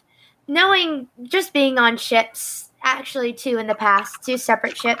have, knowing just being on ships, actually 2 in the past, 2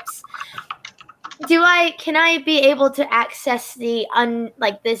 separate ships, can I be able to access the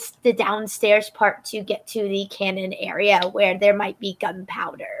downstairs part to get to the cannon area where there might be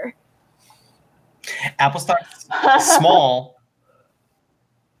gunpowder? Applestock's small.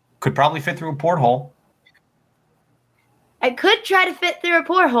 Could probably fit through a porthole. I could try to fit through a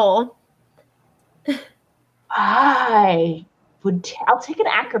porthole. I'll take an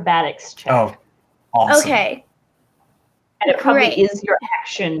acrobatics check. Oh, awesome. Okay. And it probably Great. is your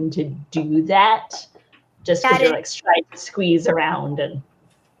action to do that. Just because you're trying to squeeze around and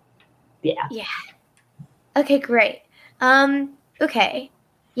yeah. Yeah. Okay, great. Okay.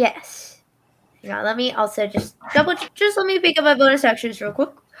 Yes. Now let me also just let me pick up my bonus actions real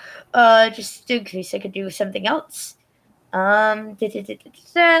quick. Just in case I could do something else. I'm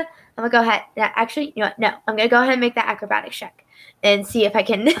gonna go ahead. Actually, you know what? No, I'm gonna go ahead and make that acrobatics check and see if I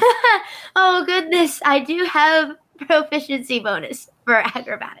can. Oh goodness, I do have proficiency bonus for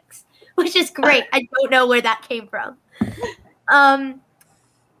acrobatics, which is great. I don't know where that came from.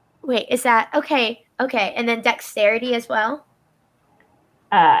 Wait, is that okay? Okay, and then dexterity as well.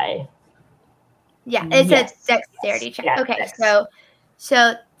 Aye. Yeah, it's Yes. a dexterity check. Yeah, Okay, dex.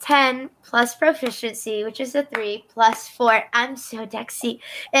 so 10 plus proficiency, which is a 3, plus 4. I'm so dexy.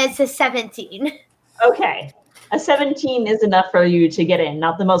 It's a 17. Okay. A 17 is enough for you to get in.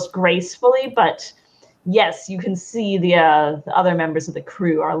 Not the most gracefully, but yes, you can see the other members of the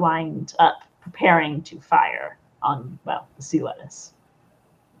crew are lined up, preparing to fire on, the sea lettuce.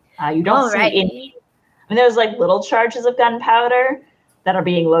 You don't see any. I mean, there's like little charges of gunpowder that are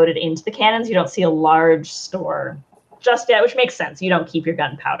being loaded into the cannons. You don't see a large store just yet, which makes sense. You don't keep your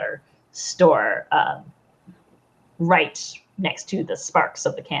gunpowder store right next to the sparks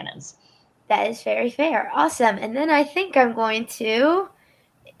of the cannons. That is very fair. Awesome. And then I think I'm going to.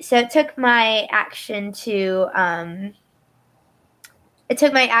 So it took my action to. It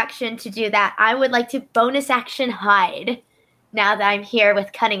took my action to do that. I would like to bonus action hide. Now that I'm here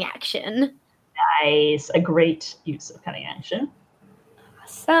with cunning action. Nice. A great use of cunning action.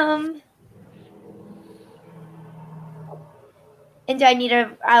 Awesome. And do I need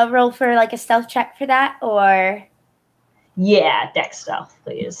a roll for like a stealth check for that, or? Yeah, dex stealth,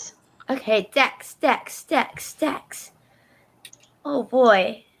 please. Okay, dex. Oh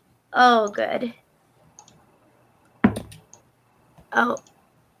boy. Oh, good. Oh.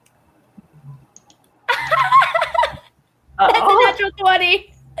 That's a natural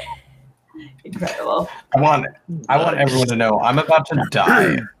 20. Incredible. I want everyone to know I'm about to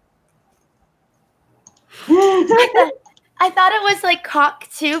die. I thought it was like cock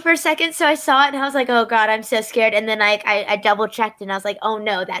 2 for a second, so I saw it and I was like, oh god, I'm so scared. And then I double checked and I was like, oh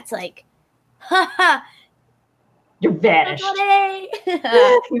no, that's like, haha. You're vanished. You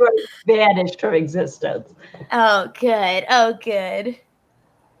are vanished from existence. Oh, good.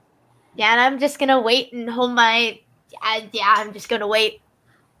 Yeah, and I'm just going to wait and hold my... I'm just going to wait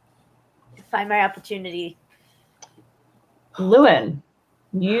to find my opportunity. Lewin,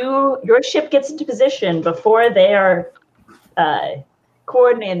 your ship gets into position before they are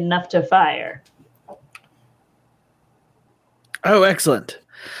coordinated enough to fire. Oh, excellent.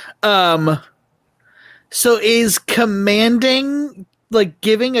 So is commanding, like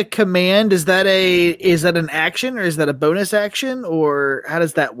giving a command, is that an action or is that a bonus action, or how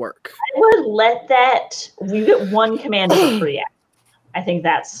does that work? I would let that, you get one command as a free action. I think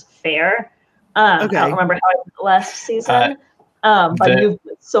that's fair. Okay. I don't remember how I did it last season. But you've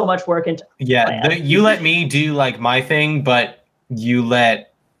put so much work into you let me do like my thing, but you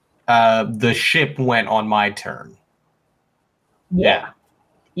let the ship went on my turn. Yeah.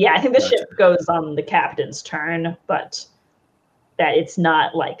 Yeah, I think the ship goes on the captain's turn, but that it's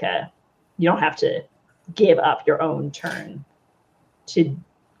not like you don't have to give up your own turn to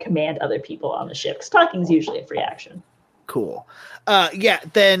command other people on the ship, because talking is usually a free action. Cool.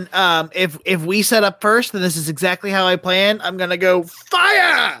 Then if we set up first, then this is exactly how I plan. I'm gonna go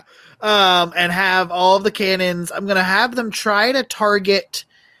fire, and have all of the cannons. I'm gonna have them try to target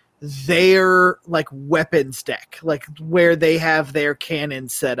their like weapons deck, like where they have their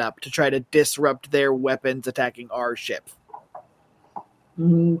cannons set up to try to disrupt their weapons attacking our ship.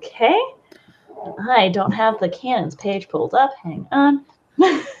 Okay. I don't have the cannons page pulled up. Hang on.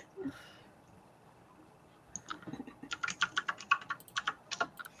 If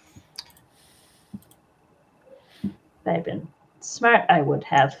I'd been smart, I would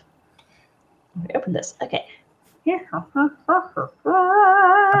have opened this. Okay. I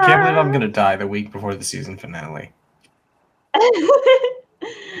can't believe I'm going to die the week before the season finale. I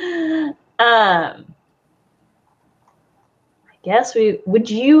guess would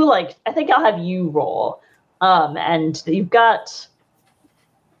you like, I think I'll have you roll. And you've got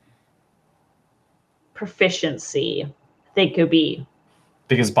proficiency. I think it would be.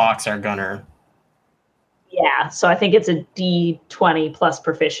 Because Box our gunner. Yeah, so I think it's a D20 plus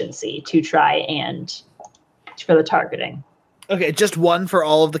proficiency to try and for the targeting. Okay, just one for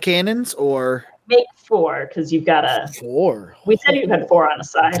all of the cannons, or make 4 because you've got a 4. We said you had 4 on the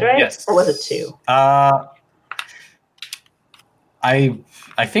side, right? Yes. Or was it 2? I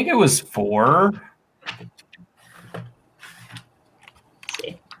think it was 4. Let's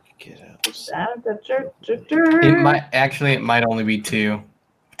see. Get out. It might only be 2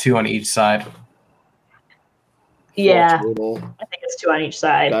 on each side. Yeah, Total. I think it's 2 on each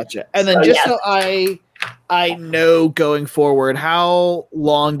side. Gotcha. And then so I know going forward, how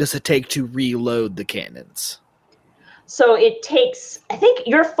long does it take to reload the cannons? So it takes, I think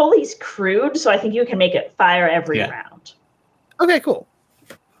you're fully crewed, so I think you can make it fire every round. Okay, cool.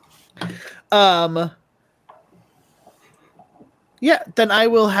 Yeah, then I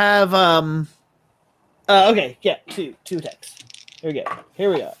will have okay, yeah, two attacks. Here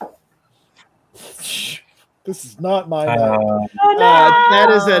we go. This is not my no! That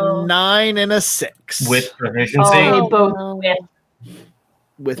is a 9 and a 6. With proficiency? Oh, they both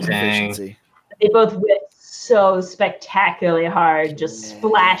with proficiency. They both whip so spectacularly hard, just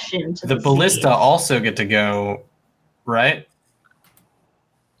splash into the ballista sea. Also get to go, right?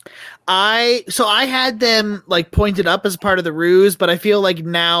 I had them like pointed up as part of the ruse, but I feel like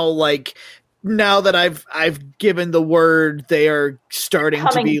now that I've given the word, they are starting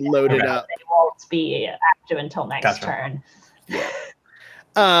to be loaded up. They won't be active until next turn.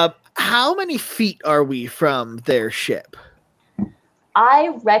 How many feet are we from their ship? I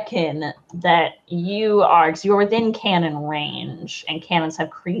reckon that you are, because you're within cannon range, and cannons have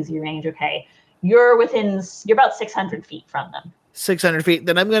crazy range. Okay, you're about 600 feet from them. 600 feet.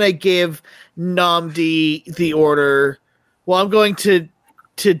 Then I'm going to give Namdi the order. Well, I'm going to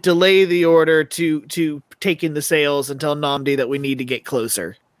delay the order to take in the sails and tell Namdi that we need to get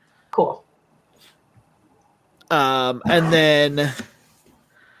closer. Cool. And then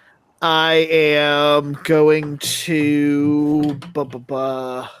I am going to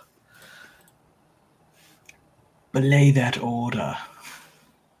belay that order.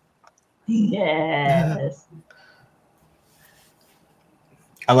 Yes.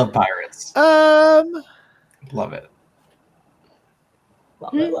 I love pirates. Love it.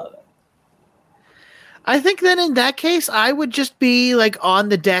 Love it. I think then in that case, I would just be like on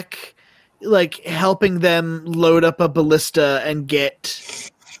the deck, like helping them load up a ballista and get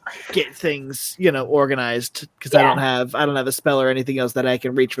things, organized, because I don't have a spell or anything else that I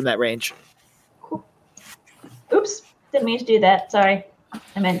can reach from that range. Cool. Oops, didn't mean to do that. Sorry.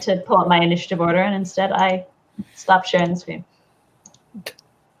 I meant to pull up my initiative order, and instead I stopped sharing the screen.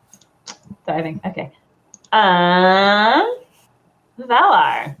 Diving. Okay. Valar.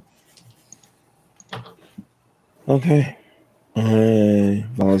 Okay.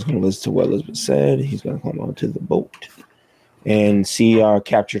 Valar's going to listen to what Elizabeth said. He's going to climb onto the boat and see our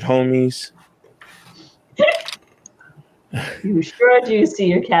captured homies. You sure do see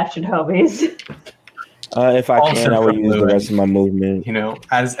your captured homies. If I can, I will use the rest of my movement.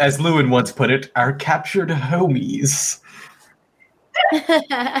 As Lewin once put it, our captured homies.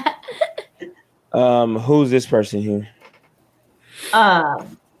 Who's this person here?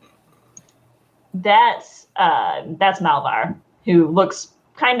 That's Malvar, who looks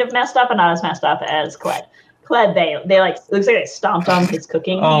kind of messed up, and not as messed up as Cled. Cled, they like, it looks like they stomped on his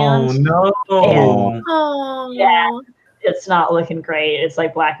cooking hand. Oh no! Yeah, it's not looking great. It's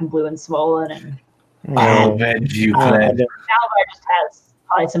like black and blue and swollen, and I'll bet you, Claire. Valvar just has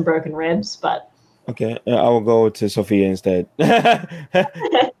probably some broken ribs, but Okay, I will go to Sophia instead.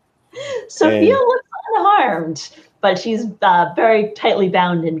 Sophia looks unharmed, but she's very tightly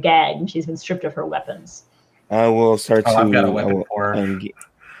bound and gagged, and she's been stripped of her weapons. I will start to. I've got a weapon for her.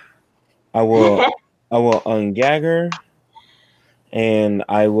 I will ungag her, and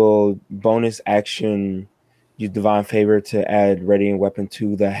I will bonus action use divine favor to add readying weapon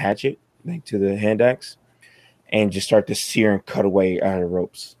to the hatchet, like to the hand axe, and just start to sear and cut away at her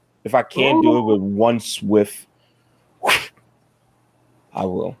ropes. If I can't do it with one swift, I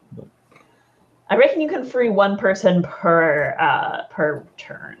will. But. I reckon you can free one person per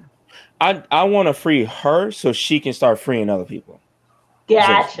turn. I want to free her so she can start freeing other people.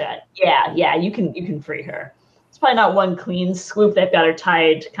 Gotcha. Yeah, you can free her. It's probably not one clean swoop. They've got her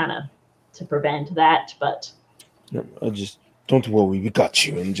tied kind of to prevent that, but No, I just don't worry, we got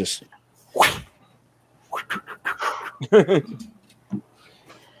you, and just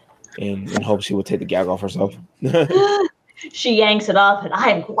and hope she will take the gag off herself. she yanks it off, and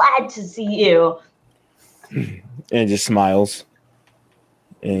I'm glad to see you. And just smiles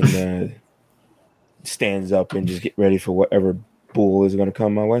and stands up and just get ready for whatever bull is going to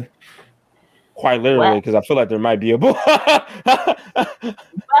come my way. Quite literally, because I feel like there might be a bull. Well,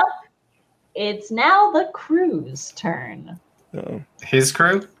 it's now the crew's turn. Uh-oh. His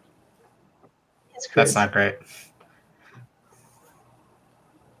crew? His crew's That's not great.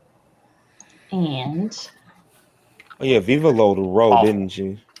 And Oh yeah, Viva low the road, Oh. didn't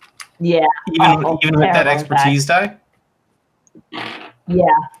she? yeah, Even with that terrible expertise die? yeah.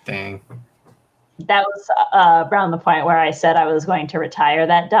 Dang. That was around the point where I said I was going to retire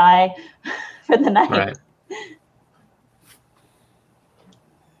that die for the night. Right.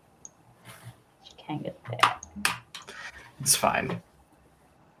 She can't get there. It's fine.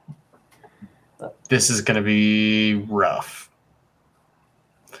 This is going to be rough.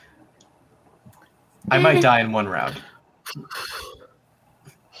 I might die in one round.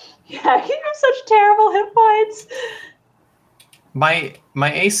 Yeah, you have such terrible hit points. My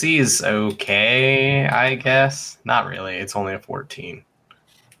AC is okay, I guess. Not really. It's only a 14.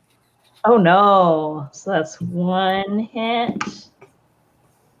 Oh no. So that's 1 hit.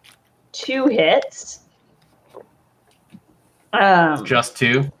 2 hits. Just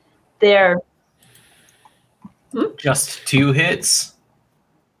 2? They're Just 2 hits?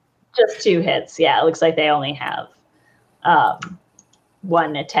 just 2 hits. Yeah, it looks like they only have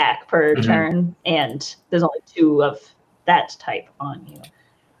 1 attack per turn, and there's only 2 of that type on you.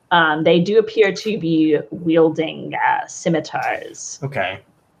 They do appear to be wielding scimitars, Okay.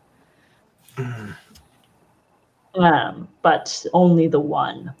 but only the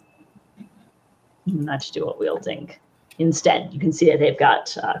one. Not dual wielding. Instead, you can see that they've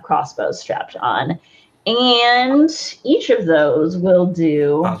got crossbows strapped on. And each of those will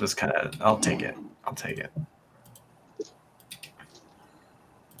do... I'll take it. I'll take it.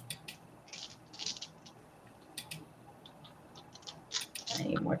 I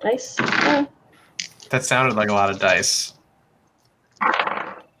need more dice. Oh. That sounded like a lot of dice.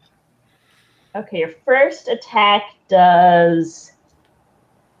 Okay, your first attack does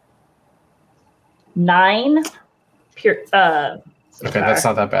 9 pure. Okay, that's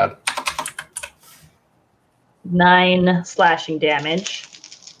not that bad. 9 slashing damage.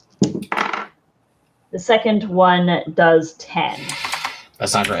 The second one does 10.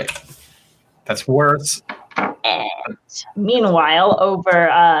 That's not great. That's worse. And meanwhile, over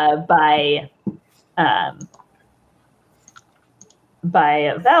by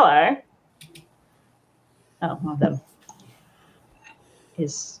Valar. Oh, one of them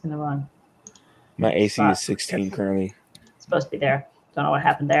is in the wrong. My AC is 16 currently. It's supposed to be there. Don't know what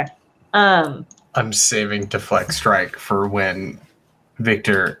happened there. I'm saving Deflect Strike for when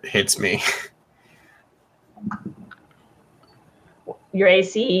Victor hits me. Your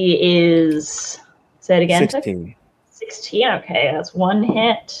AC is. Say it again. 16. 16. Okay, that's 1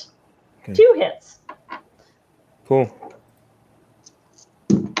 hit. Okay. 2 hits. Cool.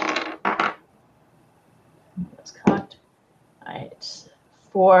 That's cocked. All right.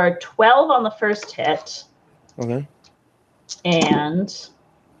 For 12 on the first hit, Okay. and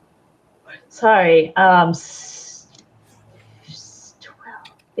sorry, 12,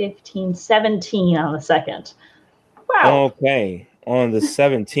 15, 17 on the second. Wow. Okay. On the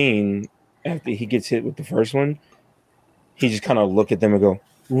 17, after he gets hit with the first one, he just kind of look at them and go,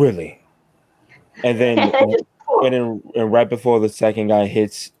 "Really?" And then, and right before the second guy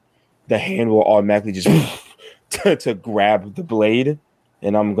hits, the hand will automatically just to grab the blade,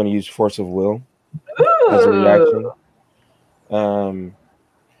 and I'm going to use force of will as a reaction.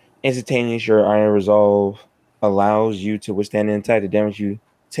 Instantaneous, your Iron Resolve allows you to withstand an attack. The damage you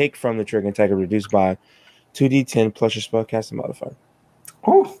take from the trigger attack is reduced by 2d10 plus your spellcasting modifier.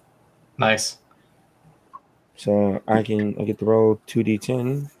 Oh, nice. So I get to roll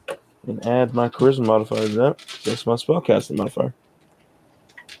 2d10 and add my charisma modifier to that. That's my spellcasting modifier.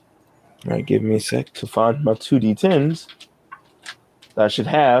 All right, give me a sec to find my 2d10s that I should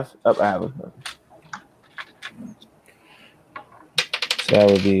have. I have them. So that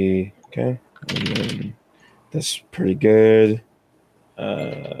would be okay. And then that's pretty good.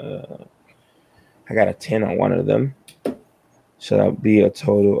 I got a 10 on one of them. So that would be a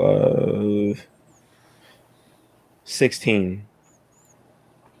total of 16.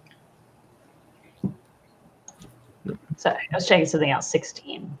 Sorry, I was checking something else.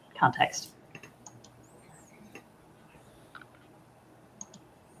 16 context.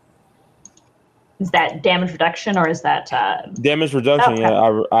 Is that damage reduction or is that damage reduction? okay.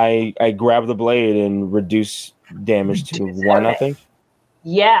 Yeah, I grab the blade and reduce damage to 1. I think.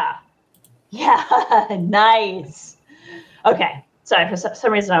 Yeah, nice. Okay, sorry, for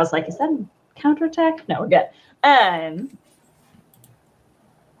some reason I was like, is that a counterattack? No, we're good.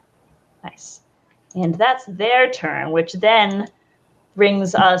 Nice. And that's their turn, which then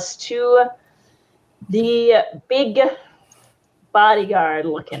brings us to the big bodyguard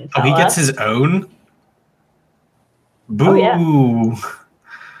looking fella. Oh, he gets his own? Boo. Oh, yeah.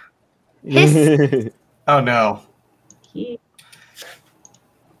 Oh, no. He's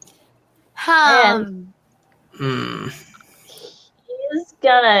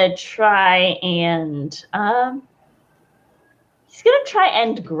gonna try and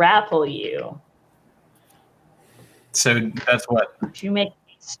grapple you. So that's what? You make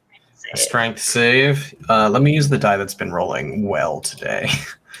a strength save. Let me use the die that's been rolling well today.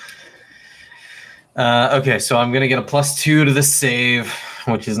 Okay, so I'm gonna get a +2 to the save,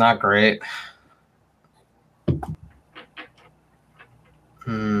 which is not great.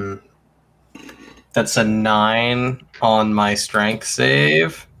 That's a 9 on my strength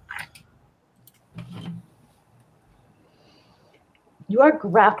save. You are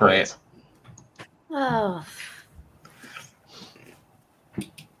grappled. Great. Oh.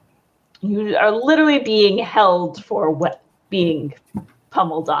 You are literally being held for being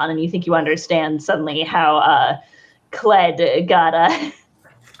pummeled on, and you think you understand suddenly how Cled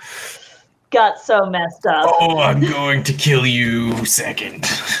got so messed up. Oh, I'm going to kill you second.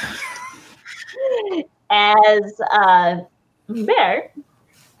 As Bear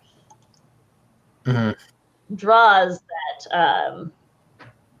draws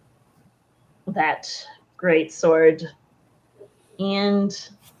that great sword, and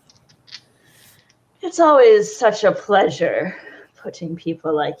it's always such a pleasure putting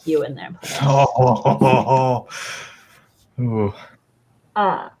people like you in their place.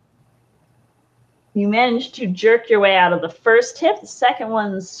 You managed to jerk your way out of the first hit. The second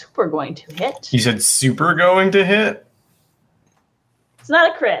one's super going to hit. You said super going to hit? It's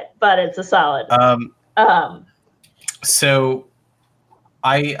not a crit, but it's a solid. So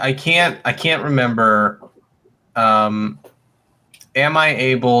I can't remember. Am I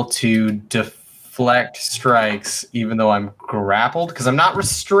able to deflect strikes even though I'm grappled? Because I'm not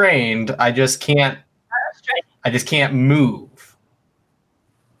restrained. I just can't move.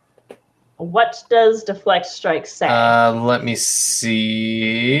 What does deflect strikes say? Let me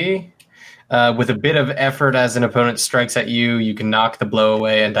see. With a bit of effort as an opponent strikes at you, you can knock the blow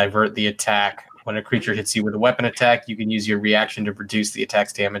away and divert the attack. When a creature hits you with a weapon attack, you can use your reaction to reduce the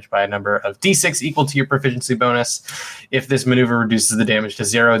attack's damage by a number of d6 equal to your proficiency bonus. If this maneuver reduces the damage to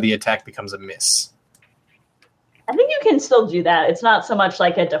 0, the attack becomes a miss. I think you can still do that. It's not so much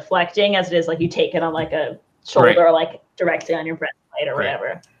like a deflecting as it is like you take it on like a shoulder or like directly on your breastplate or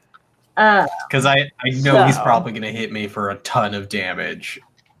whatever. Because I know he's probably going to hit me for a ton of damage.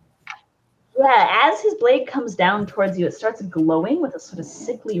 Yeah, as his blade comes down towards you, it starts glowing with a sort of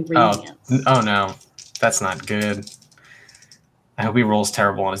sickly radiance. Oh no, that's not good. I hope he rolls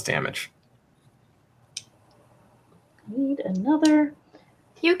terrible on his damage. Need another.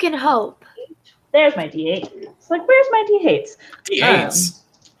 You can hope. There's my D8. It's like, where's my D8s? D8s?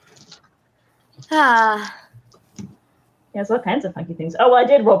 Yeah, there's all kinds of funky things. Oh, well, I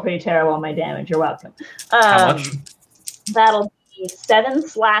did roll pretty terrible on my damage. You're welcome. How much? That'll be 7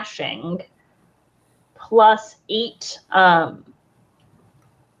 slashing plus 8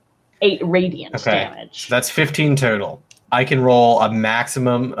 radiant damage. So that's 15 total. I can roll a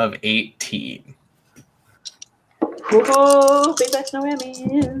maximum of 18. Whoa, big back no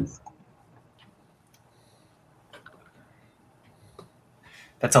whammies.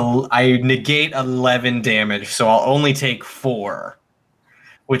 I negate 11 damage, so I'll only take 4,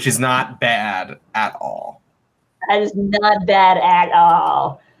 which is not bad at all. That is not bad at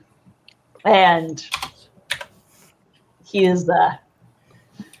all. And he is I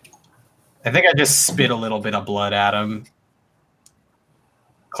think I just spit a little bit of blood at him.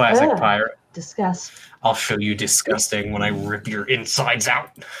 Classic pirate. Disgust. I'll show you disgusting when I rip your insides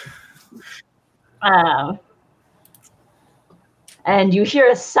out. And you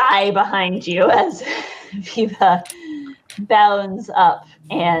hear a sigh behind you as Viva bounds up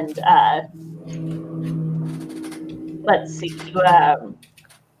and let's see.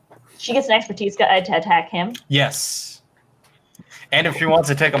 She gets an expertise guide to attack him. Yes. And if she wants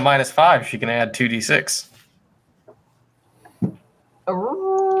to take a -5, she can add 2d6.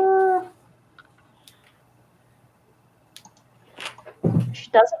 She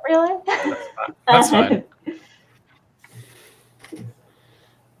doesn't really. That's fine.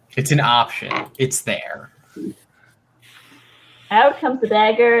 It's an option. It's there. Out comes the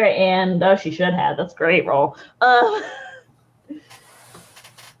dagger, and she should have. That's a great roll.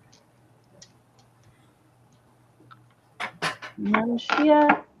 And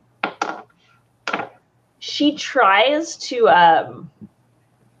she tries to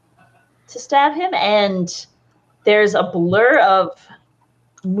stab him, and there's a blur of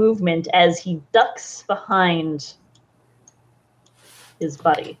movement as he ducks behind his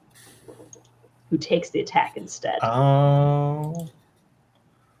buddy, who takes the attack instead. Oh.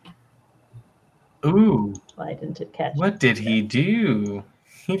 Ooh. Why didn't it catch? What did he do?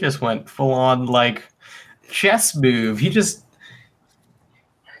 He just went full on like chess move. He just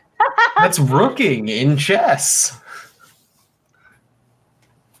that's rooking in chess.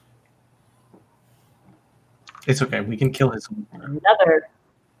 It's okay. We can kill his. Another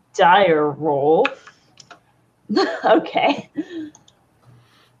dire roll. Okay.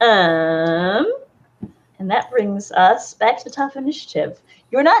 And that brings us back to the tough initiative.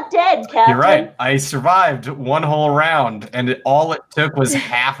 You're not dead, Captain. You're right. I survived one whole round, and all it took was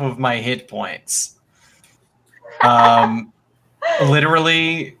half of my hit points.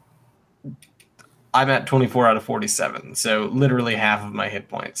 Literally, I'm at 24 out of 47, so literally half of my hit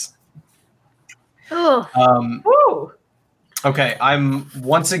points. Oh. Okay, I'm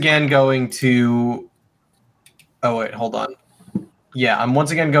once again going to... Oh, wait, hold on. Yeah, I'm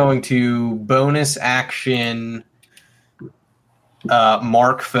once again going to bonus action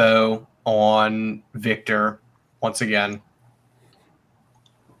Mark Foe on Victor once again.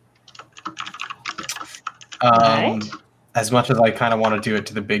 Right. As much as I kind of want to do it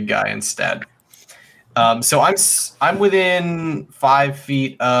to the big guy instead. So I'm within 5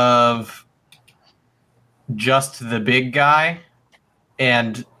 feet of just the big guy,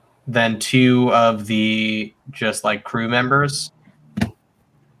 and then 2 of the just like crew members.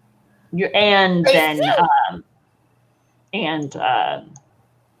 Oh,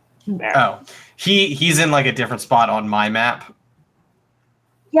 he's in like a different spot on my map.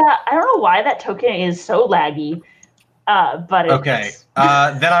 Yeah, I don't know why that token is so laggy. But okay.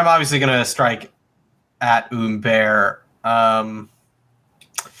 Then I'm obviously gonna strike at Bear. I'm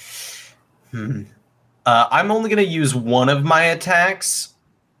only gonna use one of my attacks,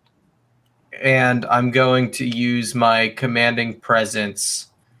 and I'm going to use my commanding presence.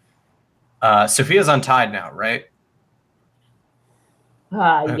 Sophia's untied now, right?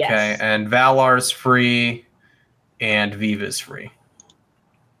 Yes. Okay, and Valar's free, and Viva's free.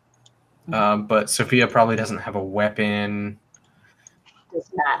 But Sophia probably doesn't have a weapon.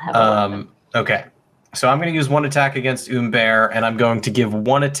 Does not have a weapon. Okay, so I'm going to use one attack against Bear, and I'm going to give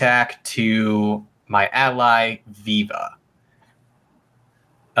one attack to my ally Viva.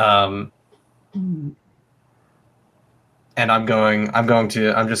 And I'm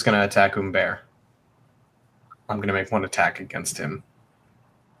just going to attack Bear. I'm going to make one attack against him.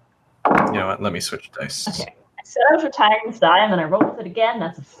 You know what? Let me switch dice. Okay. I said I was retiring this die, and then I rolled with it again.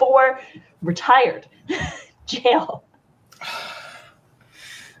 That's a 4. Retired. Jail.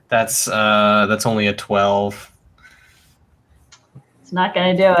 That's only a 12. It's not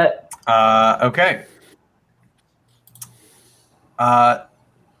going to do it. Okay.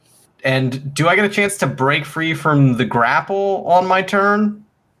 And do I get a chance to break free from the grapple on my turn?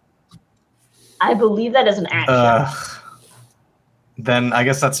 I believe that is an action. Then I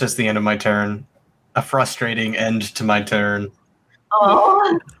guess that's just the end of my turn. A frustrating end to my turn.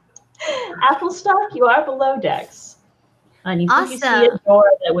 Oh. Applestock, you are below decks. And you think you see a door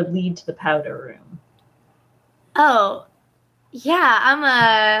that would lead to the powder room. Oh.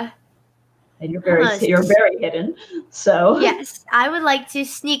 Yeah, and you're very hidden. So yes, I would like to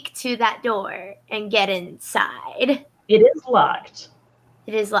sneak to that door and get inside. It is locked.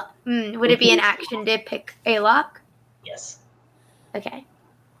 It is locked. Would it be an action to pick a lock? Yes. Okay.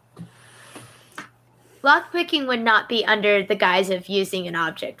 Lockpicking would not be under the guise of using an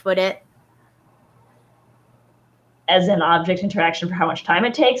object, would it? As an object interaction for how much time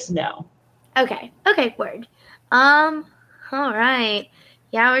it takes? No. Okay, word. All right.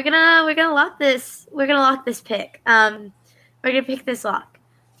 Yeah, we're gonna lock this. We're gonna lock this pick. We're gonna pick this lock.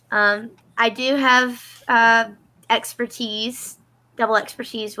 I do have expertise, double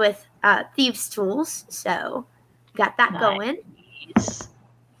expertise with thieves' tools, so got that going.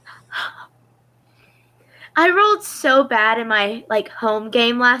 I rolled so bad in my home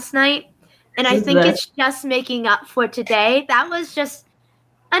game last night, and I think it's just making up for today. That was just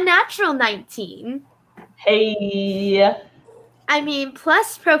a natural 19. Hey. I mean,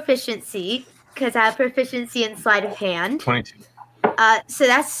 plus proficiency, because I have proficiency in sleight of hand. 22. So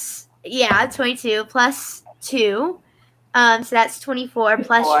that's 22 plus 2. So that's 24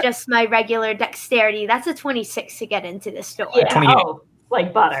 plus just my regular dexterity. That's a 26 to get into this door. Yeah. 28. Oh,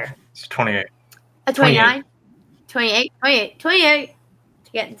 like butter. It's 28. A 29? 28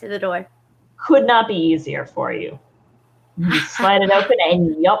 to get into the door. Could not be easier for you. You slide it open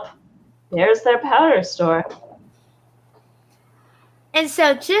and yup, there's their powder store. And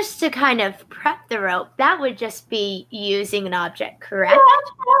so just to kind of prep the rope, that would just be using an object, correct?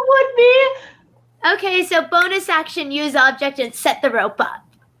 That would be. Okay, so bonus action, use object and set the rope up.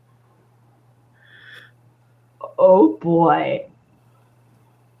 Oh boy.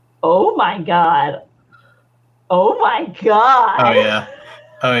 Oh my god. Oh my god.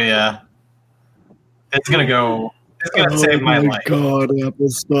 Oh yeah. It's gonna save my life. God,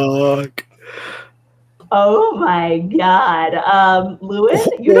 Applestock. Oh my god. Lewis,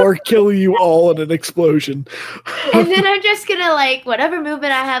 Or kill you all in an explosion. And then I'm just gonna whatever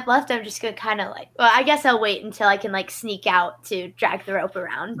movement I have left, I'm just gonna kind of I guess I'll wait until I can sneak out to drag the rope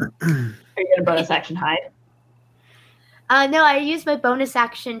around. Are you gonna bonus action hide? No, I use my bonus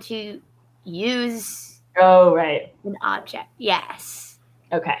action to use Oh right. an object. Yes.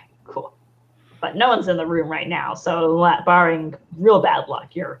 Okay, cool. But no one's in the room right now, so barring real bad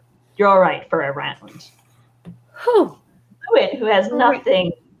luck, you're all right for a round. Whew. Lewis, who has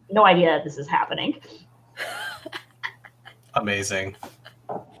no idea this is happening. Amazing.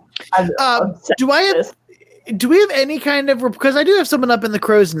 Do we have any kind of, because I do have someone up in the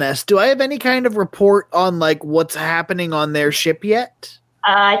crow's nest, do I have any kind of report on what's happening on their ship yet?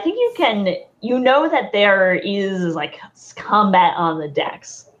 I think you know that there is combat on the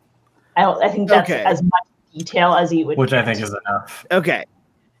decks. I think that's as much detail as you would Which get. I think is enough. Okay.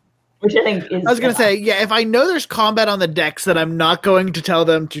 Which I think is. I was going to say, if I know there's combat on the decks, then I'm not going to tell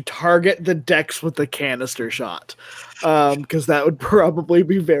them to target the decks with the canister shot. Because that would probably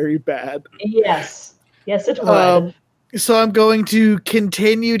be very bad. Yes, it would. So I'm going to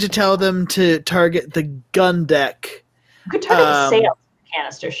continue to tell them to target the gun deck. You could target the sails with a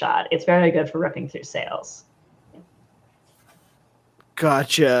canister shot. It's very good for ripping through sails.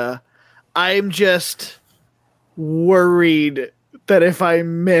 Gotcha. I'm just worried that if I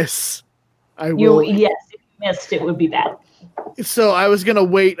miss, I will. Yes, if you missed, it would be bad. So I was going to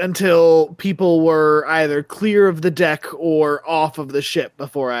wait until people were either clear of the deck or off of the ship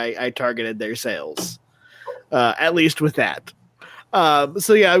before I targeted their sails. At least with that. I'm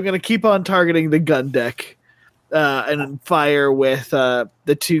going to keep on targeting the gun deck and fire with the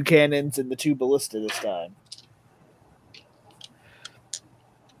 2 cannons and the 2 ballista this time.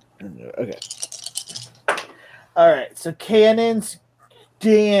 Okay. All right. So cannons.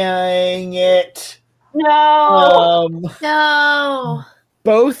 Dang it. No. No.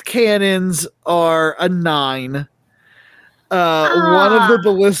 Both cannons are a 9. One of the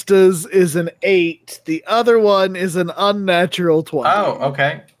ballistas is an 8. The other one is an unnatural 20. Oh,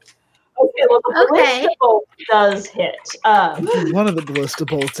 okay. Okay, well, the ballista bolt does hit. One of the ballista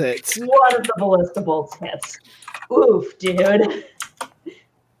bolts hits. One of the ballista bolts hits. Oof, dude.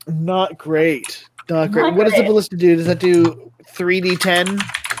 Not great. Not great. What does the ballista do? Does that do 3d10?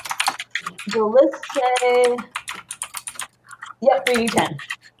 Ballista. Yep, 3d10.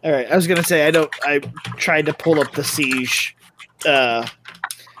 All right. I was gonna say I tried to pull up the siege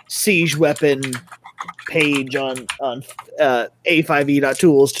weapon page on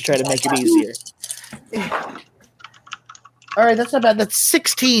a5e.tools to try to make it easier. All right, that's not bad. That's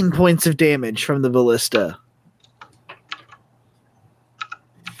 16 points of damage from the ballista.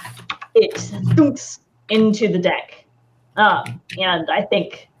 It thunks into the deck, and I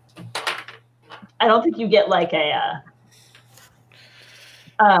don't think you get a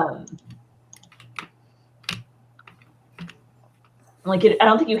I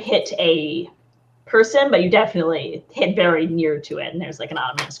don't think you hit a person, but you definitely hit very near to it, and there's an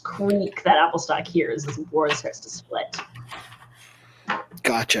ominous creak that Applestock hears as the board starts to split.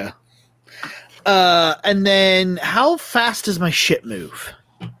 Gotcha. And then how fast does my ship move?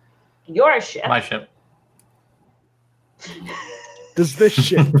 Your ship. My ship. Does this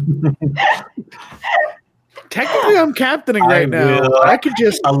ship? Technically, I'm captaining right now. I could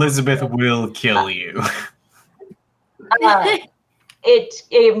just. Elizabeth will kill you.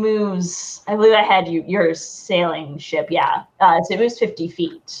 It moves. I believe I had your sailing ship. Yeah, so it moves 50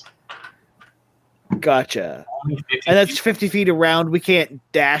 feet. Gotcha. And that's 50 feet around. We can't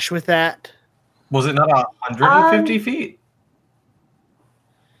dash with that. Was it not 150 feet?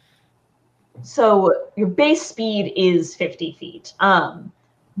 So your base speed is 50 feet.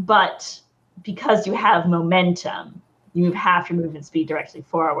 But because you have momentum, you move half your movement speed directly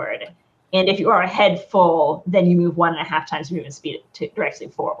forward. And if you are ahead full, then you move 1.5 times movement speed directly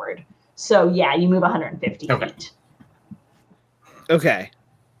forward. So yeah, you move 150 feet. Okay.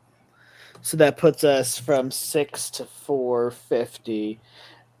 So that puts us from 6 to 450.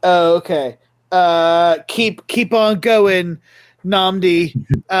 Oh, okay. Keep on going, Namdi.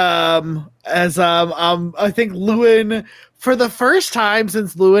 I think Lewin, for the first time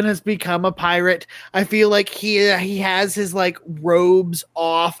since Lewin has become a pirate, I feel like he has his like robes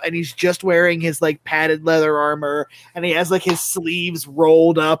off and he's just wearing his like padded leather armor and he has like his sleeves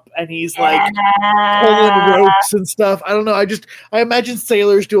rolled up and he's like pulling ropes and stuff. I don't know. I imagine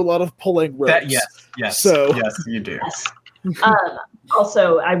sailors do a lot of pulling ropes. Yes. So yes, you do. Yes.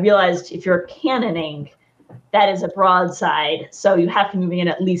 Also, I realized if you're cannoning, that is a broadside, so you have to move in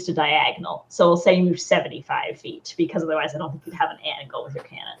at least a diagonal. So we'll say you move 75 feet, because otherwise I don't think you'd have an angle with your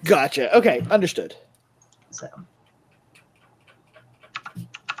cannon. Gotcha. Okay, understood. So,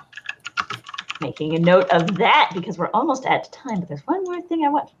 making a note of that, because we're almost at time, but there's one more thing I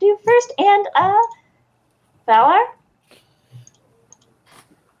want to do first, and, Valar?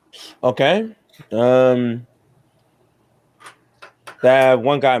 Okay. That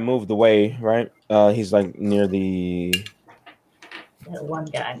one guy moved away, right? He's like near the. Yeah, one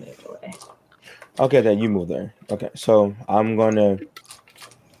guy moved away. Okay, then you move there. Okay, so I'm gonna.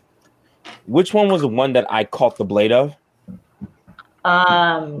 Which one was the one that I caught the blade of?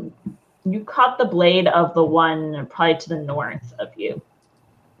 You caught the blade of the one probably to the north of you.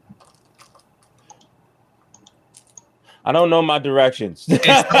 I don't know my directions.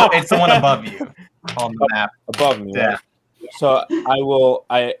 It's the one above you on the map. Above me, Yeah. right? So I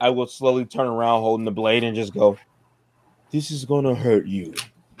will slowly turn around holding the blade and just go, this is gonna hurt you.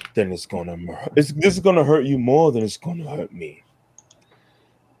 Then it's gonna this is gonna hurt you more than it's gonna hurt me.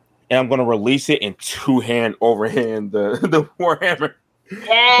 And I'm gonna release it and two-hand overhand the warhammer.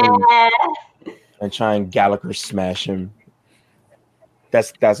 Yeah. And try and Gallagher smash him.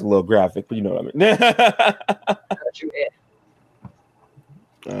 That's a little graphic, but you know what I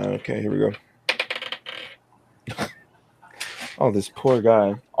mean. Okay, here we go. Oh, this poor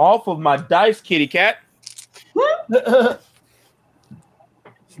guy. Off of my dice, kitty cat. It's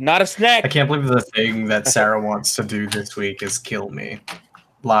not a snack. I can't believe the thing that Sarah wants to do this week is kill me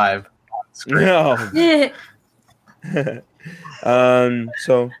live on screen. No.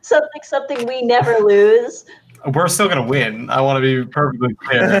 So something we never lose. We're still gonna win. I want to be perfectly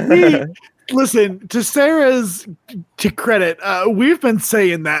clear. Listen, to Sarah's credit, we've been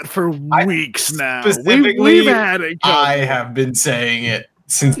saying that for weeks now. We've had it. I have been saying it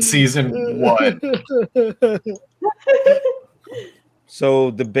since season 1.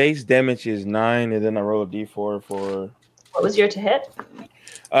 So the base damage is 9, and then I roll a d4 for. What was your to hit?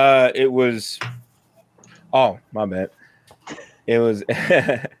 It was. Oh, my bad. It was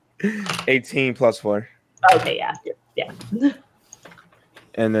 18 plus 4. Okay, yeah.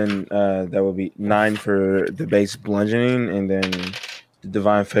 And then that would be 9 for the base bludgeoning, and then the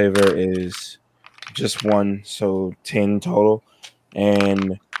divine favor is just 1, so 10 total.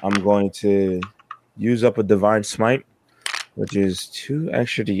 And I'm going to use up a divine smite, which is 2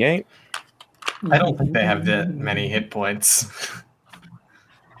 extra d8. I don't think they have that many hit points.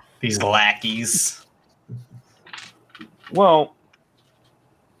 These lackeys. Well,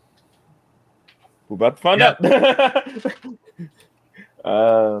 we're about to find out.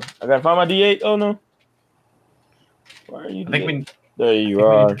 I gotta find my D8. Oh no. Where are you? I think there you we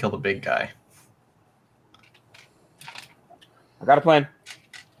are. need to kill the big guy. I got a plan.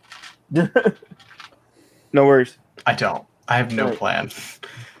 No worries. I don't. I have no plan.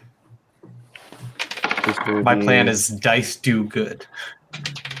 My plan is dice do good.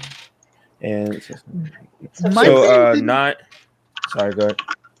 And not. Sorry, go ahead.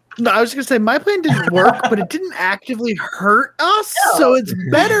 No, I was going to say my plan didn't work, but it didn't actively hurt us, so it's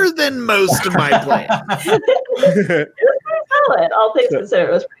better than most of my plans. It was pretty solid. All things considered,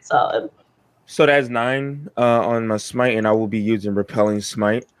 it was pretty solid. So that's 9 on my smite, and I will be using repelling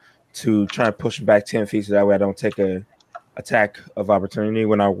smite to try and push him back 10 feet so that way I don't take a attack of opportunity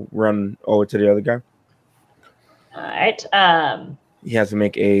when I run over to the other guy. All right. He has to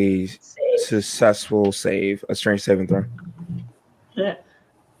make a Save. successful save, a strength saving throw.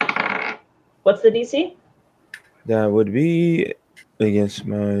 What's the DC? That would be against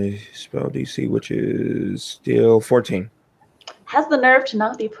my spell DC, which is still 14. Has the nerve to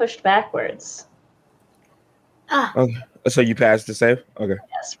not be pushed backwards. Okay. So you passed the save? Okay.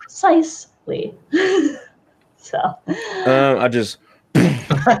 Yes, precisely. So. I just hit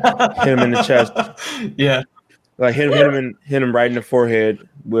him in the chest. Yeah, Like hit him right in the forehead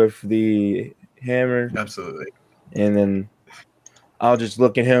with the hammer, absolutely. and then I'll just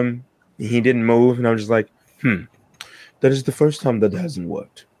look at him. He didn't move, and I'm just like, that is the first time that hasn't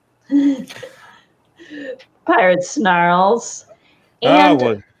worked. Pirate snarls.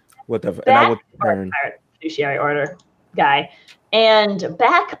 And whatever. Back, And I would turn. pirate fiduciary order guy. And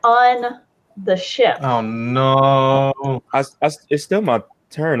back on the ship. Oh no! It's still my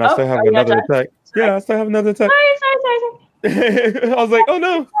turn. I Oh, still have are you another done? attack. Sorry. Yeah, I still have another attack. Sorry. I was like, oh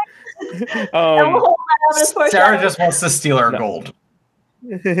no. And we'll hold that on as Sarah foreshadow. just wants to steal our No. gold.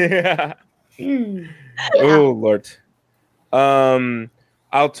 Yeah. Oh Lord.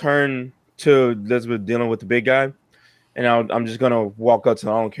 I'll turn to Elizabeth dealing with the big guy, and I'm just gonna walk up to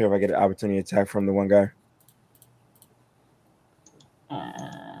him. I don't care if I get an opportunity attack from the one guy.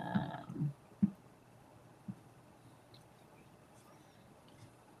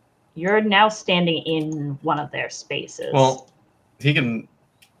 You're now standing in one of their spaces. Well, he can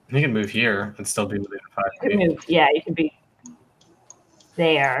move here and still be within 5 you can feet. move. Yeah, you can be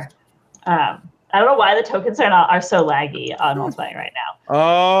there. I don't know why the tokens are so laggy on multiplying right now.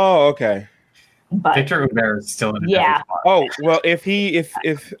 Oh, okay. But Victor Uber is still in a Yeah. different spot. Oh well,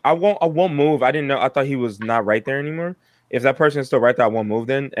 if I won't move. I didn't know. I thought he was not right there anymore. If that person is still right there, I won't move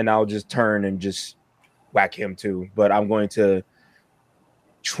then, and I'll just turn and just whack him too. But I'm going to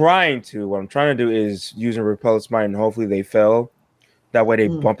what I'm trying to do is using repel smite, and hopefully they fail. That way they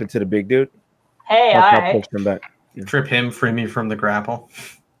bump into the big dude. hey, all I'll right. push them back. Trip him, free me from the grapple.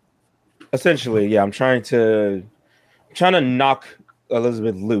 Essentially, yeah, I'm trying to knock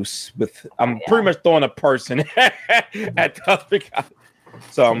Elizabeth loose with. I'm pretty much throwing a person at the other guy.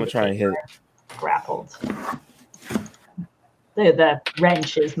 So I'm gonna try and hit. Grappled. The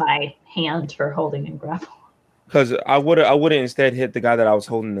wrench is my hand for holding and grapple. Because I would instead hit the guy that I was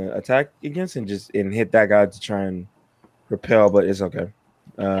holding the attack against and hit that guy to try and repel, but it's okay.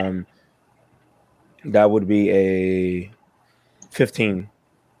 That would be a 15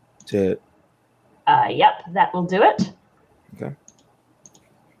 to hit. Yep, that will do it. Okay.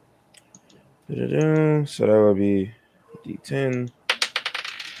 So that would be D10.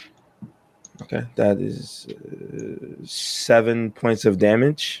 Okay, that is 7 points of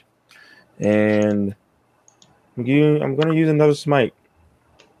damage, and I'm going to use another smite.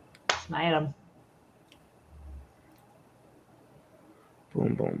 Smite him.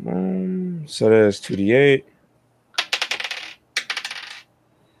 Boom, boom, boom. So that's 2d8.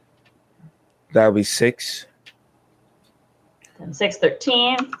 That would be 6, Then 6,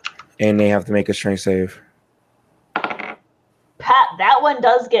 13. and they have to make a strength save. Pat, that one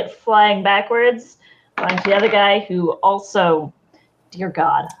does get flying backwards. Like the other guy who also, dear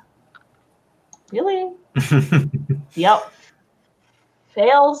God. Really? Yep.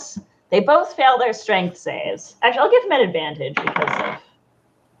 Fails. They both fail their strength saves. Actually, I'll give him an advantage because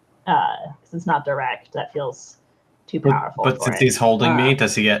it's not direct. That feels too powerful. But for since it. he's holding me,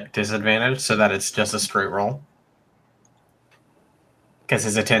 does he get disadvantage so that it's just a straight roll? Because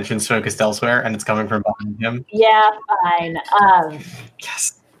his attention's focused elsewhere and it's coming from behind him. Yeah, fine.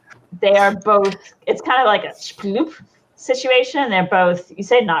 Yes. They are both. It's kind of like a sploop situation. They're both. You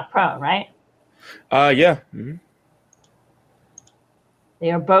say not prone, right? Yeah. Mm-hmm.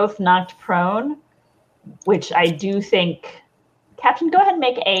 They are both knocked prone, which I do think. Captain, go ahead and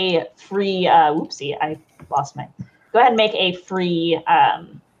make a free. Whoopsie, I lost my. Go ahead and make a free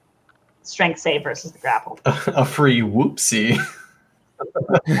strength save versus the grapple. A free whoopsie. Go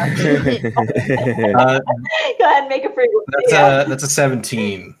ahead and make a free whoopsie. That's a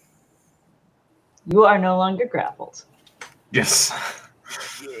 17. You are no longer grappled. Yes.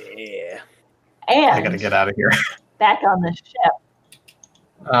 Yeah. And I gotta get out of here. back on the ship,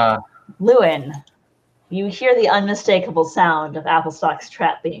 Lewin, you hear the unmistakable sound of Applestock's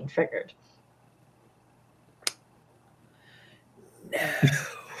trap being triggered. No.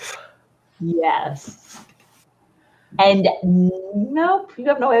 Yes. And nope, you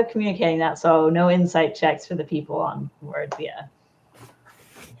have no way of communicating that, so no insight checks for the people on board via.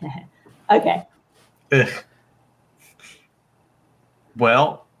 Okay. Ugh.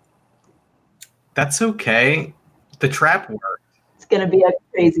 Well, That's okay. The trap worked. It's going to be a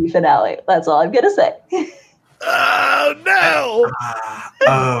crazy finale. That's all I'm going to say. Oh no!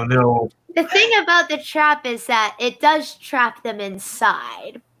 Oh no. The thing about the trap is that it does trap them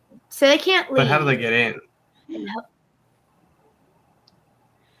inside, so they can't leave. But how do they get in?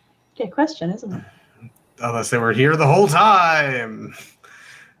 Good question, isn't it? Unless they were here the whole time.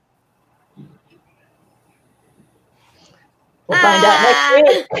 We'll find out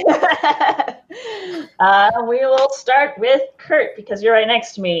next week. We will start with Kurt because you're right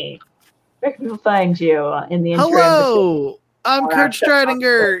next to me. Where can people find you in the interim? Hello, I'm Kurt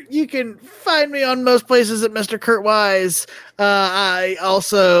Stridinger. You can find me on most places at Mr. Kurt Wise. I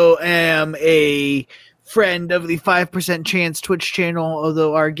also am a friend of the 5% Chance Twitch channel,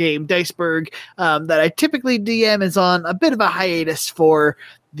 although our game Diceberg that I typically DM is on a bit of a hiatus for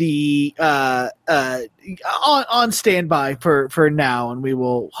the on standby for now, and we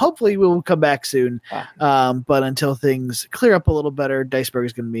will come back soon. But until things clear up a little better, Diceberg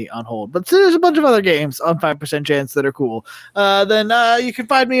is going to be on hold. But there's a bunch of other games on 5% Chance that are cool. Then you can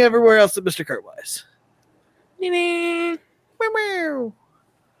find me everywhere else at Mr. Kurtwise.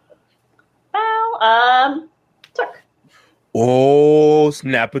 Tuck. Oh,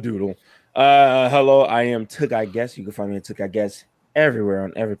 snap-a-doodle. Hello, I am Took I Guess. You can find me at Took I Guess everywhere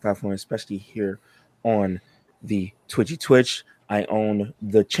on every platform, especially here on the Twitch. I own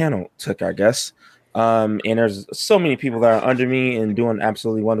the channel Took I Guess. And there's so many people that are under me and doing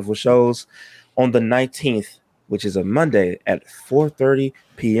absolutely wonderful shows. On the 19th, which is a Monday at 4:30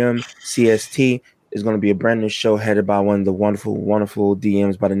 p.m. CST, is going to be a brand new show headed by one of the wonderful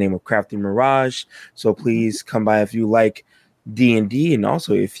DMs by the name of Crafty Mirage. So please come by if you like D&D, and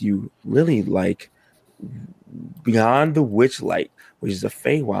also if you really like Beyond the Witchlight, which is a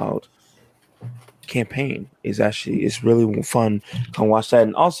Feywild campaign. It's really fun. Come watch that.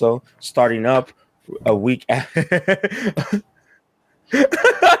 And also starting up a week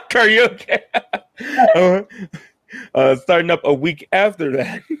karaoke. Starting up a week after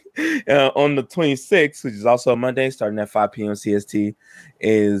that, on the 26th, which is also a Monday, starting at 5 p.m. CST,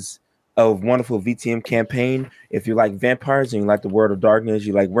 is a wonderful VTM campaign. If you like vampires and you like the World of Darkness,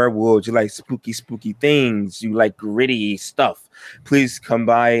 you like werewolves, you like spooky things, you like gritty stuff, please come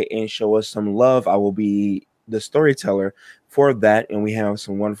by and show us some love. I will be the storyteller for that, and we have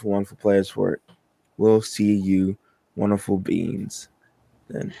some wonderful players for it. We'll see you, wonderful beings,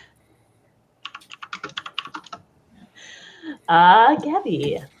 then.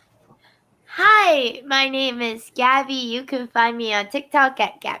 Gabby. Hi, my name is Gabby. You can find me on TikTok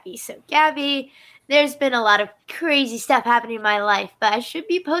at Gabby. So Gabby, there's been a lot of crazy stuff happening in my life, but I should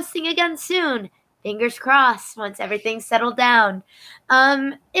be posting again soon. Fingers crossed once everything's settled down.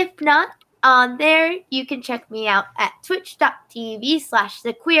 If not on there, you can check me out at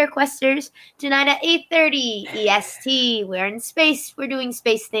twitch.tv/thequeerquesters tonight at 8:30 EST. We're in space. We're doing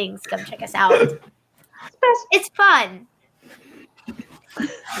space things. Come check us out. It's fun.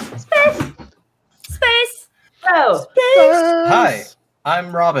 Space. Oh, Space. Hi,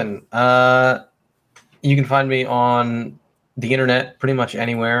 I'm Robin. You can find me on the internet pretty much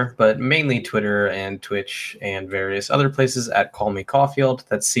anywhere, but mainly Twitter and Twitch and various other places at Call Me Caulfield.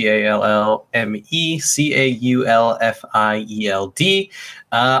 That's CALLMECAULFIELD.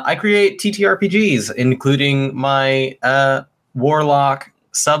 I create TTRPGs, including my Warlock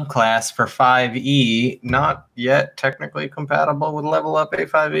subclass for 5e, not yet technically compatible with level up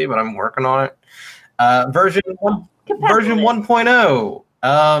A5e, but I'm working on it. Version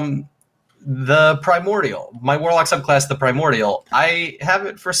 1.0, the Primordial, my Warlock subclass, the Primordial. I have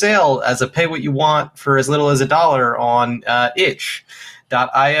it for sale as a pay what you want for as little as $1 on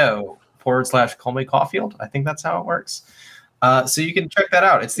itch.io/Call Me Caulfield. I think that's how it works. So you can check that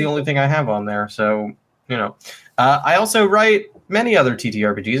out. It's the only thing I have on there. So, I also write many other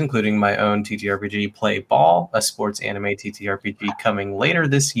TTRPGs, including my own TTRPG Play Ball, a sports anime TTRPG coming later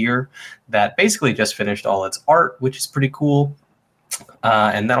this year that basically just finished all its art, which is pretty cool.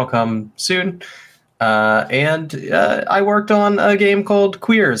 And that'll come soon. And I worked on a game called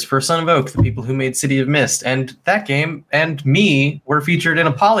Queers for Son of Oak, the people who made City of Mist. And that game and me were featured in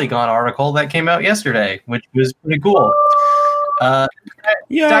a Polygon article that came out yesterday, which was pretty cool.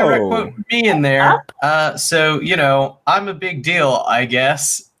 Direct quote me in there. So, I'm a big deal, I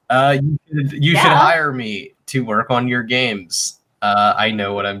guess. You should hire me to work on your games. I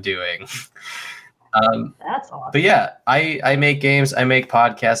know what I'm doing. that's awesome. But yeah, I make games, I make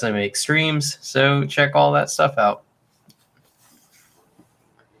podcasts, I make streams. So check all that stuff out.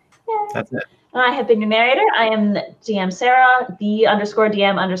 Yeah. That's it. I have been your narrator. I am DM Sarah, the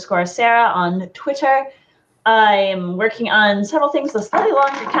 _DM_Sarah on Twitter. I'm working on several things with a slightly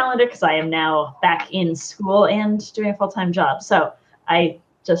longer calendar because I am now back in school and doing a full-time job. So I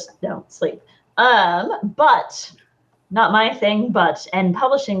just don't sleep. But not my thing, and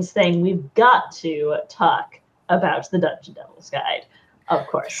publishing's thing, we've got to talk about the Dungeon Devil's Guide, of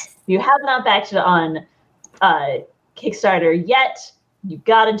course. If you have not backed it on Kickstarter yet, you've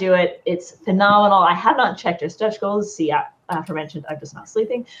got to do it. It's phenomenal. I have not checked our stretch goals. See, aforementioned, I'm just not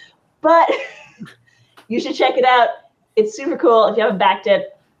sleeping. But you should check it out. It's super cool. If you haven't backed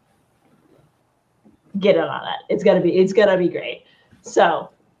it, get in on it. It's gonna be great. So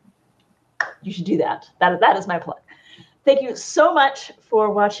you should do that. That is my plug. Thank you so much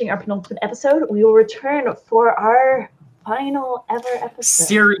for watching our penultimate episode. We will return for our final ever episode.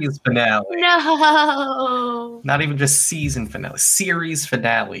 Series finale. No. Not even just season finale. Series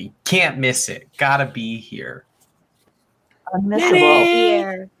finale. Can't miss it. Gotta be here. Unmissable.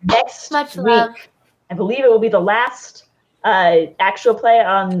 Here. Next Much week, love. I believe it will be the last actual play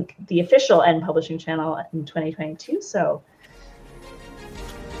on the official End Publishing channel in 2022. So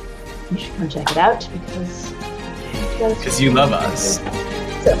you should come check it out because you love us.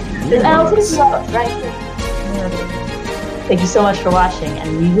 So, right here. Thank you so much for watching,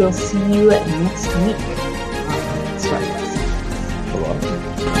 and we will see you next week.